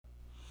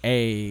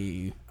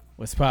Hey,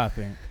 what's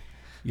poppin'?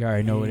 You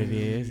already know what it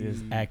is. It's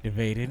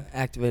activated.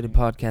 Activated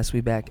podcast. We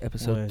back,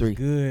 episode What's 3.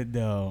 good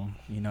though?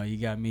 You know, you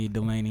got me,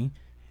 Delaney,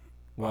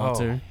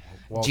 Walter,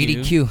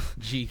 GDQ.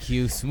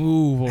 GQ,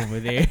 smooth over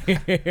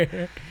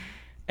there.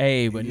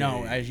 Hey, but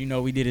no, as you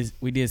know, we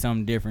did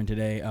something different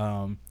today.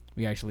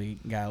 We actually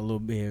got a little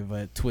bit of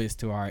a twist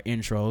to our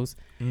intros.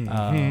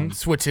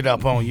 Switch it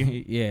up on you.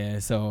 Yeah,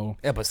 so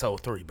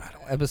Episode 3, by the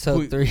way.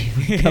 Episode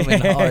 3 coming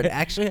hard.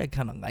 Actually, I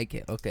kind of like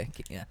it. Okay,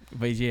 yeah.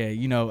 but yeah,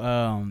 you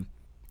know,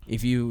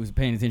 if you was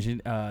paying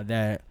attention,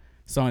 that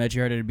song that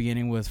you heard at the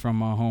beginning was from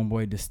my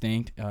homeboy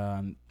Distinct.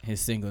 His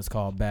single is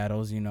called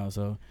Battles, you know,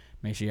 so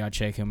make sure y'all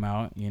check him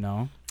out, you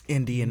know.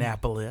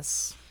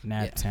 Indianapolis.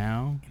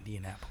 Naptown.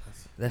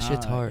 Indianapolis. That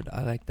shit's hard.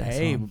 I like that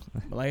Hey, song.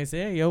 like I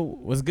said, yo,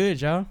 what's good,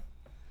 y'all?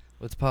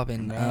 What's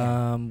poppin'?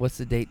 Man. What's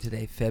the date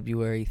today?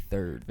 February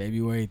 3rd.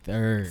 February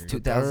 3rd.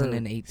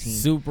 2018.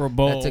 Super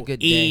Bowl That's a good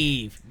day.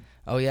 Eve.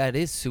 Oh, yeah, it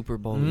is Super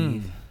Bowl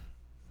Eve.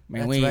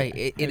 Man, That's right.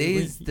 It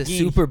is the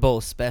Super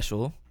Bowl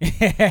special.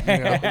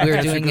 Yeah. We're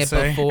Guess you doing could it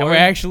say. before. And we're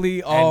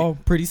actually all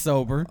pretty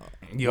sober.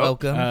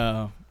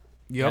 Welcome.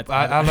 Yep.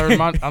 I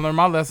learned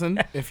my lesson.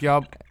 If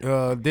y'all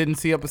didn't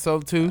see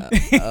episode 2,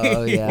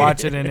 Oh, yeah.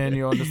 watch it and then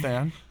you'll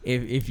understand.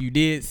 If you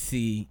did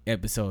see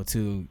episode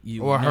 2,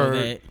 you Or know heard.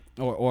 that,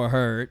 or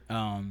heard.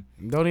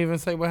 Don't even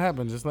say what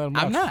happened. Just let them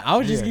watch I'm not. it. I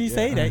was just gonna Yeah,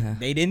 say yeah. that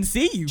they didn't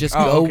see you. Just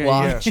Oh, go okay,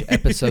 watch yeah.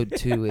 episode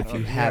 2 if you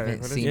Yeah,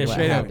 haven't yeah, seen yeah, what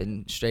straight up.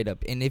 happened straight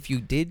up. And if you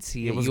did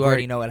see It it, was you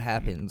already great. know what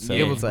happened. So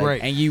It was it's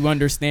great. and you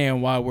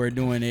understand why we're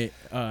doing it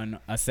on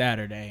a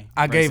Saturday.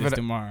 I gave versus it a-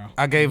 tomorrow.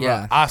 I gave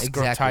Yeah, an Oscar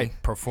exactly.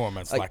 type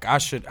performance. Like- Like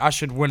I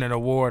should win an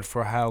award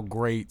for how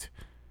great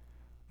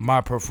my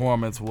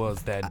performance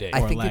was that day. I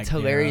Or think lack it's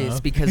hilarious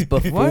thereof. because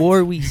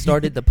before we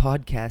started the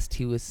podcast,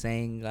 he was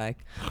saying like,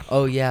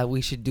 "Oh yeah,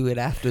 we should do it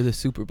after the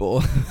Super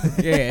Bowl."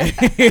 Yeah.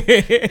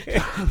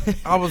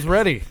 I was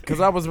ready because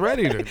I was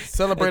ready to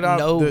celebrate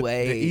No the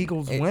way.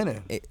 Eagles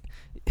winning.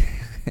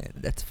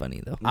 That's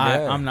funny though.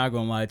 Yeah. I'm not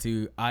gonna lie to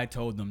you. I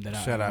told them that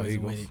Shout I out was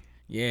Eagles. with it.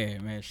 Yeah,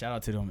 man. Shout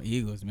out to them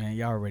Eagles, man.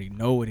 Y'all already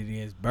know what it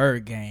is.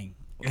 Bird gang.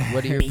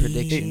 What are your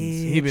predictions?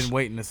 He been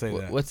waiting to say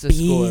that. What's the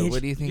score? Bitch.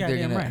 What do you think You they're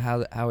goddamn gonna?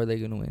 right. How are they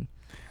gonna win?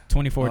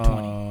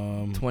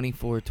 24-20.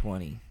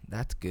 24-20.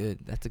 That's good.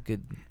 That's a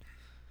good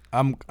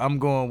I'm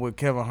going with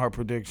Kevin Hart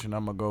prediction.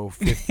 I'm gonna go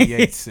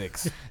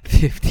 58-6.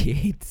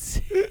 58.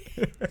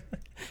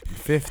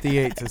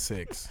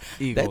 58-6.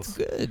 Eagles.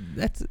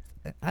 That's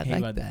good. I He like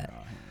about to- that.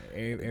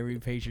 Every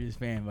Patriots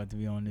fan about to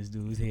be on this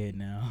dude's head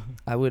now.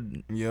 I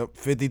would. Yep,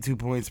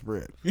 52-point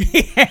spread.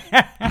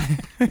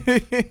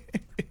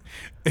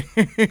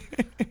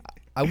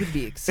 I would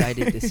be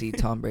excited to see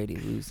Tom Brady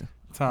lose.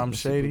 Tom the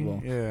Super Shady.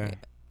 Bowl. Yeah.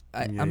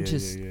 I'm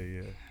just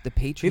Yeah. the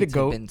Patriots have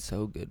GOAT. been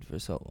so good for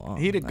so long.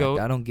 He the Like, GOAT.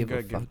 I don't give You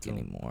a gotta give it fuck to him.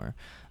 anymore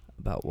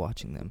about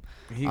watching them.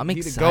 He, I'm he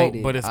excited. the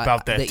GOAT, but it's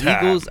about that the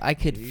time. Eagles, I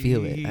could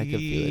feel it. The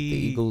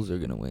Eagles are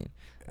gonna win.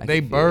 I They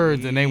could feel it.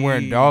 birds and they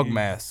wearing dog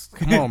masks.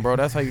 Come on, bro.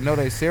 That's how you know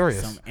they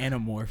serious. Some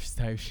Animorphs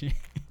type shit.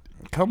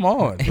 Come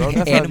on, bro.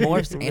 That's how you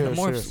Animorphs, know they're Animorphs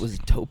serious. was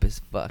dope as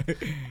fuck.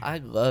 I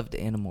loved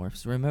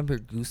Animorphs. Remember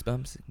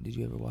Goosebumps? Did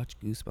you ever watch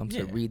Goosebumps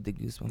or Yeah. read the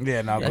Goosebumps?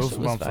 Yeah, no, That shit was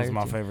Goosebumps was fire,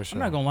 my too. favorite show. I'm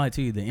not gonna lie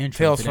to you. The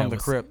intro Tales to from that the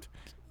was- Crypt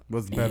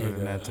was better Yeah.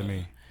 than that to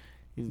me.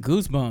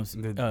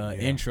 Goosebumps Yeah.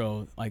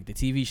 intro, like the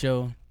TV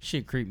show,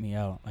 shit creeped me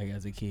out like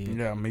as a kid.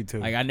 Yeah, me too.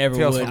 Like I never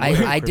Tales would. from the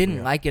Crypt I creeped me didn't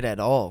out. like it at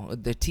all.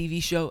 The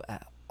TV show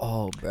at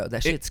all, bro.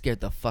 That shit scared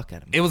the fuck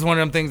out of me. It was one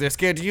of them things that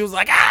scared you. You was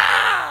like,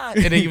 ah!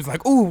 And then you was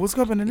like, ooh, what's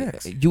coming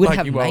next? You would Like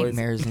have you always-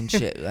 nightmares and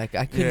shit. Like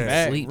I couldn't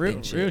Yeah. sleep real,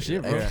 and shit. real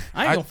shit, bro. Yeah.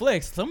 I ain't I- gonna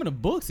flex. Some of the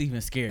books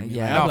even scared me.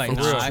 Yeah, I'm no, like, for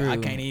nah, real. I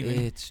true. can't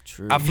even. It's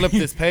true. I flipped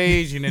this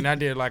page and then I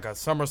did like a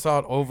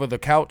somersault over the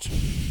couch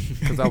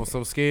because I was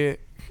so scared.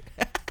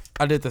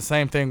 I did the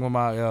same thing when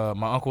my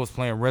my uncle was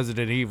playing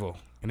Resident Evil,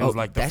 and it was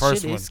like the that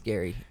first shit one. is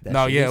scary. That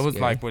No, shit yeah, is it was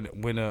scary. like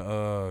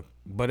when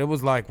but it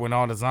was like when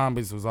all the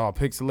zombies was all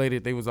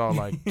pixelated. They was all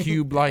like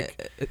cube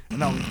like,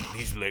 and I was,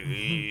 he's like,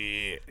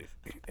 "Eh,"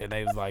 and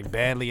they was like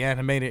badly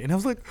animated, and I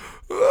was like,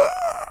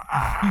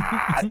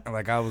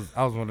 like I was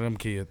one of them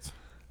kids,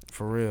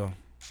 for real.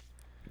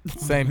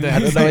 Same thing. I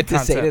don't know same what to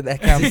say to concept.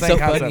 that. 'Cause it's Same so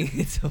concept. funny.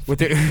 It's so with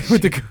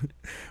the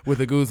with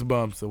the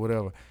goosebumps or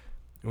whatever.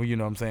 Well, you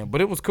know what I'm saying?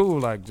 But it was cool,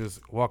 like just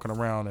walking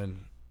around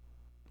and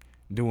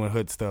doing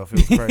hood stuff.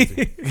 It was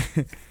crazy.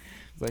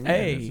 It's like, man,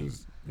 Hey, this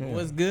is- yeah.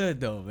 What's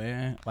good though,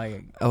 man?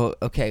 Like, Oh,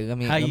 okay. Let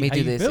me How let you- me how do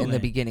you this in the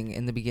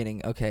feeling?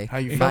 beginning. Okay. How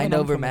you Mind feeling? I'm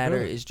over feeling matter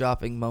good. is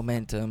dropping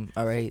momentum.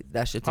 All right,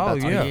 that shit's Oh,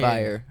 about to yeah. be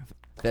fire.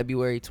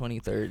 February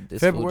 23rd. This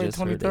fool February just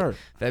heard it. 23rd.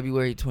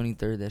 February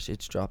 23rd. That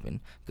shit's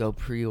dropping. Go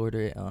pre-order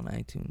it on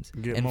iTunes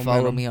Get and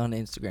follow momentum. me on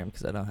Instagram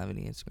because I don't have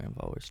any Instagram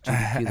followers.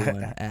 GDQ the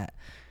one at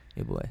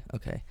your boy.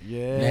 Okay.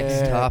 Yeah.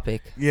 Next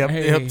topic. Yep.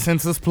 Hey. Yep.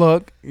 Census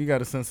plug. You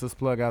got a census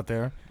plug out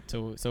there.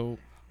 so,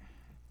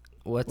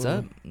 What's Well,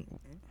 up?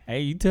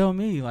 hey, you tell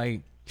me,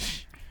 like,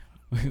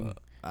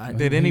 I,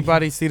 Did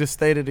anybody see the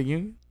State of the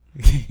Union?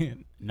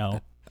 no.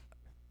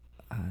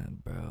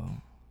 bro,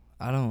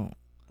 I don't.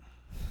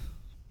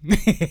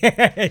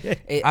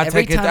 I Every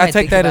take it. time I take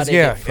think that about as it,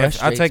 yeah. it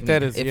frustrates I take me.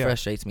 that as It yeah.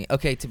 frustrates me.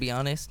 Okay, to be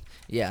honest,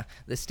 yeah,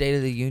 the State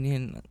of the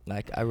Union,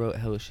 like I wrote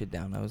hella shit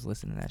down. I was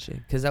listening to that shit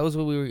because that was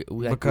what we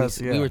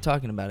were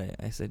talking about it.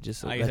 I said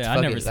just Like I let's said,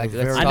 fuck it. Like, let's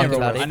very talk interesting.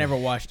 about I it. never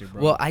watched it,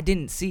 bro. Well, I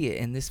didn't see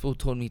it, and this fool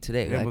told me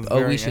today, It like, was oh,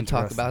 we very should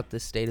talk interesting. about the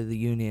State of the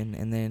Union,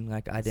 and then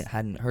like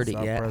hadn't heard It's it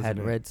our yet, had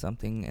president. read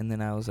something, and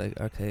then I was like,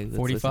 okay, let's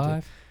listen to it.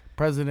 45.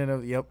 President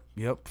of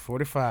yep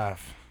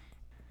 45.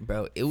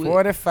 Bro, it was.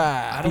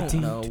 45. I don't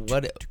know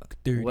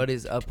what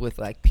is up with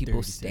like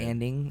people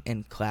standing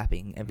and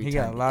clapping every He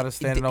time. got a lot of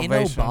standing in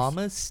ovations.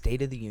 Obama's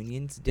State of the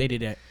Unions, They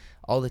did that.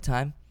 all the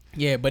time.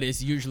 Yeah, but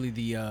it's usually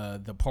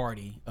the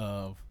party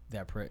of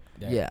that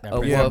Yeah. that Oh,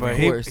 president. Yeah, well, of but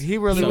course. he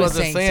really He was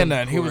wasn't saying saying some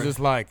that. He was core- just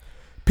like,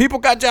 people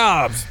got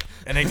jobs,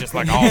 and they just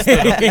like all stood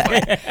up.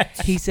 Like,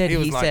 He said.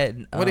 was He like-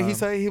 said. what did he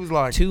say? He was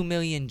like, 2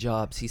 million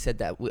jobs. He said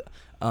that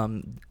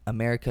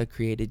America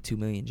created 2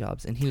 million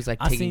jobs, and he was like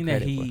I taking seen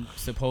that credit. he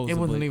supposedly. It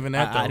wasn't even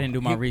that, I though. didn't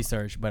do my He-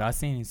 research, but I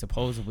seen he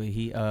supposedly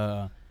he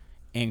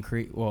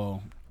increased.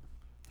 Well,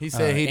 he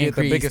said he did the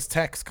increased- biggest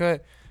tax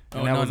cut,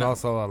 and Oh, that no, was no.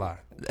 also a lie.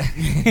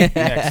 for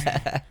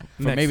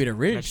Next- maybe the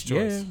rich, next yeah,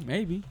 choice.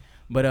 maybe.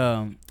 But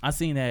I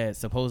seen that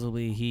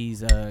supposedly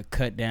he's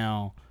cut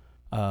down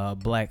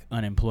black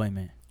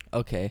unemployment.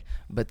 Okay,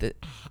 but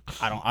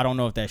I don't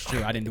know if that's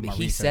true. I didn't do my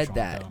he research. said on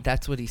that. it, though.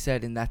 That's what he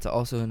said, and that's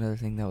also another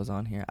thing that was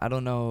on here. I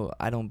don't know.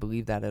 I don't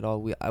believe that at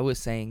all. I was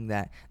saying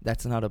that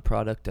that's not a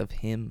product of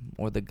him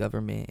or the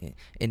government,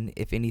 and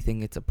if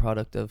anything, it's a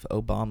product of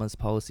Obama's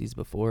policies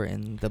before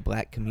and the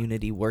black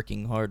community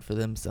working hard for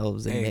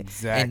themselves and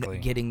Exactly.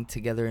 and getting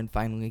together and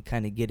finally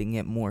kind of getting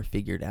it more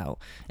figured out.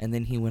 And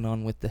then he went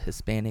on with the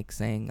Hispanics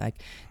saying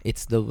like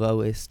it's the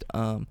lowest,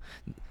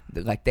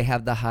 like they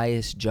have the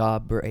highest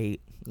job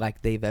rate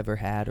like they've ever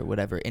had or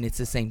whatever, and it's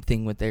the same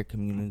thing with their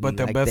community. But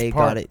the like best they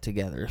part- got it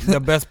together. The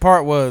best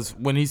part was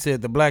when he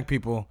said the black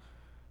people,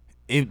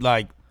 it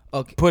like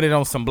Okay. put it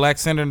on some black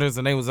senators,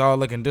 and they was all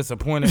looking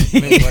disappointed.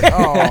 And they was like,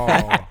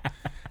 oh.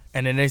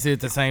 And then they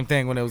said the same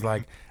thing when it was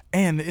like,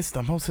 and it's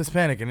the most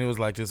Hispanic, and it was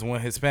like just one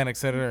Hispanic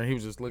senator, and he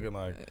was just looking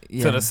like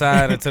to the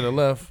side and to the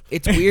left.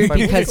 It's weird Like,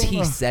 what's because going he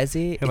on? says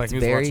it. Like It's he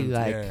was very watching-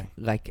 like yeah.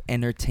 like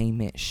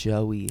entertainment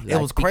showy. It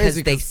was because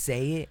crazy they 'cause-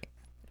 say it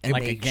and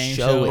Like they a game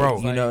show show, it. bro.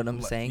 You know Like- what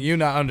I'm saying? You're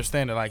not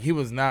understanding. Like he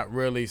was not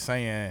really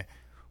saying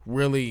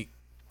really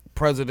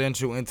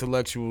presidential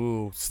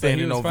intellectual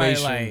standing was probably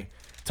ovation like,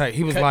 type.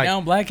 He was cut like,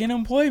 down black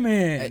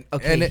unemployment.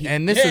 Okay,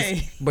 and this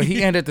is, but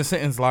he ended the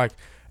sentence like,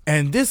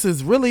 and this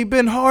has really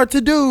been hard to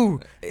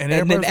do. And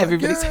then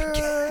everybody's like, like,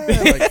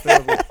 yeah. Like,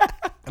 celebrate.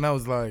 And I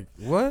was like,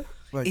 what?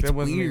 Like it's that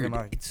wasn't weird. even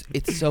like.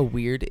 It's so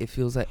weird. It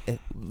feels like it It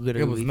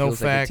literally was no feels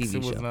facts. like a TV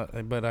It was show.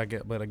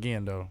 not. But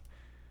again though,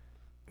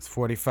 it's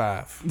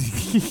 45.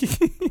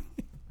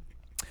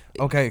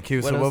 Okay, Q.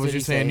 What So else what was did you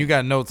he saying? say? You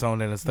got notes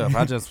on it and stuff.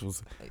 I just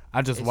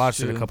It's watched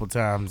it true. a couple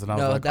times, and I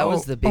was No, like, that oh,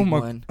 was the big oh my,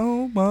 one.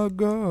 Oh my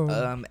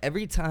god.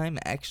 Every time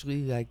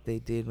actually like they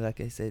did, like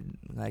I said,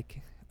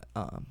 like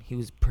he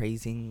was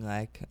praising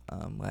like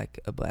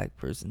a black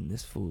person.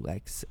 This fool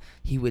like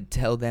he would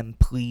tell them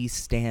please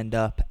stand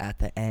up at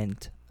the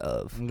end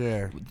of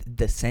Yeah.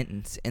 the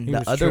sentence, and He the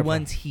was other tripping.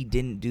 ones he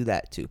didn't do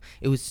that to.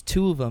 It was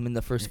two of them in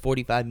the first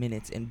 45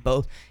 minutes, and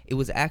both it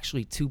was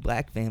actually two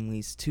black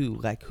families too,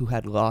 like who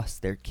had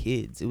lost their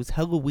kids. It was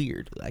hella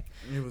weird. Like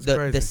It was the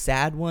crazy.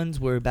 sad ones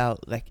were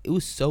about like it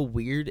was so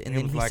weird, and It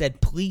then was he like said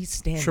please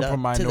stand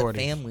triple up to the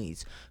minorities.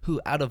 families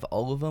who out of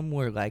all of them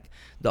were like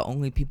the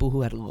only people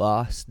who had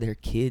lost their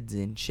kids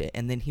and shit.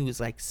 And then he was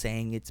like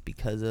saying it's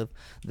because of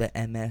the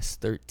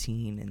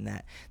MS-13 and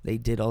that they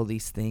did all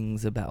these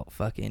things about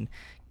fucking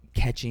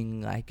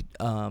catching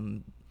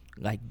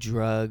like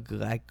drug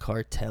like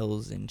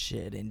cartels and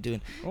shit and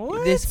doing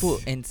this fool,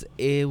 and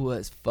it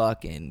was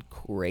fucking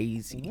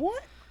crazy.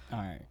 What? All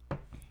right.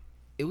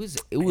 It was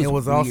It was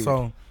weird.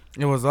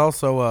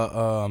 also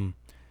a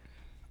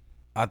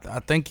I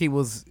think he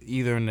was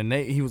either in the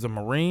Navy. He was a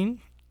Marine,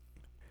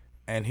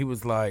 and he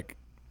was like,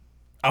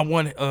 I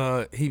want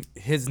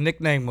his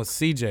nickname was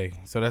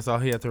CJ, so that's all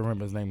he had to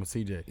remember. His name was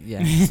CJ.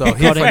 Yeah. So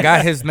he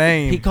forgot his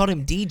name. He called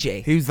him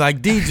DJ. He was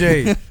like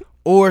DJ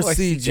or Or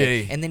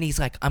CJ. And then he's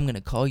like, I'm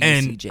gonna call you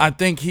And CJ. I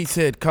think he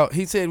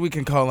said we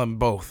can call him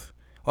both.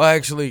 Well,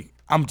 actually,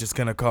 I'm just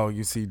gonna call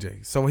you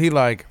CJ. So he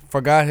like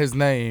forgot his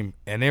name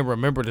and then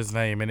remembered his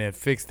name and then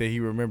fixed it. He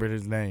remembered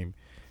his name,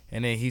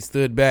 and then he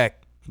stood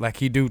back like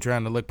he do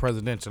trying to look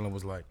presidential and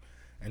was like,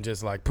 and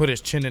just like put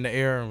his chin in the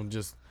air and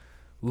just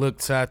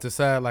looked side to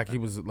side like he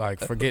was like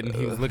forgetting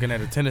he was looking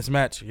at a tennis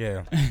match.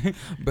 Yeah,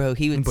 Bro,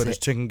 he and would put say, his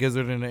chicken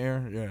gizzard in the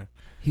air. Yeah.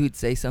 he would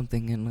say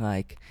something and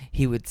like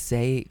he would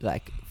say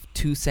like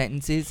 2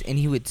 sentences and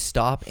he would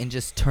stop and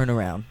just turn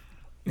around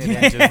And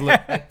then just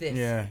look. like this.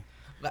 Yeah.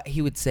 Like,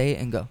 he would say it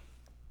and go.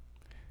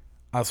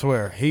 I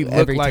swear, he looked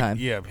Every like time.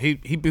 he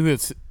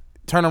would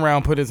turn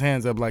around, put his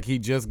hands up like he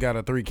just got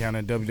a 3 count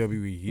in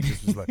WWE. He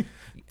just was like,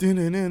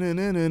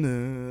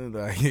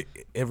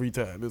 like every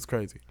time. It's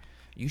crazy.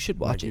 You should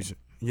Like, watch you it. should-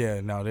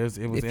 Yeah, no, it was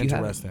If you haven't-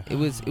 interesting. It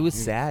was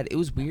sad. It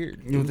was weird.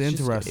 It was just-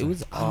 interesting. It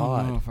was I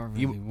don't know odd. if I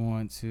really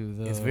want to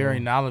though. It's very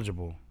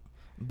knowledgeable.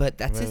 But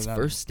that's Very his loud.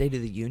 first State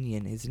of the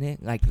Union, isn't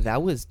it? Like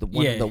that was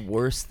one Yeah. of the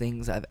worst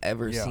things I've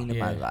ever Yeah. seen in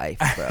my Yeah. life,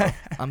 bro.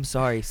 I'm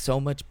sorry, so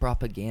much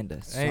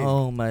propaganda, Hey,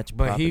 so much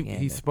But propaganda.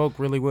 he spoke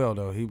really well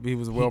though. He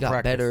was well he got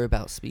practiced. better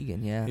about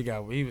speaking. Yeah,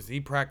 He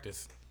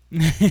practiced.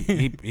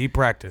 he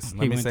practiced.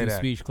 Let he me went say through that.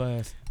 speech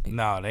class.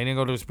 No, they didn't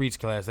go to a speech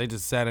class. They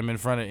just sat him in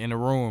the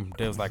room.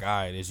 They was like, all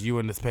right, it's you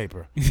in this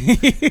paper. There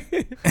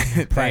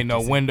ain't no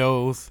Practicing.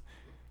 windows.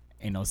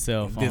 Ain't no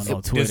cell phone, This,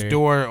 no Twitter. this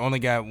door only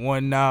got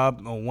one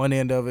knob on one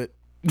end of it.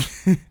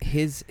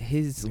 his When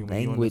you in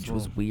language this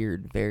was room.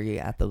 weird, very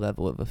at the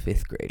level of a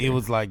fifth grader. It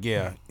was like,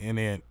 yeah, and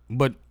then,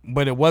 but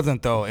it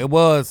wasn't though. It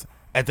was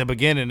at the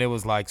beginning. It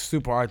was like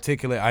super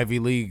articulate Ivy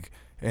League,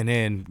 and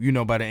then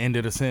by the end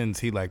of the sentence,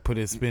 he like put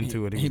his spin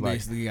to it. He He was like,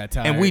 basically got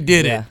tired. and we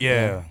did Yeah, it.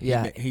 Yeah,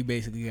 yeah. He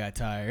basically got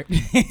tired.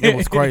 it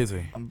was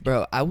crazy.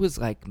 Bro, I was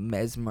like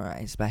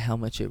mesmerized by how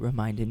much it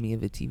reminded me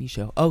of a TV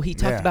show. Oh, he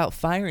talked Yeah. about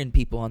firing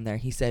people on there.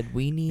 He said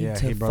we need Yeah,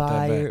 to he brought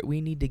that fire, back.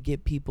 we need to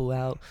get people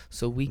out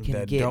so we can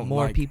That get don't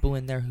more like- people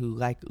in there who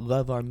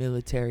love our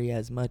military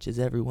as much as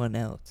everyone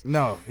else.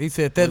 No, he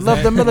said they Was love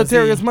that- the was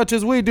military he- as much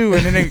as we do,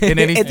 and then he And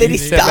then he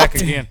stepped back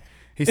stopped. again.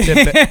 He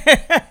stepped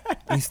back.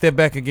 He stepped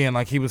back again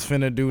like he was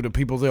finna do the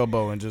people's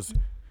elbow and just.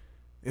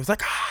 It was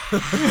like.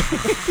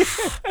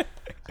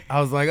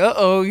 I was like,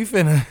 you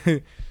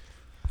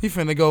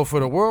finna go for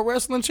the World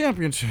Wrestling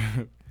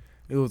Championship.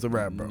 It was a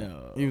rap, bro.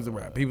 No. He was a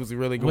rap. He was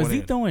really going Was he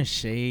in. throwing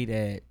shade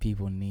at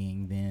people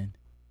kneeing then?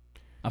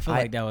 I feel I-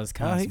 like that was He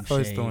kind of some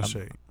was shade. throwing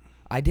shade.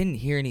 I didn't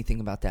hear anything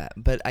about that,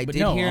 but I But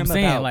did no, hear I'm him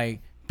saying about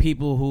like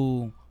people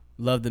who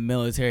love the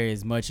military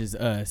as much as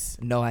us.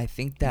 No, I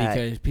think that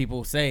Because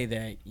people say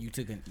that you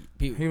took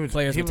players he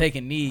were was-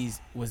 taking knees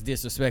was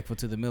disrespectful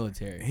to the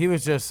military. He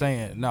was just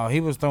saying, no,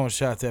 he was throwing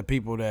shots at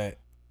people that.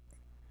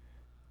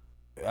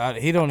 I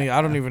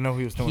don't even know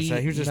he was throwing He-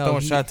 shots. He was just no,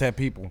 throwing he- shots at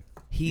people.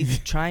 he's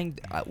trying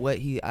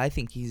I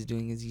think he's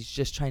doing is he's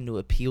just trying to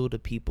appeal to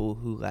people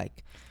who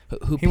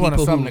who He wanted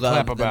people something who to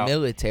clap love the about.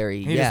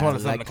 military. He just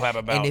wanted something to clap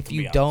about. And if to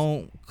you be honest.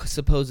 don't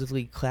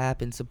supposedly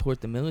clap and support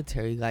the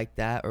military like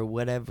that or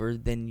whatever,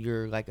 then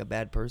you're like a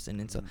bad person.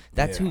 And so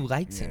that's Yeah, who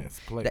likes yeah, him. it's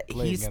play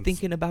He's against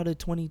thinking about a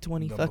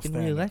 2020 double fucking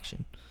standard.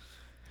 re-election.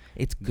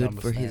 It's good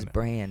Double for his standard.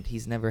 brand.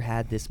 He's never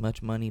had this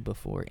much money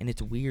before, and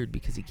it's weird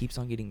because he keeps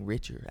on getting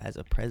richer as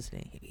a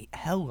president.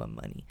 Hella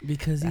money.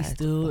 Because he That's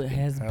still fucking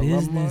has hella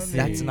businesses.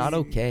 money. That's not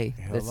okay.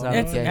 Hella That's not money.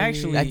 That's okay.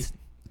 actually That's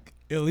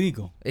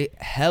illegal.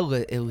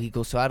 hella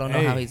illegal. So I don't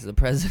know how Hey. he's the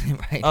president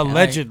right now.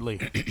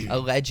 Allegedly.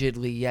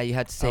 Allegedly, yeah, you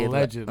have to say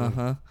Allegedly.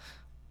 Uh-huh.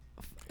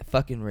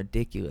 Fucking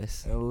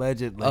ridiculous.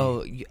 Allegedly.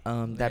 Oh,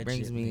 that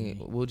brings me.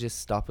 Allegedly. We'll just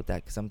stop with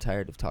that because I'm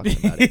tired of talking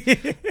about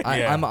it.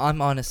 Yeah.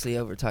 I'm honestly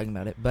over talking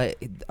about it. But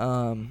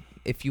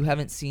if you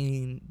haven't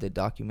seen the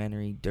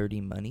documentary Dirty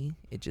Money,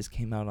 it just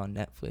came out on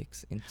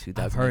Netflix in 2018.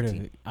 I've heard of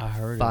it. I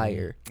heard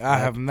Fire. I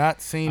have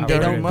not seen I've They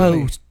heard Dirty don't of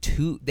it.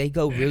 Money. go they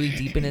go really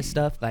deep into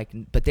stuff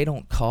but they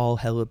don't call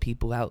hella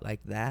people out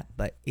like that.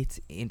 But it's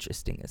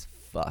interesting as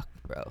fuck,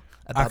 bro.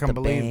 About can the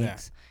believe that.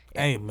 banks.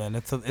 Hey man,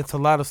 it's a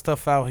lot of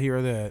stuff out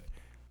here that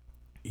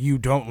you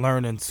don't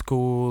learn in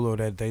school or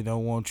that they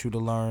don't want you to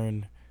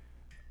learn.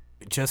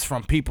 Just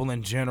from people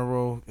in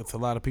general, it's a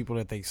lot of people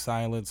that they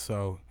silence.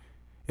 So,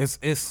 it's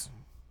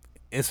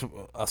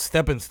a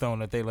stepping stone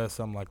that they let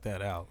something like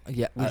that out.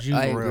 Yeah, Would you-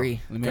 I For real.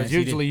 agree. Let me Because ask you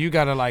usually you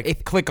gotta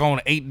If- click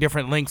on 8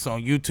 different links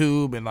on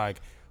YouTube and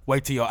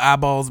wait till your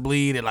eyeballs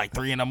bleed at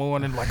 3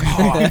 a.m. Like,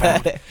 oh, I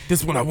found it. This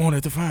is what I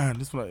wanted to find.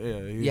 This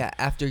one, Yeah,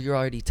 after you're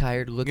already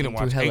tired looking done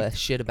through watch hella eight-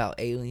 shit about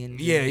aliens.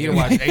 Yeah, and- you done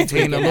watch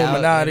 18 Freaking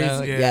out,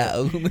 Illuminatis, yeah. Yeah,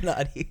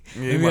 Illuminati.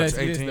 Yeah, Let you me watch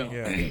ask you this, 18. though.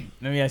 Yeah.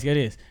 Let me ask you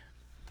this: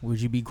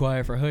 would you be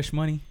quiet for hush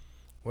money?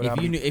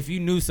 If you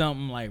knew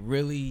something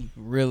really,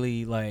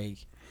 really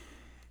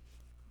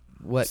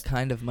What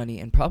kind of money?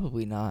 And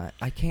probably not.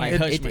 I can't. like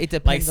hush money. It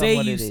depends say on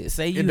what you it is.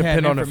 say It you have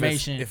depend on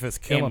information if it's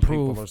killing and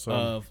people proof or something.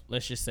 of,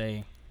 let's just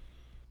say,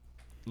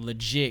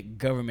 legit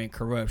government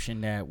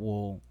corruption that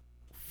will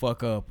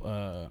fuck up.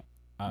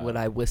 Would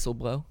I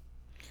whistleblow?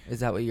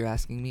 Is that what you're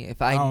asking me?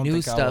 If I I don't knew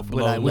think I stuff, would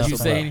would I blow Would you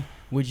nothing whistleblow? say?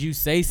 Would you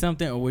say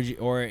something,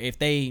 or if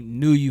they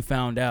knew you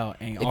found out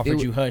and If it offered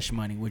wa- you hush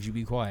money, would you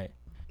be quiet?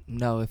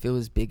 No, if it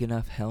was big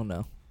enough, hell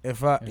no.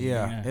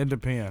 Yeah. It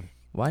depends.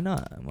 Why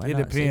not? Why It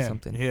not say depends.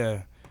 something?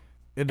 Yeah.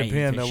 It Hey,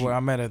 depends 'cause on you- where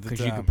I'm at the Because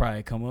time. you could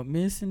probably come up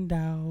missing,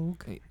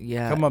 dog.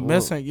 Yeah. Come up well,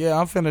 missing. Yeah,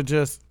 I'm finna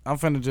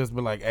just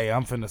be like, hey,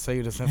 I'm finna say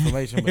you this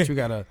information, but you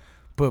gotta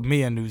put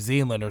me in New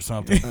Zealand or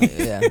something.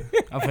 Yeah.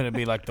 I'm finna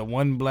be like the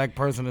one black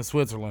person in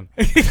Switzerland.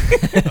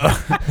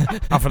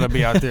 I'm finna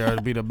be out there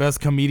to be the best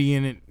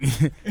comedian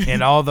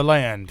in all the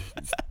land.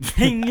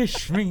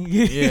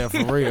 Yeah,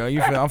 for real.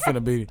 I'm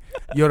finna be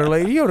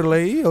yodelay,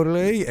 yodelay,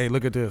 yodelay. Hey,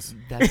 look at this.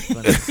 That's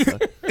funny as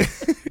fuck.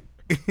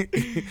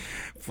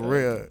 For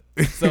real.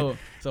 So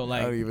I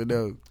like don't even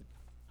know.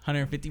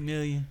 150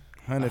 million.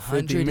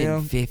 150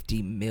 million.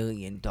 $150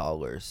 million.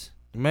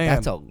 Man,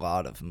 That's a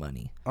lot of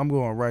money. I'm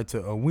going right to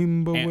a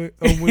Wimbaway,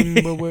 a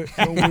Wimbaway,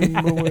 a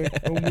Wimbaway,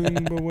 a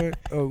Wimbaway,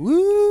 a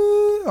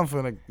woo. I'm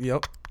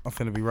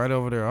finna be right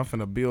over there. I'm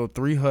finna build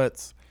 3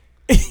 huts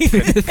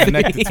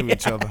connected to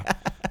each other.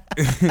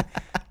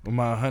 With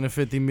my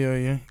 150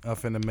 million, I'm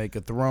finna make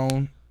a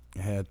throne.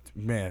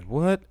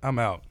 What? I'm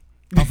out.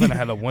 I'm finna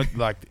have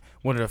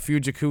one of the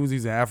few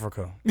jacuzzis in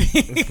Africa.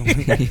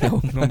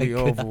 It's gonna be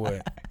over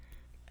with.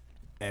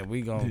 And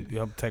we gonna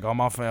take all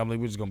my family.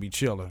 We're just gonna be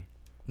chilling.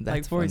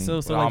 That's for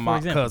cousins.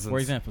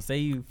 example, say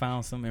you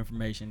found some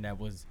information that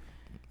was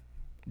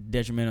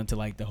detrimental to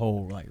like the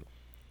whole like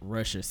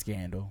Russia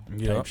scandal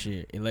type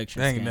shit,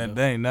 election scandal.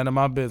 That ain't none of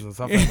my business.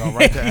 I'm finna go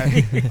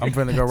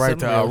right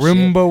to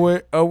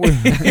Rimbo.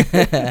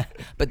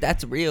 But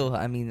that's real.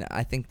 I mean,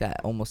 I think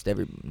that almost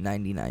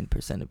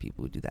 99% of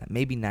people would do that.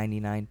 Maybe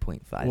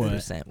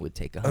 99.5% would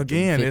take $150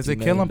 Again, is it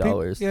killing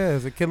people? Yeah,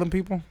 is it killing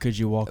people? Could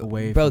you walk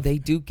away? Bro, they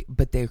do,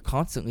 but they're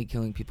constantly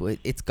killing people.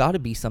 It's got to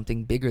be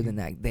something bigger than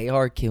that. They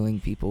are killing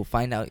people.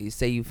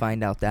 Say you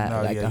find out that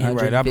no, like yeah,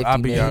 150 right. I'll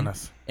be million.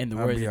 honest. In the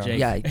words of J.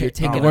 Yeah, you're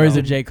taking in the words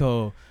of J.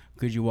 Cole.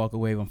 Could you walk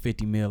away from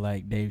 50 mil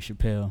like Dave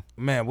Chappelle?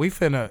 Man, we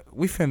just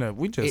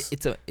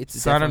it's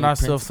signing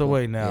ourselves principle.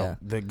 away now. Yeah.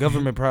 The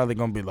government probably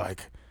gonna be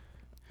like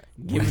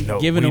giving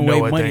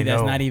away money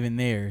that's not even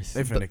theirs.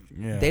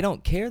 They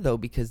don't care though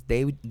because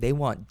they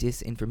want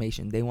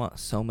disinformation. They want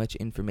so much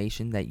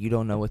information that you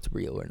don't know what's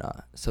real or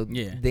not. So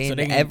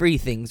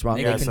everything's wrong.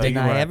 They can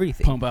deny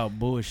everything. Pump out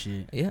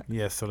bullshit. Yeah.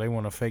 Yeah. So they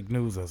want to fake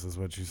news us, is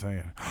what you're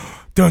saying.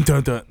 Dun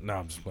dun dun. No,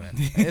 I'm just playing.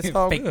 It's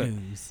all fake good.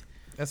 news.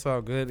 That's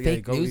all good.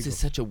 Fake news Eagles. is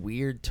such a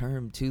weird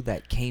term too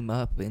that came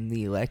up in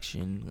the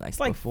election. It's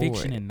like before.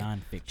 fiction and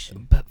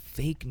nonfiction. But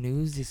fake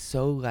news is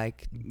so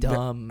like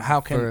dumb. How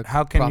can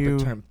proper you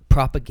term?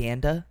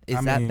 Propaganda is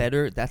I mean,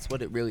 better? That's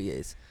what it really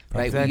is,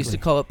 right? Exactly. We used to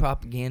call it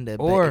propaganda,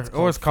 or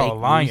it's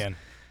called lying.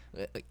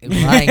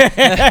 Lying.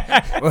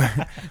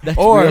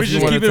 Or true. if you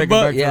Just want to keep it take a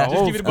buck. it Yeah, back to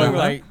just the keep it a buck.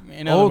 Like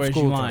in other old words,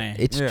 school you term. lying.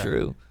 It's Yeah.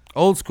 true.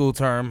 Old school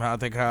term. I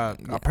think how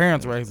our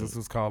parents raised us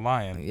was called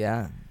lying.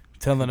 Yeah.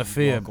 Telling a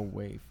fib. Walk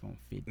away from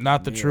 50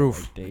 Not the mil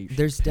truth. like Dave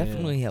There's Chappelle.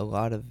 definitely a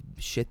lot of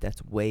shit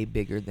that's way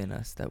bigger than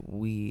us that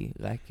we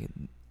like.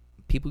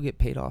 People get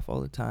paid off all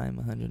the time,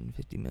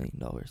 $150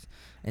 million,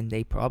 and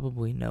they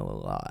probably know a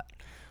lot.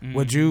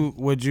 Would you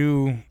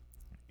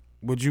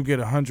get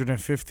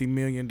 $150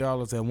 million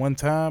at one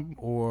time,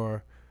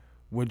 or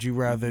would you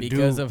rather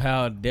because of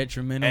how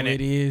detrimental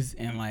it is?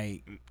 And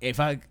like, if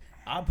I'll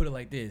put it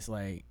like this,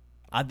 like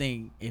I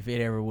think if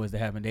it ever was to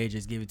happen, they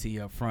just give it to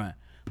you up front.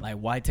 Like,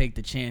 why take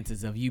the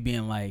chances of you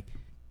being like,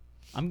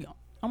 I'm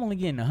only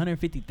getting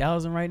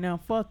 150,000 right now.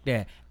 Fuck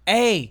that.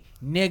 Hey,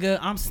 nigga,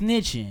 I'm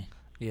snitching.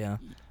 Yeah.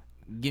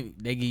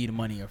 They give you the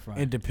money up front.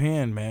 It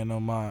depends, man,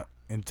 on my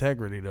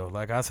integrity though.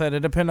 Like I said, it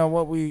depends on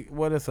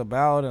what it's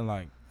about, and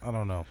like I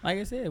don't know. Like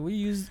I said, we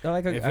use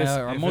like our if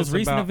most it's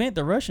recent about- event,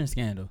 the Russian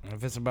scandal.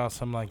 If it's about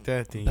something like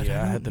that, then But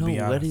yeah, I have to be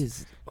what honest.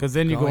 is Because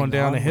then you're going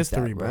down on in with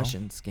history, that bro.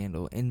 Russian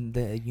scandal, and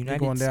the United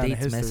going down in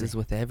States history. messes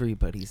with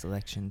everybody's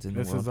elections in the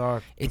This world. is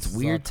our. It's this is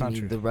weird our to me.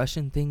 country. The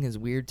Russian thing is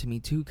weird to me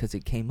too because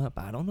it came up.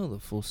 I don't know the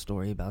full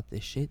story about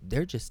this shit.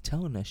 They're just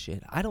telling us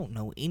shit. I don't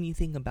know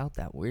anything about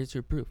that. Where's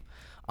your proof?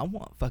 I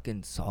want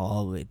fucking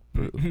solid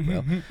proof,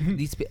 bro.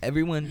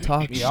 Everyone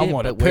talks Yeah, I shit,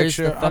 want a but where's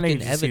picture. the I need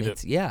fucking to see the-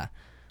 evidence? Yeah.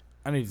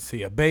 I need to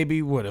see a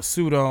baby with a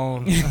suit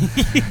on,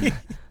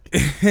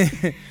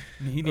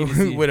 He need to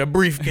see with a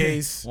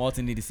briefcase.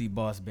 Walton need to see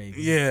Boss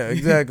Baby. Yeah,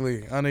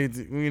 exactly.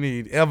 We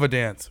need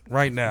evidence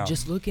right now.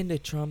 Just look into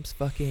Trump's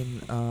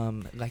fucking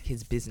like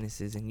his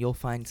businesses, and you'll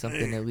find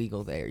something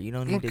illegal there. You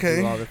don't need to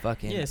Okay. do all the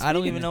fucking. Yeah, I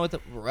don't speaking even of- know what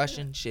the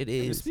Russian shit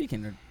is.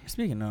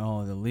 Speaking of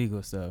all the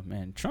legal stuff,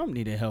 man, Trump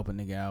need to help a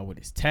nigga out with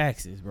his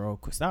taxes, bro.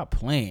 Stop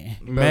playing.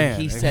 Bro, Man,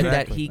 he said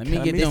that exactly. he. Let me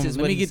get this them. is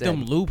Let what me he get said.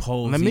 them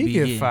loopholes. Let he me be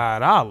get getting.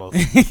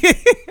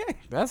 $5.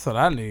 That's what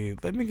I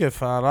need. Let me get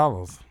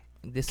 $5.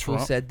 This fool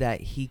Trump. said that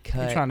he You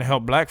cut trying to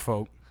help black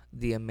folk?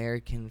 the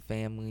American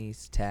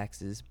family's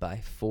taxes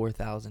by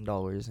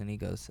 $4,000, and he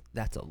goes,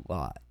 "That's a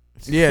lot."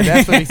 Yeah,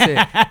 that's what he said.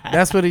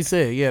 That's what he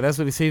said. Yeah, that's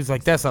what he said. He's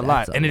like, that's a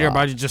lot. That's a And then lot.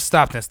 everybody just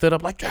stopped and stood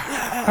up like,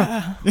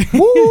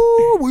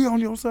 woo, we on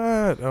your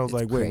side. I was It's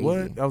like, wait, crazy.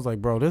 what? I was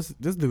like, bro, this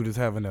dude is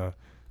having a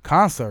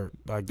concert.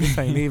 Like, this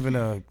ain't even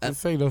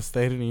this ain't no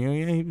State of the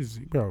Union. He was,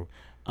 bro,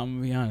 I'm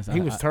gonna be honest. he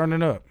was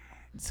turning up.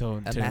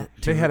 So Ima-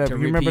 They had a- to you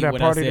remember repeat that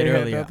what party I said they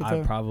had earlier, the other I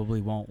time? probably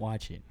won't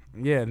watch it.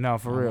 Yeah, no,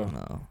 for I real. don't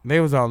know.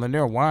 They was all in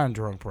there wine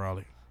drunk,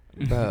 probably.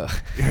 Bro.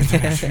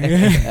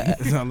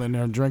 It's all in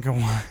there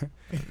drinking wine.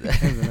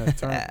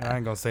 I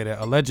ain't gonna say that.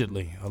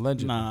 Allegedly.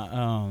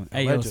 Nah.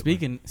 Hey, yo.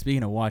 Allegedly.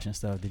 Speaking of watching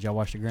stuff, did y'all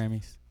watch the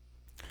Grammys?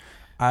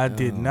 I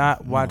did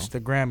not watch no.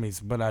 the Grammys,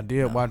 but I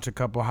did No. watch a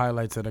couple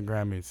highlights of the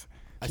Grammys.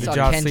 I Did saw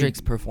y'all see-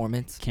 Kendrick's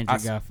performance.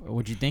 Kendrick got.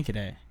 What'd you think of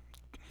that?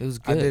 It was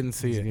I good. didn't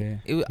see it,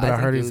 Good. but I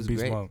heard it it's was be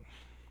great. smoke.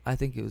 I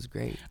think it was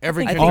great.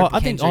 Every I Kendrick, think I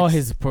think all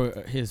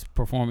Kendrick's- his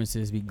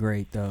performances be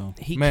great though.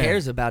 He Man.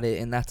 cares about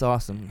it, and that's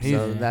awesome. So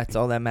Yeah. that's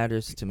all that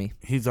matters to me.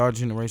 he's our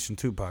generation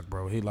Tupac,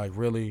 bro. He like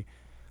really,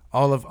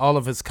 all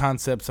of his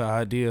concepts or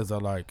ideas are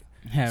like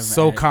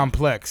so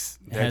complex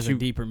It has that a you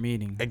deeper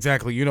meaning.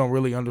 exactly you don't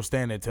really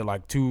understand it till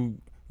like 2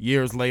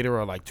 years later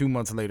or like 2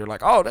 months later.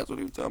 Like, oh, that's what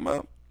he was talking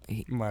about.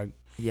 I'm like,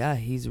 Yeah,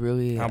 he's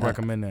really. I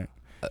recommend that.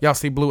 Y'all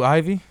see Blue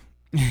Ivy?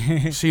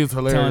 She was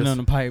hilarious. Telling them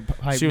to pipe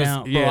She was-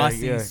 down. yeah, Bro, I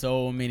see yeah.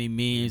 so many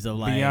memes of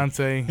like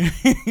Beyonce.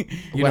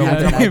 You What know,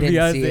 happened? I didn't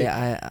Beyonce. see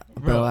it.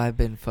 Bro, Bro. I've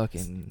been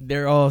fucking.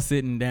 They're all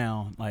sitting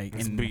down like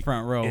It's in the Be-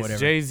 front row, or it's whatever.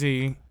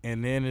 Jay-Z,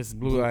 and then it's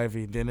Blue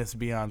Ivy, then it's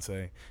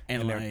Beyonce,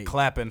 and they're like,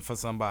 clapping for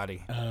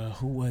somebody.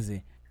 who was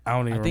it? I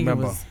don't even I think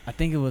remember.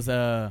 it was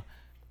the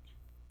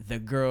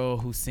girl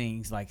who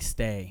sings like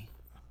 "Stay."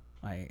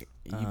 Like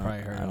you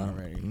probably heard I it don't-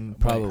 already. mm, But-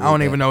 probably. I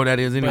don't even know who that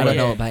is I anyway. don't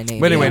yeah. know it by name.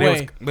 But anyway,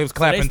 Yeah. they was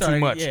clapping started- too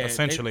much, yeah, they-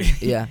 essentially.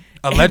 yeah.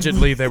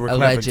 Allegedly, they were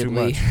clapping too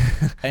Allegedly.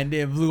 much. And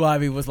then Blue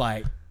Ivy was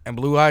like, And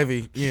Blue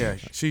Ivy, yeah,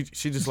 she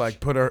just like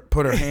put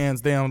her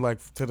hands down like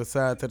to the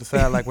side,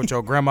 like what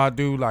your grandma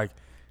do, like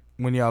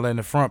when y'all in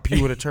the front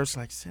pew of the church,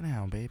 like sit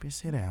down, baby,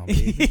 shh,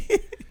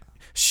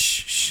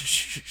 shh,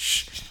 shh,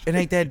 shh. It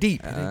ain't that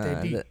deep. It ain't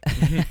that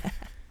deep.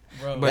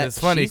 bro, But it's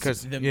funny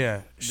because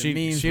the she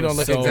memes don't were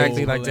look so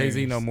exactly like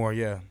Jay-Z no hilarious. more.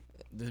 Yeah.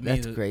 the That's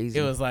memes was- crazy.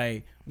 It was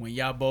like when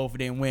y'all both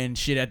didn't win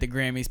shit at the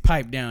Grammys,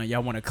 pipe down.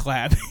 Y'all want to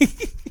clap.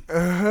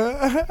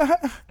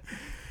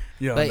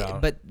 Yo, But no.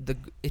 but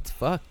it's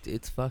fucked.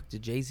 It's fucked.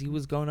 Jay-Z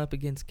was going up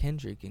against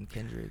Kendrick, and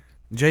Kendrick.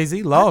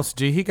 Jay-Z lost.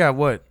 G, he got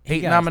what? He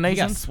 8 got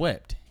nominations.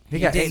 swept. He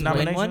got 8 didn't win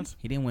one? nominations.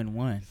 He didn't win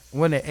one.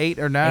 Won it 8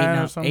 or 9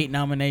 or something. 8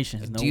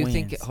 nominations. No Do you wins.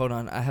 think? Hold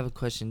on, I have a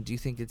question. Do you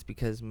think it's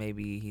because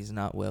maybe he's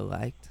not well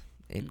liked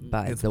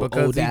by It's the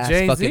because old he ass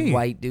Jay-Z. fucking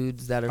white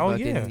dudes that are Oh,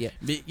 fucking yeah.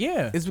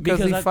 Yeah, It's because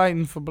he's I-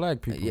 fighting for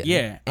black people. Yeah.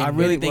 Yeah, I And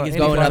really really, think well, it's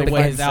going because up of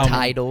what his against album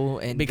Tidal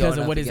and because going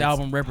of up what his against-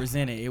 album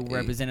represented. It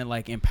represented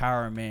like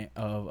empowerment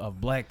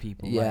of black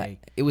people. Yeah, like,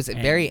 it was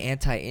and- very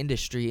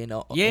anti-industry in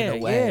a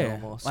way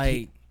almost.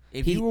 Like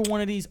if he- you were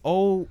one of these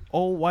old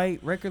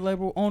white record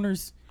label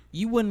owners,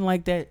 you wouldn't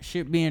like that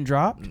shit being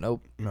dropped.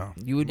 Nope. No.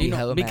 You would be You know,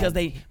 hella because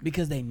mad.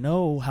 they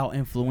know how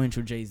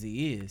influential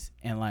Jay-Z is,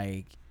 and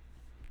like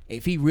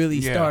if he really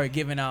Yeah. started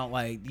giving out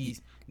like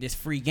this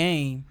free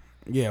game,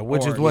 Yeah,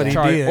 which or, is what he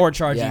char- did. or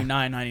charging Yeah. you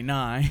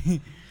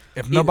 $9.99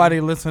 If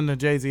nobody listened to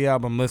Jay-Z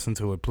album, listen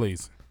to it,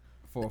 please.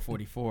 for a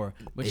 44.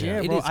 But Yeah.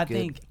 yeah, It bro, is I good.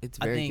 think It's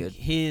I very think good.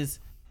 his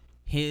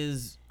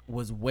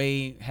was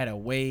had a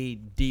way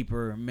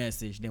deeper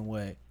message than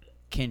what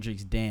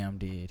Kendrick's Damn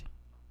did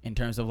in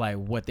terms of like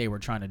what they were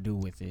trying to do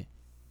with it.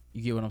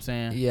 You get what I'm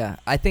saying? Yeah,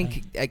 I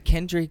think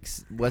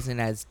Kendrick's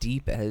wasn't as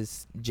deep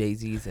as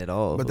Jay-Z's at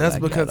all. But that's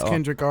like, because at all.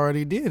 Kendrick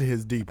already did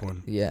his deep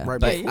one. Yeah, Right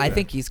but before I that.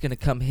 think he's gonna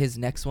come. His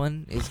next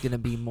one is gonna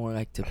be more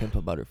like To Pimp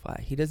a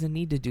Butterfly. He doesn't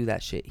need to do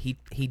that shit.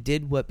 He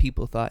did what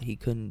people thought he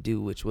couldn't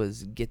do, which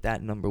was get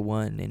that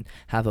 #1 and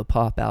have a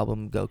pop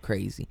album go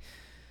crazy.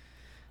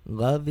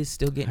 Love is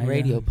still getting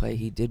radio play.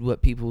 He did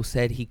what people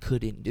said he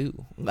couldn't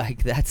do.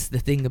 Like that's the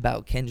thing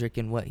about Kendrick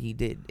and what he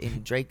did.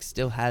 And Drake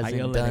still How you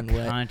hasn't let done a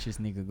what. conscious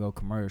nigga go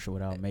commercial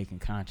without making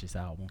conscious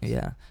albums?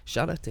 Yeah,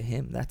 shout out to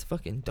him. That's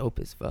fucking dope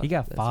as fuck. He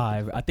got That's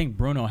 5. fucking- I think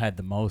Bruno had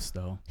the most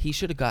though. He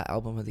should have got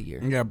album of the year.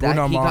 Yeah, That-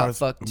 Bruno he got Mars.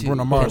 fucked too.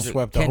 Bruno Mars Kendrick-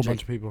 swept a whole Kendrick.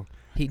 bunch of people.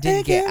 He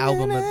didn't get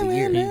album of the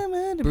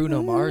year.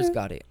 Bruno Mars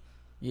got it.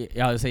 Yeah,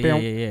 I would say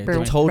yeah.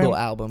 The total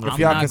album. If of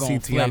y'all the can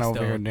year. see Tiana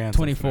over here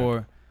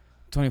dancing.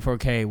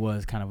 24K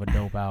was kind of a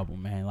dope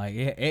album, man. Like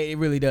it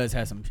really does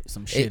have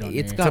some shit on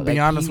It's there. got To be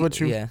like, honest with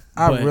you, yeah.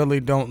 I But- really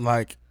don't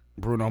like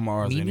Bruno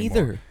Mars Me anymore.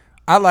 neither.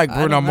 I like I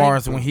Bruno don't like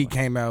Mars Bruno when he Mars.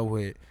 came out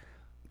with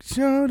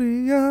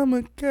Shorty,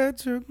 I'ma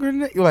catch a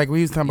grenade. Like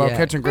we was talking about Yeah.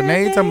 catching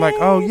grenades. I'm like,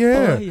 oh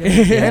yeah.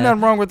 Yeah. Ain't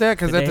nothing wrong with that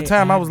because at the Today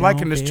time I was don't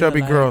liking this feel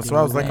chubby like girl, so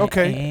I was like, doing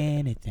okay.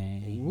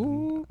 Anything.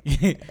 Ooh.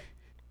 You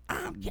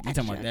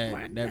talking about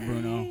that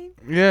Bruno?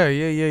 Yeah.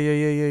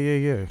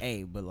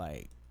 Hey, but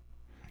like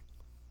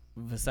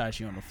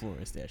Versace on the floor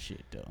is that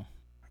shit though.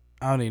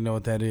 I don't even know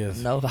what that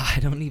is. No, I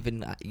don't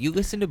even. You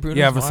listen to Bruno?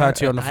 Yeah,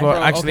 Versace on the floor.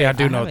 know, Actually, okay, I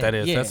do I know what that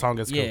haven't- is. yeah, That song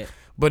is cool. yeah.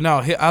 But no,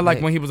 I like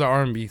Like- when he was an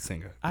R&B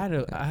singer.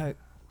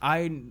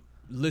 I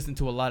listened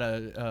to a lot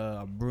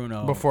of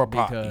Bruno Before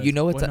Pop. because- You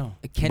know what's well,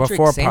 no. Kendrick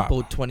Before Pop.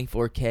 sampled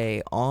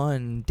 24K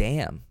on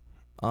Damn.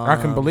 I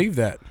can believe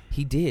that.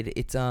 He did.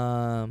 It's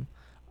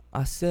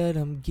I said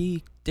I'm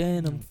geeked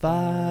and I'm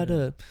fired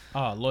up.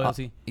 Oh,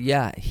 loyalty.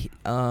 Yeah,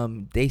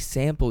 they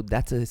sampled.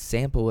 That's a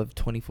sample of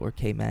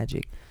 24K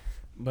Magic.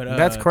 But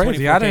That's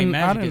crazy. I 24K didn't-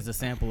 Magic is a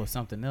sample of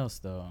something else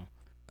though.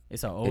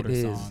 It's an older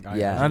is, song.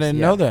 yeah. I didn't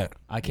Yeah. know that.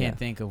 I can't Yeah.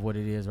 think of what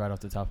it is right off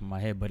the top of my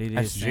head, but it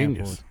That's is sampled.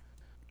 genius.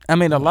 I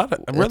mean, a lot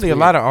of That's really a weird.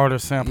 lot of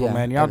artists sample, Yeah,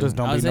 man. Y'all just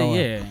don't I be was knowing.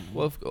 saying, yeah.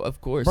 Well, of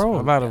course,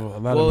 Bro, A lot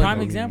of Well, Prime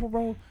people- example,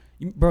 bro.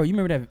 Bro, you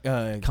remember that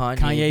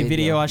Kanye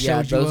video I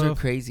showed you those are of?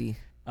 crazy.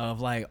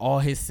 Of like all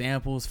his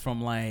samples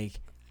from like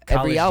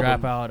Every College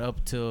album. Dropout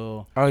up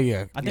till Oh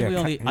yeah, I think yeah, we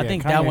only- Ka- I yeah,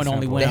 think Kanye that one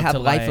only sample. went They up have to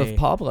Life like, of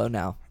Pablo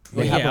now.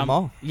 They Yeah, have them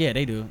all. Yeah,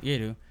 they do. Yeah, they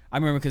do. I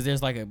remember because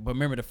there's like but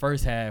remember the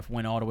first half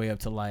went all the way up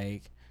to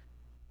like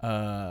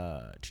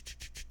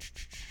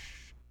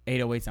 8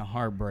 808s and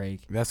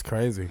Heartbreak. That's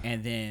crazy.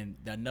 And then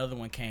another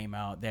one came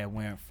out that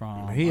went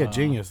from. He a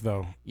genius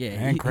though. Yeah,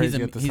 and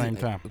crazy at the same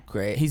time.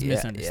 Great. He's Yeah,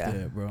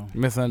 misunderstood, bro.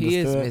 Misunderstood. He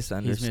is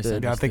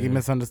misunderstood. Yeah, I think he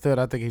misunderstood.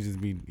 I think he just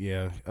be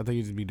I think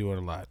he just be doing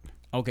a lot.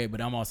 Okay,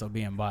 but I'm also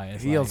being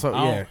biased. He Like, also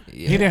I don't-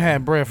 he didn't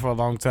have bread for a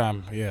long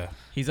time. Yeah.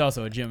 He's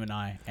also a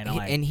Gemini, and I'm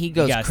like, and he you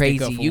goes gotta stick up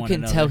crazy. for You one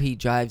can tell another. he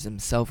drives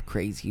himself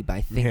crazy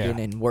by thinking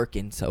Yeah. and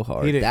working so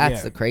hard. He didn't- That's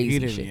yeah, the he crazy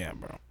didn't- shit. Yeah,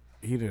 bro.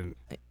 He didn't.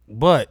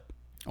 But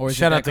Or is it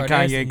shout out that to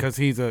Kanye Kardashian- because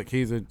he's a or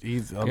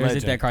is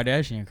it that legend.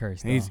 Kardashian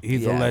curse? He's a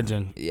Yeah.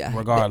 legend. Yeah,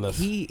 Regardless.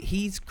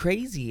 he's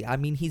crazy. I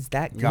mean, he's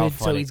that Y'all good,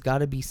 so funny. he's got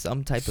to be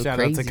some type of Shout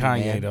crazy. out to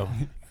Kanye man. though.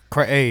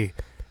 Hey,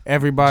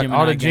 everybody, all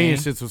Gemini the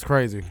genius gang. shits was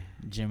crazy.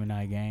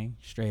 Gemini gang,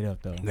 straight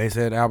up though. They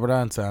said Albert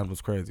Einstein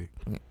was crazy.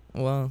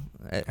 Well,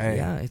 Hey.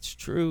 yeah, it's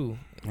true.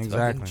 It's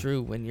Exactly. fucking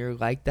true. When you're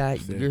like that,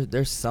 Shit.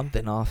 there's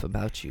something off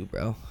about you,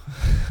 bro.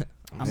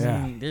 I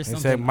Yeah. mean, there's They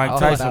said something. Mike I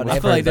feel like- Tyson I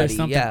was feel like there's crazy.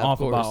 something Yeah, of off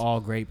about course. all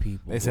great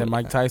people. They said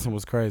Mike Tyson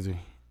was crazy.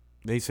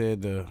 They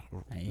said the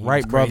Hey, he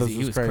Wright was brothers crazy. He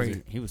was was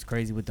crazy. He was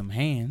crazy with them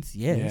hands.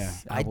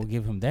 Yes, Yeah. I will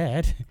give him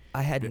that.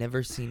 I had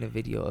never seen a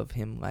video of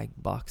him like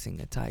boxing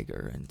a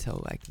tiger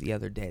until like the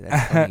other day.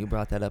 That's funny you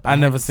brought that up. I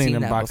never hadn't seen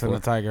him that boxing before.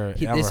 a tiger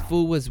ever. This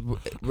fool was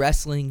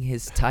wrestling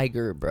his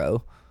tiger,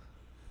 bro.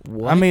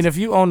 What? I mean, if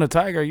you own a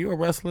tiger, you're a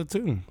wrestler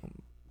too.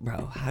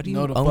 bro, how do you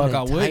No, the own fuck a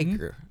I wouldn't.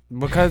 tiger?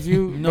 Because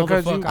you, No, the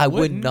because fuck you, I would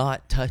wouldn't.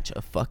 not touch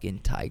a fucking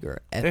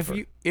tiger ever.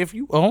 if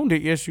you owned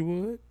it, yes, you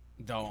would.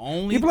 The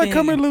only You'd be like, thing,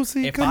 "Come here,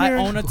 Lucy. If Come I here."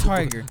 own a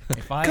tiger,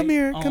 if I Come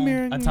here, own come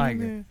here, a come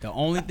tiger, here. the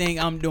only thing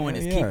I'm doing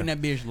is Yeah. keeping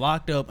that bitch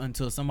locked up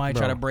until somebody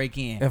try Bro. to break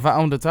in. If I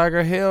owned a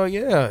tiger, hell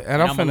yeah.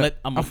 And I'm gonna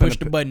finna push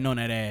the pet- button on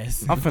that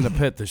ass. I'm finna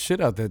pet the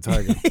shit out that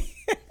tiger.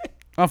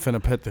 I'm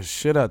finna pet the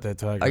shit out that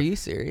tiger. Are you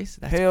serious?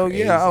 That's Hell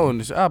crazy. yeah,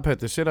 I'll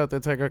pet the shit out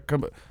that tiger.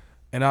 Come,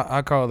 and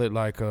I call it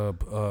like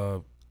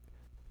a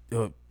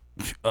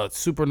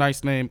super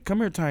nice name. Come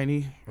here,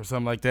 Tiny, or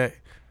something like that.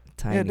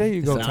 Tiny. Yeah, there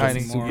you go, Sounds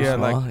Tiny. more Yeah,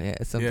 small. like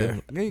yeah, something. yeah.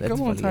 Hey, that's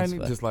come on, funny as Tiny.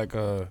 fuck. Just like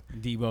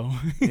Debo.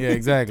 yeah,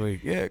 exactly.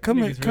 Yeah, come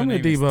here, Nigga's real come here,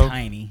 name is Debo.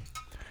 Tiny.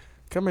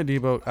 Come here,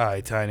 Debo. All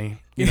right, Tiny.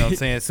 You know what I'm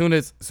saying?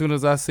 Soon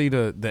as I see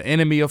the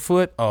enemy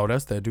afoot, oh,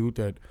 that's that dude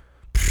that.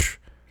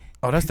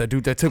 Oh, that's that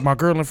dude that took my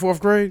girl in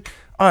 4th grade.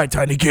 All right,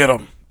 Tiny, get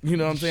him. You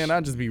know what I'm saying?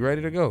 I'd just be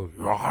ready to go.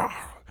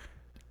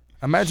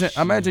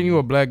 Imagine you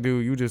a black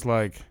dude. You just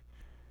like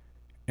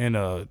in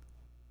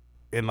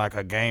like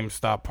a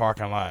GameStop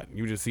parking lot.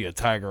 You just see a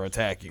tiger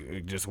attack you.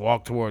 It just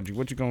walk towards you.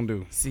 What you gonna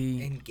do?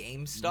 See, In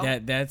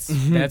GameStop?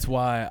 that's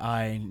why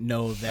I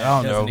know that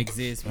I don't doesn't know.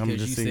 exist, I'm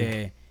because you just saying.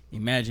 said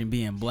imagine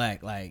being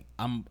black. Like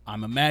I'm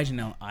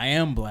imagining I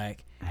am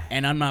black,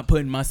 and I'm not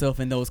putting myself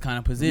in those kind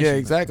of positions. Yeah,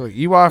 exactly.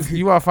 You off. I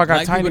got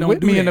Black Tiny people don't with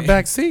do me in the that.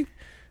 back seat.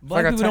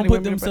 Black got people Tiny don't put with me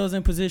in the back- themselves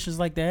in positions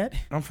like that.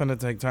 I'm finna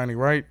take Tiny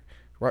right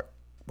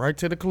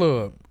to the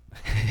club.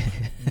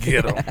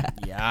 Get him.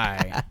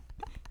 Yeah,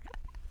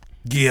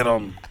 Get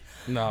him.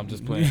 No, I'm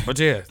just playing. But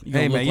yeah,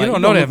 hey man, you you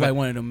don't know that. like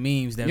one of the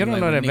memes that You be don't like,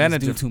 know when the niggas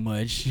advantage do of- too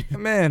much.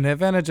 Man, the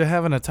advantage of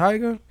having a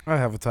tiger. I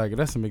have a tiger.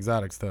 That's some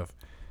exotic stuff.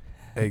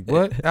 Hey,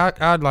 what?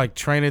 I'd like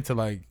train it to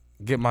like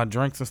get my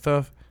drinks and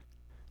stuff.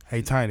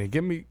 Hey, Tiny,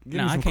 give me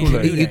Nah, I some can't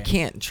Kool-Aid. do You that.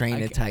 can't train I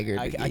a ca- tiger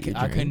to I get you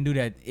couldn't drink. do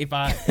that. If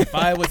I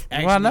was Why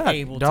actually not?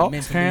 able to Dogs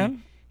mentally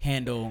can.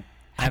 handle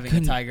I having a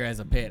couldn't- tiger as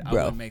a pet, I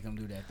Bro. wouldn't make them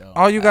do that though.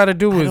 All you gotta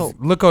do I is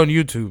don't- look on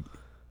YouTube.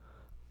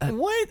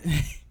 What?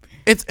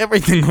 It's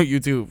everything on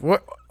YouTube.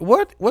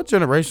 What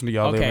generation do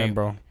y'all live Okay. in,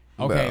 bro?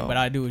 Okay, Bro. but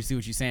I do see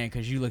what you're saying,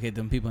 because you look at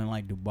them people in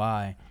like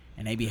Dubai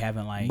and they be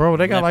having like Bro,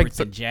 they got like leopards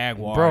and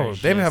jaguars. Bro,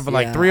 they just- have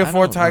like yeah, 3 or I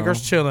 4 don't tigers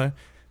know. chilling.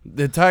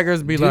 The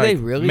tigers be Do like they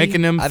really?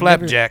 making them I've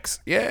never-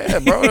 flapjacks. Yeah,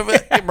 bro.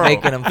 Hey, bro.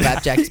 Making them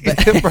flapjacks,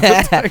 Yeah, bro,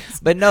 tigers-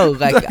 but no,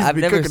 like tigers I've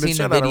be never cooking the seen a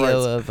shit out of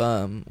video rice.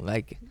 of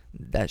like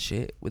that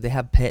shit. Would they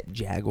have pet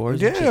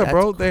jaguars? and shit? Yeah, That's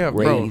bro. They have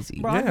bro. crazy.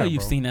 Bro, I know Yeah, you've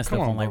bro. seen that Come stuff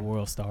on on, like bro.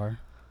 World Star.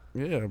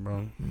 Yeah,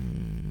 bro.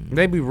 Mm.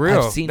 They be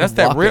real. I've seen That's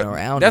them that walking real.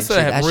 around That's and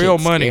that shit. have That real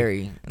shit's money.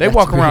 scary. They That's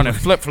walk around real. in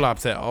flip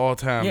flops at all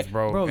times, Yeah,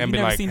 bro. you And be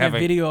never like seen that having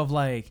video of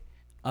like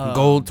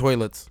gold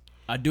toilets.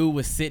 a dude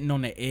was sitting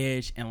on the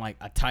edge and like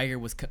a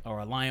tiger or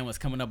a lion was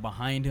coming up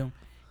behind him.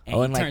 Oh,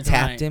 he and like turns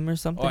tapped around- him or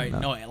something. Or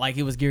no, like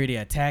he was geared to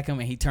attack him,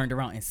 and he turned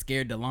around and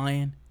scared the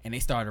lion, and they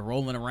started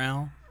rolling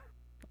around.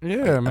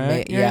 Yeah, man.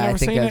 mean, You yeah, ain't I never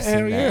think seen I've that? seen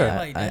Hell that. yeah.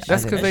 Like, I- that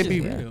That's shit- 'cause that they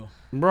be- shit's real.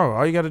 Bro,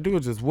 all you got to do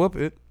is just whoop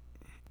it.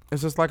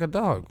 It's just like a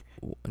dog.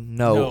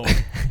 No,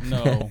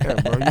 no. Yeah,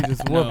 bro. You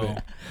just whoop No.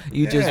 it.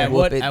 you just Yeah. At whoop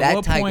what- it. at That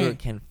what tiger point-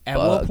 can At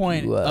what fuck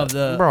point you up. of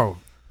the Bro,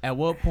 at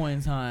what point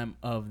in time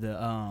of the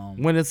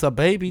when it's a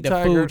baby the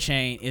tiger, food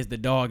chain is the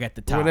dog at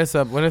the top? when it's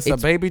a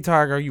It's- baby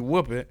tiger, you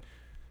whoop it.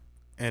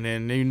 And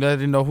then you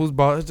let it know who's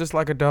boss. It's just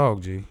like a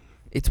dog, G.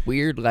 It's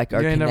weird, like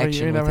our You ain't never- you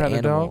connection ain't with never had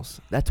a dog?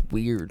 animals. That's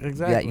weird.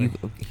 Exactly.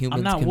 That you humans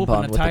I'm not can whooping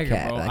bond a with tiger, a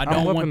cat. bro. Like, I I'm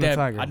don't whooping want the that.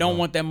 tiger, I don't bro.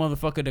 want that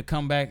motherfucker to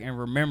come back and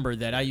remember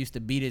that I used to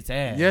beat its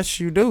ass. Yes,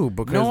 you do,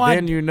 because No, I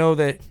then d- you know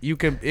that it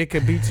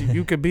could beat you.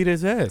 You could beat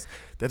his ass.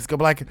 That's gonna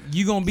be like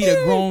You gonna beat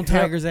a grown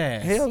Hell- tiger's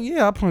ass? hell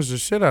yeah. I punched the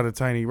shit out of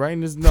Tiny right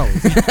in his nose.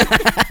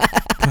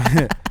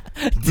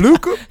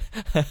 Luca,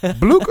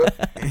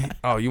 Bluka.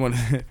 Oh, you want?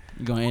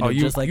 You gonna end Oh, up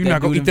you just like you that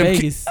not gonna dude eat in them?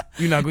 Vegas.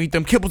 You not gonna eat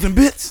them kibbles and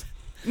bits?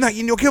 You not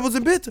eating your kibbles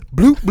and bits?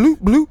 Bloop bloop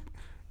bloop.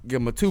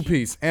 Give him a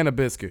 2-piece and a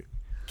biscuit.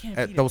 Can't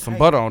feed Throw a some tiger.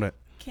 butter on it.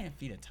 Can't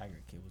feed a tiger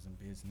kibbles and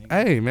bits, nigga.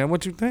 Hey man,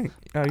 what you think?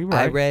 Oh, you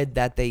I right. read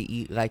that they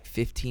eat like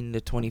 15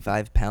 to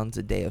 25 pounds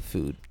a day of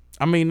food.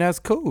 I mean that's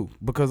cool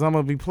because I'm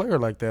gonna be player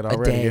like that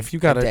already. day, If you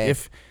got a day.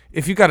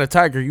 if you got a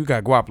tiger, you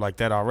got guap like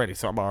that already.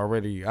 So I'm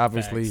already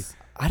obviously Facts.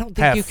 I don't think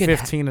have you can.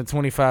 15 to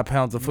 25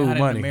 pounds of food Not in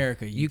money.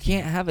 America. You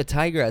can't have a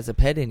tiger as a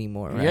pet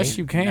anymore, right? Yes,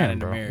 you Not can, in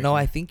bro. America. No,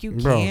 I think you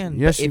Bro, can.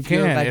 yes, but you if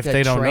you're can like if a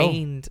they don't know.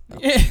 trained,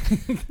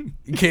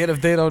 You can't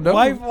if they don't know.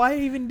 Why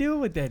even deal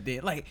with that? Then,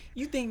 like,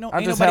 you think no? I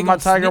ain't just nobody have my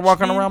gonna tiger snitch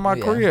walking then? around my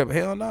Yeah. crib.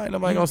 Hell no, ain't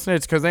nobody gonna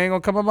snitch because they ain't gonna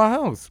come in my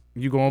house.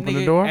 You gonna open the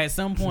Nigga, door? at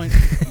some point,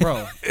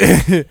 bro.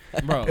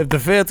 Bro, If the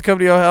feds come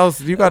to your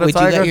house, you got a would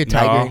tiger? you let your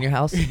tiger No. in your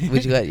house?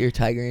 Would you let your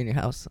tiger in your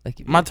house? Like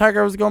if My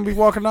tiger was gonna be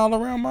walking all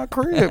around my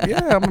crib.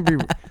 Yeah, I'm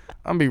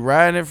gonna be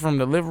riding it from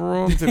the living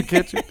room to the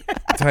kitchen.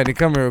 Tiny,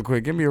 come here real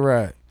quick. Give me a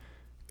ride.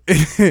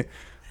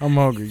 I'm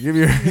hungry. Give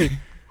me.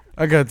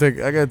 I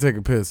gotta take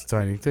a piss,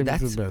 Tiny. Take me to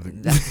that's the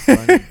bathroom. that's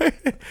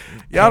funny.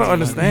 Y'all don't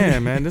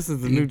understand, man. This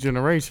is the new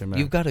generation, man.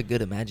 You've got a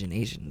good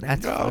imagination.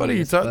 That's God, funny what are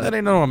you as talking? fuck. That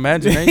ain't no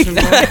imagination,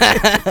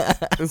 bro.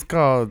 It's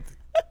called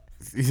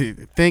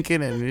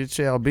thinking, and it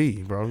shall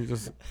be, bro. You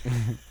just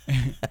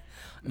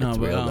no, It's but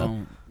real,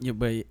 though. yeah,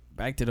 but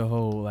back to the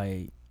whole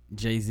like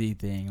Jay-Z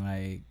thing.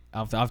 Like,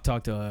 I've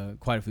talked to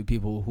quite a few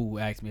people who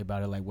ask me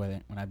about it, like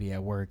when I be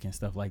at work and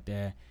stuff like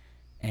that,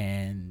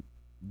 and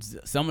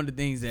some of the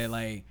things that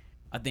like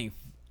I think,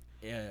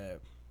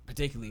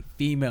 particularly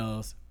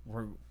females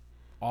were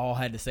all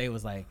had to say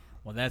was like,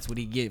 well, that's what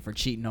he get for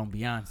cheating on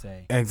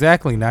Beyonce,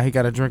 exactly. Now he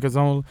got to drink his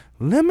own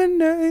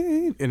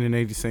lemonade, and then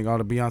they just sing all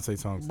the Beyonce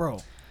songs. bro.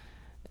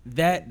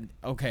 That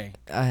okay.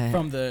 I-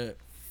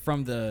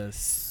 From the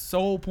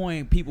sole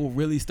point people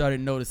really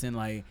started noticing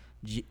like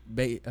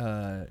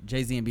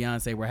Jay-Z and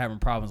Beyonce were having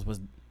problems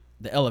was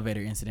the elevator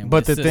incident.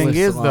 But with the thing Sis.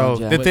 is, Solange,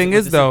 though, yeah. the With- thing with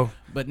is, the- though,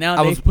 but now I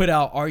they've was- put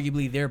out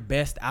arguably their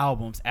best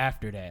albums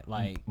after that.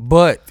 Like,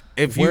 but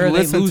if you where are they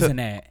listen losing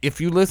to, at? if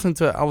you listen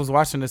to, I was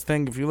watching this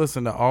thing. If you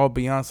listen to all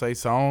Beyonce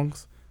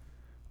songs,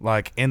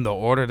 like in the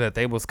order that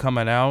they was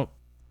coming out,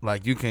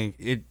 like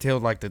it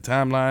tells like the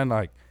timeline,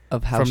 like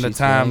of how from the she's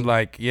time, feeling.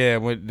 like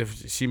when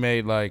she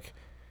made like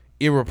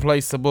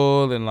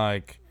Irreplaceable and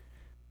like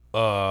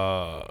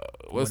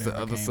what's the Whatever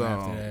other came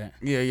song? after that.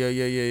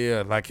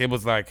 Yeah. Like it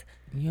was like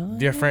You're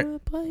different-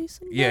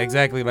 irreplaceable. yeah,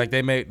 exactly. Like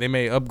they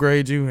made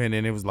Upgrade You, and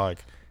then it was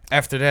like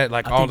after that,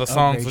 like I all think the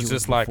songs Upgrade was You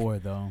just like before,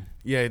 though.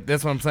 yeah,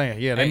 that's what I'm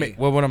saying. Yeah, they Hey, made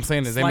what I'm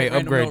saying is they slight made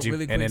random Upgrade note, You,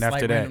 really and quick, then after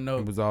slight that random note.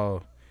 it was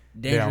all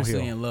Dangerously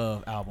downhill. in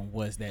Love album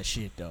was that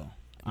shit though.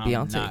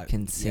 Beyonce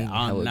can sing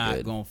I'm hella not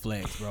good. gonna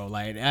flex, bro.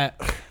 Like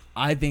that,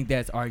 I think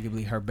that's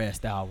arguably her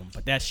best album,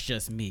 but that's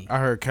just me. I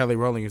heard Kelly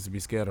Rowland used to be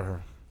scared of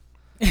her.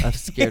 I'm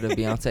scared of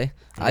Beyonce.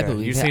 I Yeah.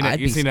 believe You it. seen that- I'd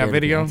you be seen that scared of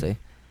video? Beyonce.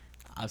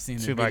 I've seen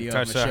the She like video of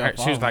touched Michelle. her. She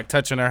was Pfeiffer. like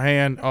touching her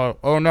hand.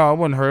 Oh no, it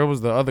wasn't her. It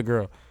was the other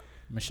girl.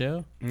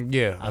 Michelle.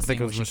 Yeah, I I've think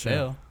seen it was what she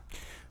Michelle. fell.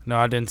 No,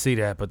 I didn't see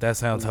that, but that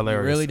sounds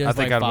hilarious. Really, there's I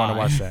think like I'd want to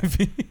watch five.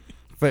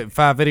 that.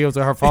 5 videos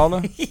of her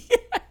falling.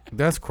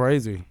 That's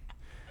crazy.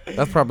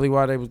 That's probably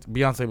why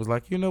Beyonce was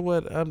like, you know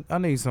what? I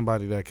need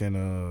somebody that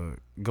can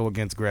go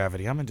against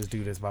gravity. I'm gonna just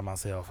do this by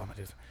myself. I'm gonna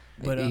just.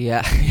 But,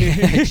 yeah,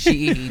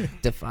 she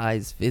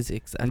defies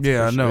physics. That's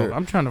Yeah, I for know. sure.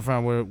 I'm trying to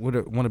find one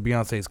of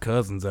Beyonce's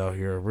cousins out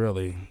here.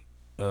 Really,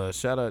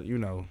 shout out,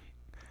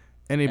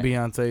 any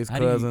Beyonce's how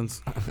do you-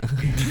 cousins.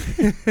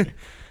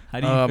 How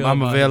do you feel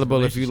I'm about his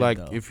available if you relationship, like.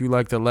 though? If you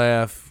like to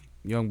laugh,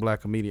 young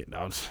black comedian. No,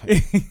 I'm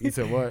just, you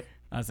said what?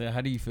 I said,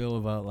 how do you feel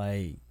about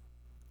like,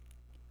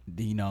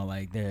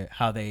 like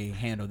how they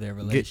handle their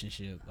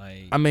relationship?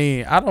 Like, I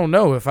mean, I don't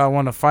know if I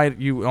want to fight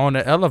you on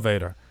the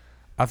elevator.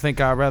 I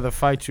think I'd rather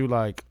fight you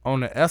like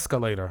on the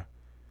escalator.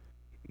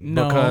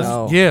 No.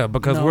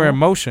 Because No. we're in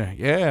motion.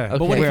 Yeah. Okay. but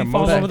what we're if in you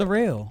fall motion. over the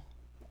rail?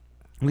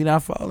 We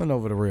not falling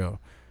over the rail.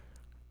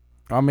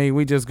 I mean,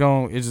 it's just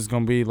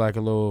gonna be like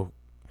a little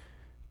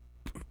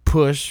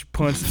punch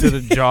to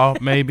the jaw,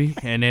 maybe,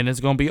 and then it's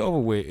gonna be over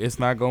with. It's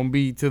not gonna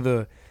be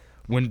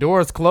when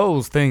doors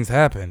close, things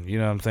happen. You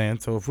know what I'm saying?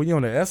 So if we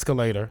on the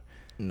escalator,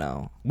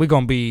 No. we're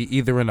gonna be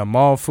either in a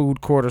mall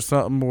food court or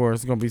something, or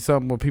it's gonna be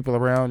something with people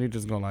around. You're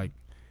just gonna like,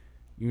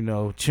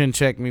 chin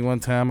check me one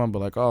time. I'm be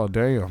like, oh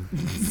damn,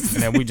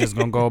 and then we just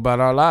gonna go about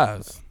our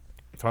lives.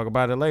 Talk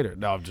about it later.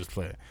 No, I'm just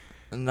playing.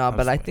 No, I'm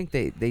but I just think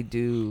they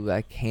do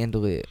like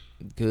handle it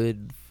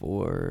good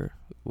for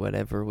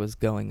whatever was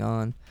going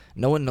on.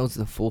 No one knows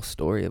the full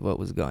story of what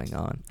was going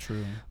on.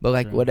 True. But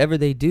like True. whatever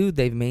they do,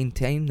 they've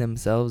maintained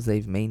themselves.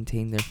 They've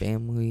maintained their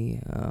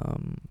family.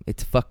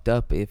 It's fucked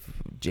up if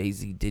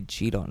Jay-Z did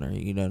cheat on her.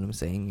 You know what I'm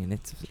saying? And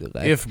it's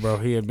like Bro,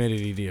 he admitted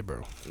he did,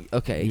 bro.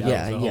 okay, That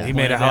yeah, was the yeah, He Point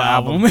made a of whole the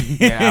album.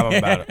 album. album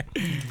about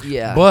it.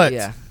 yeah. But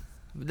yeah.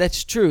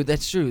 That's true.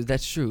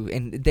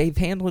 And they've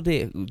handled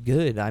it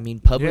good. I mean,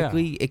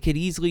 publicly, it could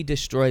easily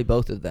destroy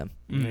both of them.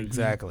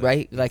 Exactly.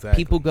 Right? Like,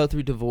 Exactly. people go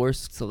through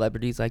divorce,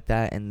 celebrities like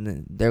that,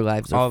 and their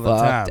lives All are the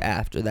fucked time.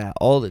 after that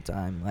all the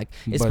time. Like,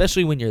 But-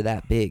 especially when you're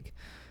that big.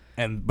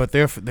 But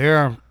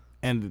they're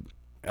and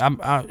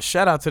I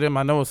shout out to them.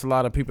 I know it's a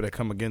lot of people that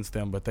come against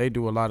them, but they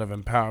do a lot of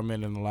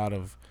empowerment and a lot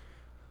of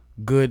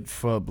good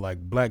for like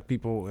black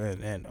people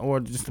and or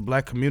just the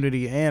black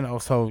community, and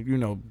also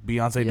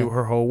Beyonce Yeah. do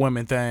her whole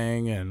women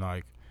thing and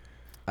like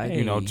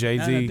Hey, Jay-Z.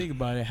 now that I think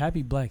about it.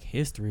 Happy Black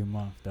History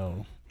Month,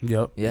 though.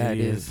 yep Yeah, it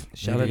is.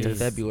 Shout It out to is.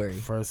 February.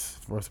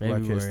 first Black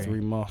February.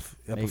 History Month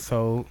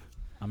episode.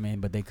 I mean,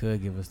 but they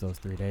could give us those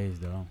 3 days,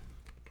 though.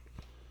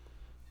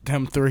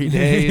 Them 3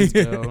 days,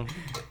 yo.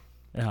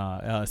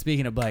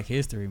 Speaking of Black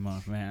History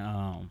Month,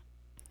 man,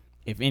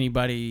 if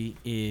anybody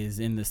is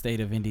in the state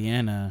of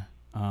Indiana,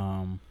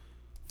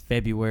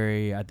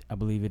 February, I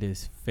believe it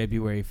is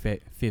February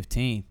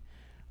 15th,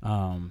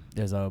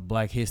 there's a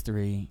Black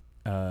History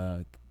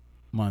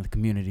Month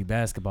community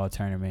basketball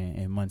tournament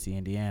in Muncie,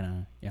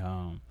 Indiana.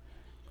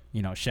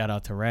 Shout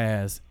out to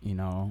Raz,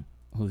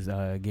 who's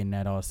getting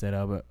that all set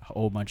up. A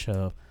whole bunch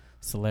of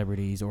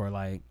celebrities or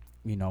like,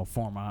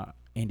 former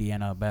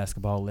Indiana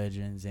basketball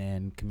legends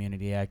and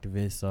community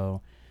activists.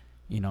 So,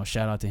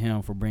 shout out to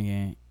him for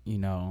bringing,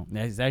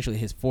 that's actually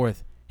his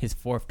fourth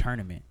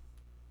tournament.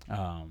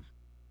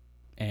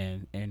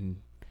 And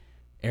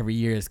every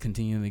year it's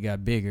continually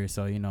got bigger.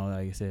 So, like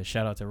I said,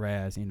 shout out to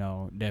Raz,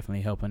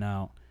 definitely helping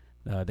out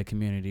the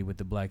community with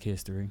the Black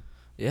History.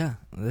 Yeah,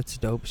 that's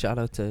dope. Shout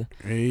out to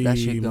Hey, that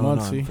shit going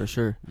Muncie. on for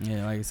sure.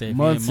 Yeah, like I said, if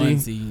Muncie. you're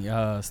in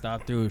Muncie,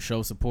 stop through,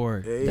 show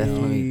support. Hey.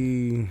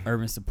 Definitely.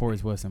 Urban support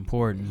is what's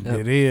important. Yep.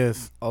 It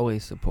is.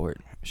 Always support.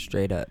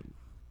 Straight up.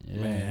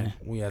 Yeah. Man,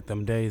 we had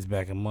them days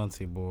back in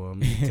Muncie, boy. Let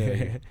me tell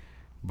you.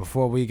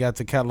 Before we got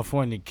to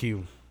California,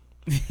 Q.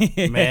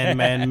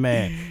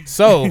 Man.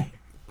 So,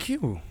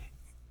 Q,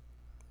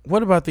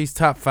 what about these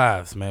top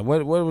fives, man?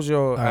 What was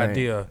your All right.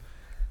 idea?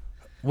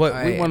 What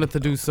All we right. wanted to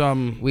do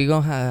some We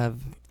gonna have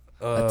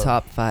a uh,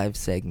 top 5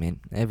 segment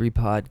every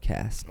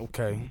podcast.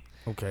 Okay.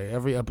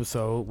 Every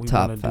episode we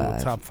Top want to do a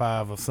 5. top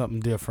 5 of something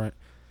different,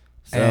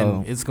 So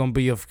and it's gonna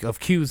be of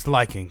Q's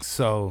liking.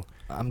 So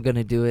I'm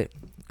gonna do it.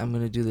 I'm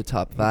gonna do the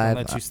top I'm gonna 5.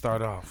 let you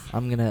start off.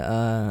 I'm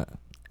gonna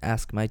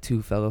ask my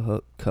 2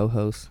 fellow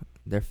co-hosts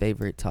their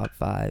favorite top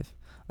 5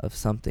 of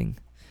something,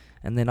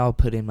 and then I'll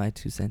put in my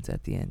 2 cents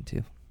at the end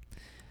too.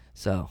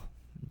 So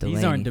These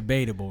Delaney. aren't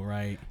debatable,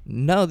 right?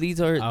 No, these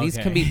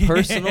can be Okay.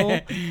 personal.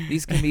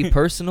 These can be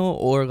personal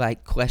or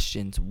like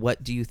questions.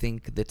 What do you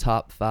think the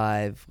top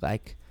 5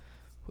 like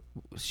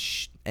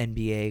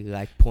NBA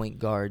like point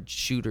guard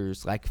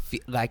shooters like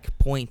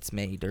points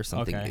made or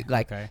something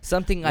Okay.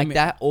 something Let like me-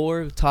 that,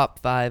 or top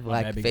 5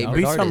 like that'd be favorite dope.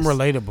 Be artists. something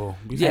relatable.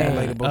 Be Yeah,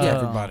 something relatable to yeah.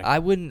 everybody. I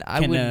wouldn't.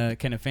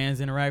 Can the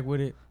fans interact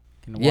with it?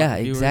 Can the Yeah,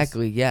 viewers?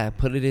 exactly. Yeah,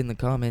 put it in the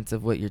comments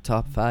of what your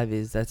top 5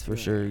 is. That's for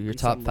Yeah, sure. Your be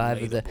top something 5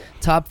 of the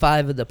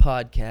relatable.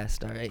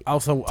 podcast. All right.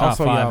 Also, Top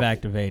 5 y'all,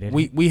 activated.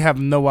 we have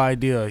no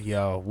idea,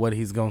 y'all, what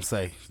he's gonna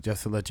say.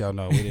 Just to let y'all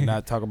know, we did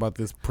not talk about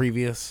this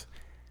previous.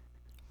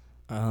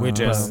 We're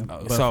just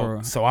but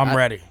so I'm I-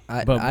 ready.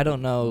 I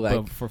don't know. Like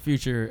but for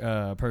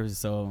future purposes,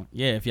 so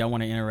yeah, if y'all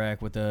want to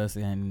interact with us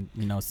and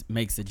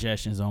make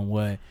suggestions on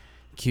what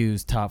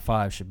Q's top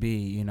 5 should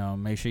be,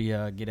 make sure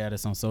y'all get at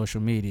us on social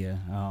media.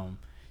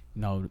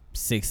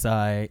 6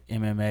 Side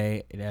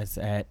MMA, that's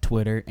at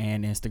Twitter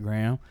and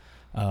Instagram.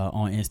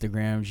 On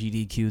Instagram,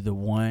 GDQ the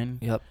one.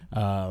 Yep.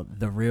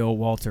 The real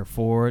Walter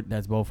Ford,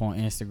 that's both on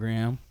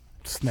Instagram.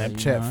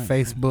 Snapchat, Right.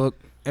 Facebook,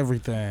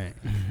 everything.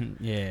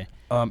 Yeah.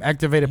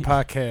 Activated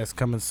podcast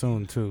coming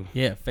soon too.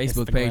 Yeah,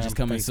 Facebook page is Instagram,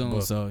 coming soon,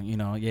 Facebook.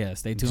 so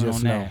stay tuned Just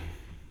on know.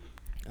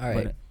 that. all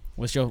right. But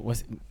what's All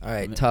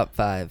right. Top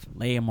 5.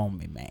 lay 'em on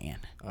me, man?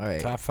 All right.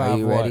 Top Are 5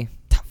 you what? ready?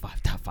 Top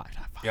 5.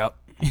 Yep.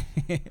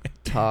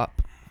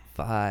 Top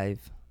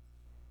 5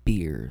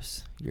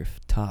 beers. Your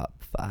top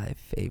 5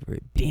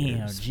 favorite Damn,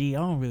 beers. G, I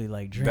don't really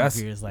like drink That's-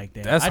 beers like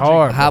that. that's I drink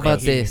hard. How okay about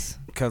here. this?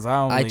 Because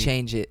I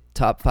change it.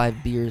 Top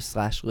 5 beers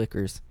 /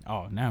 liquors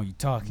Oh, now you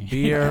talking.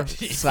 beer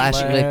 /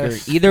 liquor.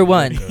 Either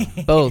one.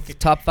 liquor. Both.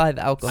 Top 5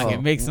 I alcohol.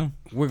 can mix them.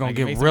 We're gonna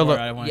get real.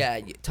 Yeah,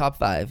 top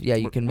 5. Yeah,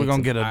 you can. We're mix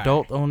gonna them. get All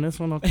adult on this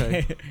one.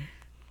 Okay.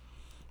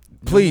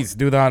 Please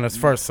do the honors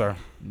first, sir.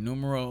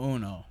 Numero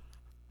uno,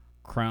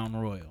 Crown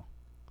Royal.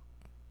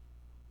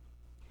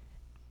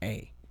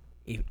 Hey,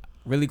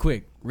 really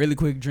quick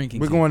drinking.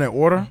 We're game. going in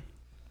order.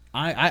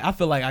 I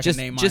feel like I Just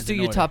can name just do mine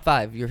in your order. top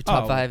 5. Your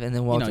top Oh, 5, and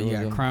then Walter you will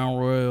got go. Crown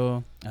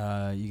Royal.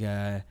 You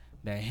got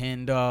that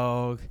Hen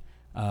Dog.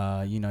 You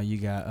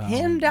got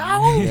Hen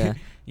Dog? Yeah,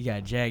 You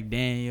got Jack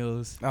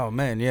Daniels. Oh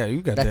man, yeah,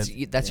 you got that's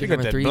that. that's you your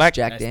got number that 3. black-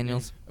 Jack That's-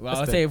 Daniels. Well, That's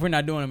I'll the- say if we're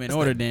not doing them in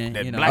order, then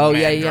that you know. black Oh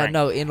man yeah, yeah. drink.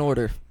 No, in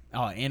order.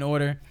 Oh, in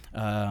order.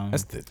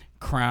 That's the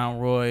Crown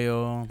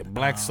Royal.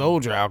 black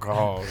soldier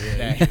alcohol.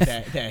 Yeah.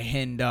 That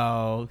Hen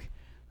Dog.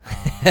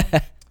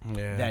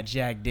 Yeah. That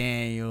Jack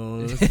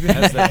Daniels.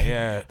 That's that.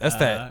 Yeah, that's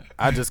that.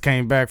 I just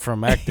came back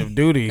from active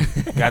duty.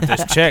 Got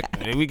this check.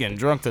 We getting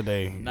drunk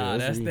today. Nah, Yeah,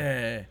 that's you-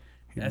 that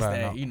That's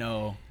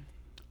that,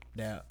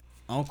 that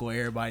uncle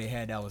everybody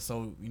had that was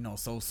so,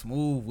 so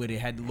smooth with it.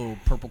 Had the little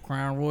purple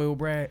Crown Royal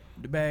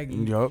the bag.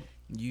 Yup.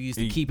 You used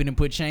to keep it and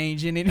put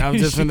change in it. I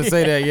was just gonna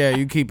say that. Yeah,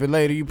 you keep it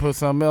later. You put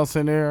something else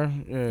in there.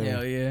 Yeah.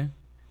 Hell yeah.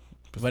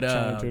 Put But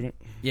some change in it.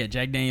 yeah,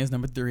 Jack Daniels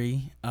number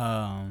 3.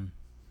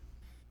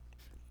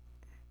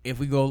 If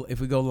we go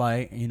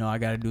light, I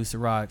gotta do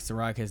Ciroc.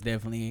 Ciroc has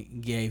definitely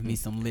gave me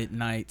some lit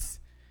nights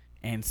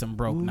and some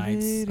broke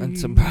nights. And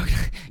some broke.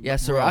 Yeah,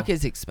 Ciroc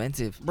is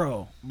expensive,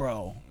 Bro.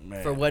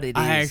 Man. for what it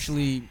is. I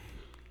actually,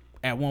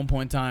 at one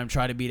point in time,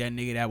 tried to be that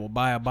nigga that will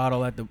buy a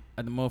bottle at the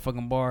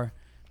motherfucking bar.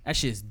 That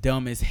shit's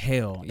dumb as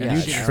hell. Yeah, That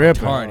you shit is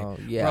tripping. retarded. Oh,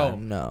 yeah, Bro,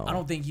 no. I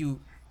don't think you.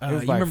 It You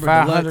was like remember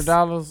 $500.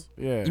 Deluxe?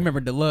 Yeah. You remember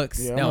Deluxe?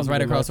 Yeah, I that was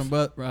right remember across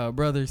from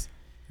Brothers.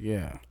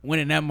 Yeah. When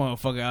in that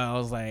motherfucker, I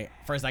was like,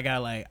 first I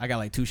got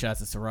like 2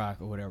 shots of Ciroc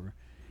or whatever,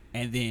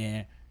 and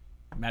then,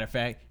 matter of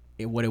fact,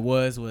 what it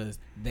was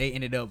they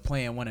ended up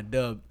playing one of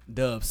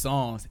Dub's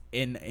songs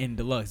in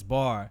Deluxe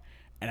bar,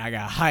 and I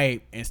got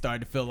hyped and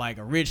started to feel like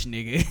a rich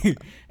nigga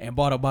and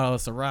bought a bottle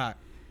of Ciroc.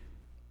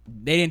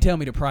 They didn't tell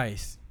me the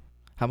price.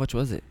 How much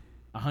was it?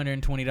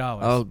 $120.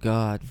 Oh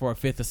God. For a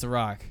fifth of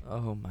Ciroc.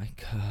 Oh my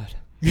God.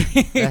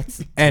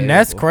 That's And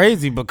that's terrible.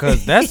 crazy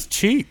because that's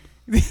cheap.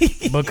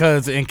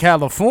 Because in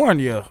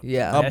California,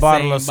 Yeah. a That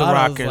bottle of same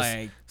bottle's Ciroc is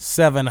like,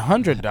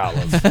 $700.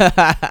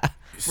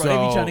 bro,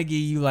 they be trying to give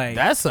you like,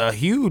 that's a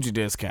huge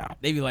discount.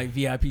 they be like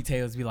VIP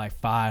tables be like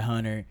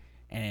 500,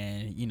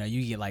 and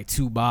you get like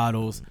 2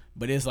 bottles,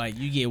 but it's like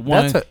you get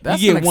one.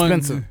 That's you an get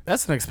expensive.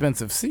 That's an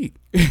expensive seat.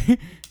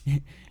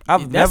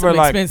 I've That's never some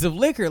like, expensive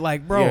liquor,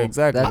 like bro. yeah,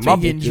 exactly. That's I'm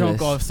My, getting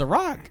drunk off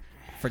ridiculous. Ciroc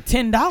for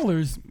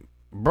 $10.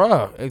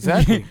 bruh,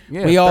 exactly.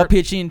 Yeah, We all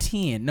pitch in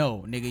 10.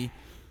 No, nigga,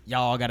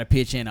 y'all got to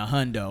pitch in a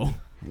hundo.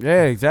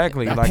 Yeah,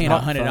 exactly. I'm Like paying my-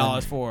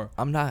 $100 for.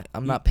 I'm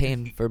not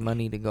paying for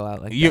money to go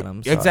out like you that.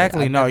 I'm sorry.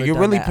 exactly. I've No, never you're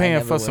done really that. I paying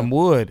never for will. some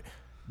wood.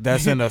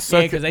 That's in a Yeah,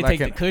 circuit. because they like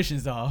take the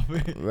cushions off. Bro.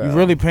 you're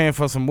really paying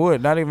for some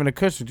wood. Not even a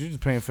cushion. You're just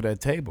paying for that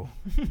table.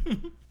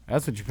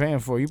 That's what you're paying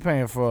for. You're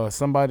paying for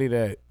somebody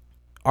that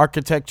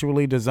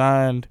architecturally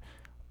designed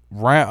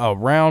a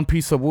round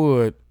piece of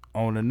wood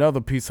on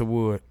another piece of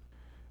wood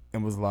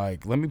and was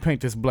like, let me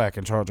paint this black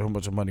and charge a whole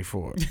bunch of money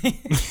for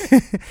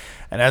it.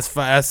 And that's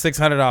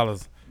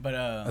 $600. But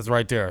That's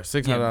right there.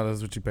 $600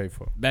 is what you pay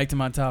for. back to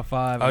my top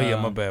 5. Oh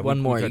yeah, my bad. One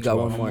We more. cut You got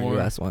off. one more. more. You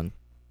asked one.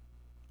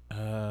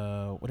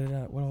 What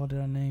all did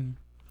I name?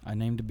 I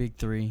named the big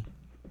 3,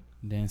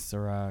 then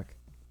Ciroc,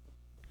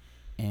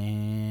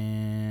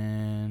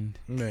 and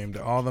Named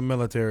all the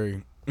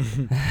military.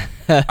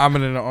 I've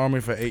been in the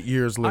army for 8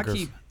 years.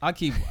 Liquors. I'll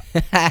keep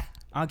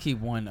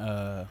one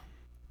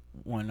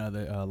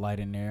other light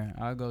in there.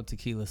 I'll go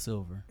Tequila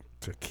Silver.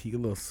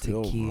 Tequila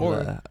silver.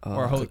 Tequila.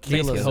 or Tequila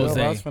basically silver.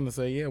 Jose. I was finna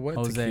say, yeah, what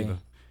Jose. tequila?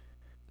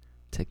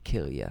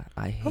 Tequila.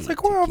 I hate I was like,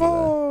 tequila.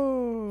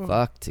 whoa.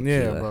 Fuck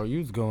tequila. Yeah, bro, you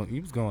was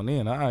going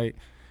in. All right.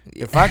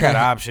 If I got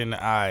an option, all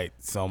right.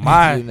 So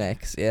my You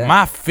next. Yeah.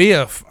 my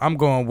 5th, I'm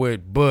going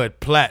with Bud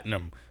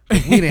Platinum.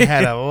 'Cause we done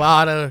had a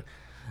lot of.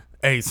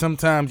 Hey,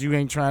 sometimes you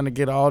ain't trying to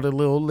get all the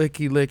little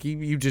licky.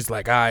 You just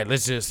like, all right,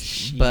 let's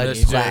just. But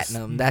let's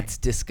platinum. That's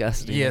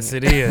disgusting. Yes,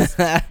 it is.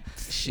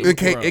 Shit,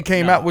 It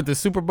came bro, out with the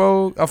Super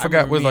Bowl. I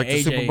forgot remember what me like and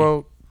the Super AJ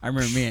Bowl. I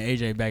remember me and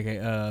AJ back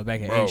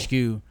at Bro.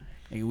 HQ.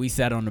 And we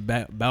sat on the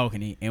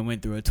balcony and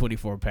went through a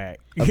 24 pack.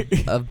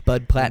 of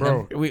Bud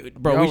Platinum. Bro, we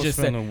y'all just was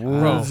said, feeling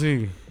bro,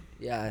 woozy.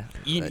 Yeah.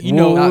 you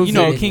know in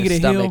King of your the Hill.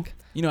 stomach.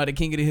 You know at the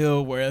King of the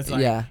Hill where it's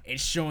like Yeah.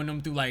 it's showing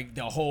them through like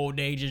the whole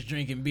day just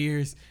drinking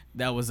beers.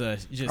 That was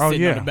us just Oh,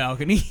 sitting yeah. on the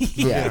balcony.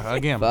 Yeah,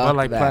 again, Fuck Bud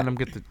Light that. Platinum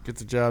get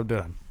the job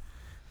done.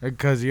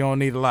 Because you don't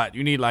need a lot.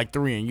 You need like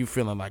 3, and you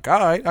feeling like, all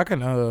right, I can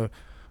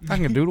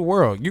do the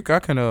world. I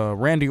can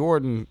Randy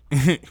Orton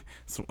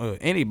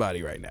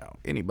anybody right now.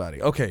 Anybody.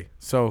 Okay,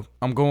 so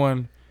I'm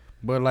going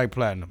Bud Light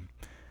Platinum.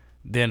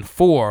 Then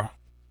 4,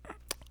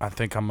 I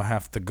think I'm gonna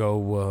have to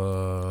go.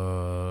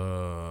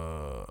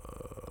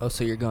 Oh,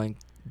 so you're going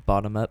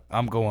bottom up?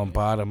 I'm going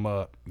bottom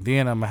up.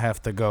 Then I'm gonna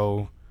have to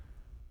go.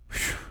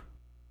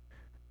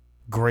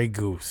 Grey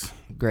Goose.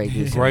 Grey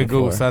Goose. Grey number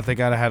 4. Goose. I think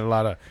I had a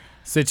lot of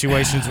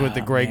situations with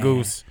the Grey Man.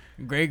 Goose.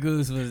 Grey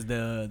Goose was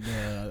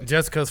the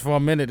Just because for a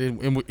minute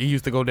it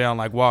used to go down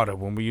like water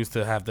when we used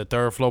to have the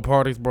third floor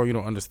parties, bro. You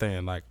don't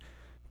understand. Like,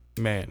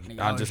 man, Nigga,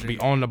 I I'd was just be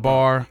drinking- on the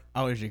bar.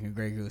 I was drinking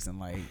Grey Goose in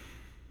like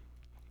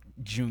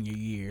junior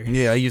year.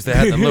 Yeah, I used to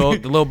have the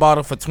little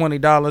bottle for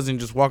 $20 and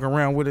just walk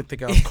around with it,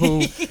 think I was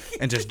cool,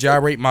 and just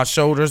gyrate my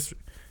shoulders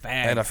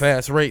at a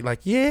fast rate.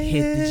 Like, yeah,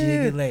 Hit the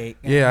jiggy leg.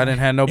 yeah. I didn't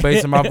have no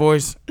bass in my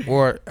voice,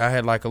 or I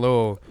had like a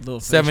little Little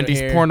facial 70s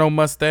hair. porno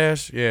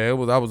mustache. Yeah, I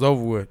was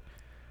over with.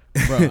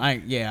 Bro,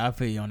 I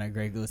feel you on that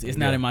Grey Goose. It's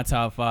not Yeah. in my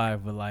top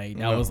 5, but like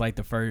that No. was like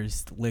the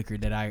first liquor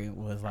that I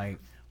was like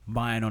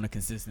buying on a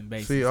consistent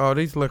basis. See, all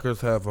these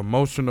liquors have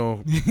emotional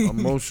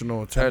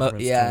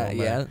attachments. Yeah, to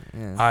them, man.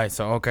 yeah. All right,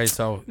 so Not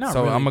so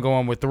really. I'm gonna go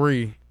on with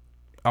 3.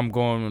 I'm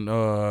going.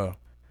 I'm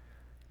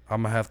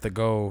gonna have to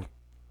go.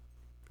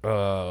 I'm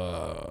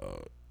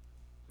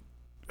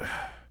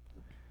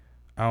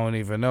I don't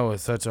even know.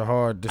 It's such a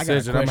hard I got a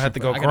decision. I'm gonna have to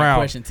go question I got a Crown.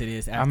 question to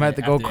this. I'm gonna have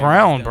to go after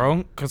Crown,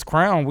 everything's bro. Cause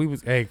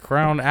Crown,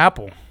 Crown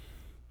Apple.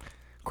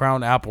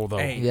 Crown Apple though.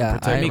 Hey, Yeah,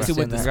 I mix it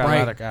with the understand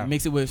that. Sprite. Got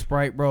Mix it with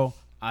Sprite, bro.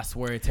 I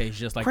swear it tastes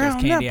just like Crown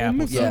those candy Apple apples.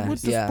 mixed Yeah,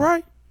 with the yeah.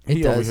 Sprite. It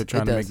He over does, here it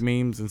trying to make does.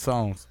 memes and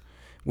songs.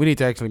 We need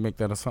to actually make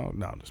that a song.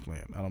 No, I'm just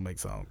playing. I don't make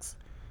songs.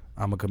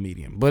 I'm a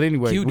comedian. But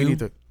anyway, You we do. need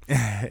to.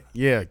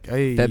 Yeah.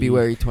 Hey.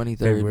 February 23rd.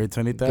 February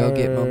 23rd. Go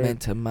get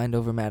Momentum, Mind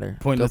Over Matter.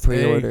 Pointless, Go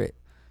pre-order hey. it.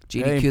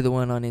 GDQ Hey. the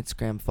one on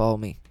Instagram. Follow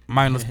me.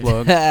 Mindless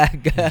plug. All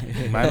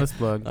Mindless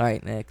plug.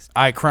 right, next.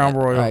 All right, Crown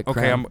Royal. All right, Okay,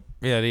 Crown.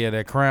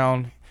 that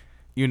Crown.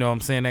 You know what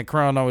I'm saying? That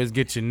Crown always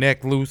gets your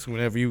neck loose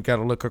whenever you got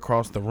to look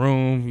across the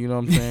room. You know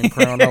what I'm saying?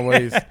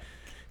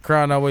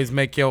 Crown always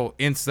make your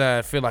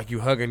inside feel like you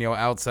hugging your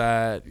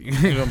outside. You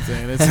know what I'm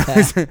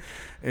saying?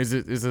 It's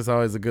just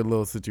always a good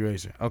little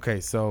situation. Okay,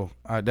 so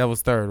that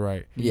was third,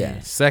 right? Yeah.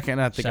 Second,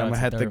 I think Shout I'm out going to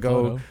have to Third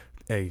go. Photo,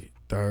 Hey,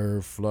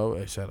 Third Flow.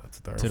 Hey, shout out to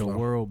Third to Flow. the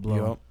world blow.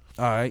 Yup.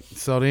 All right.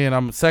 So then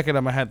I'm going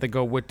to have to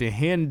go with the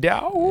Hen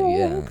Dog.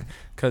 Yeah.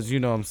 Because you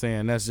know what I'm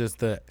saying? That's just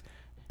the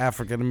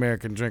African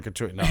American drinker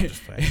choice. No, I'm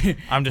just playing.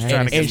 I'm just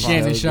trying to And get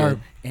Shannon So Sharp.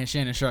 good. And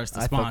Shannon Sharp's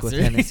the I fuck with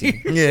sponsor.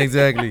 Hennessy. Yeah,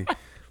 exactly.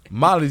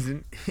 Molly's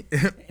in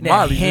That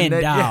Molly's hen in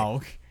that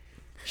dog.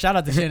 Shout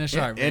out to Shannon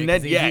Sharp. And man,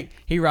 that 'cause yak.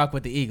 He rock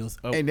with the Eagles.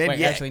 Oh, And that wait,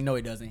 yak. actually, no,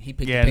 he doesn't. He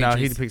picked Yeah, the no,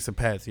 Patriots. he picks the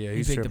Pats. Yeah, He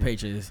he's picked the tripping.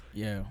 Patriots.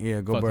 Yeah. Yeah,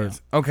 go Fuck Birds.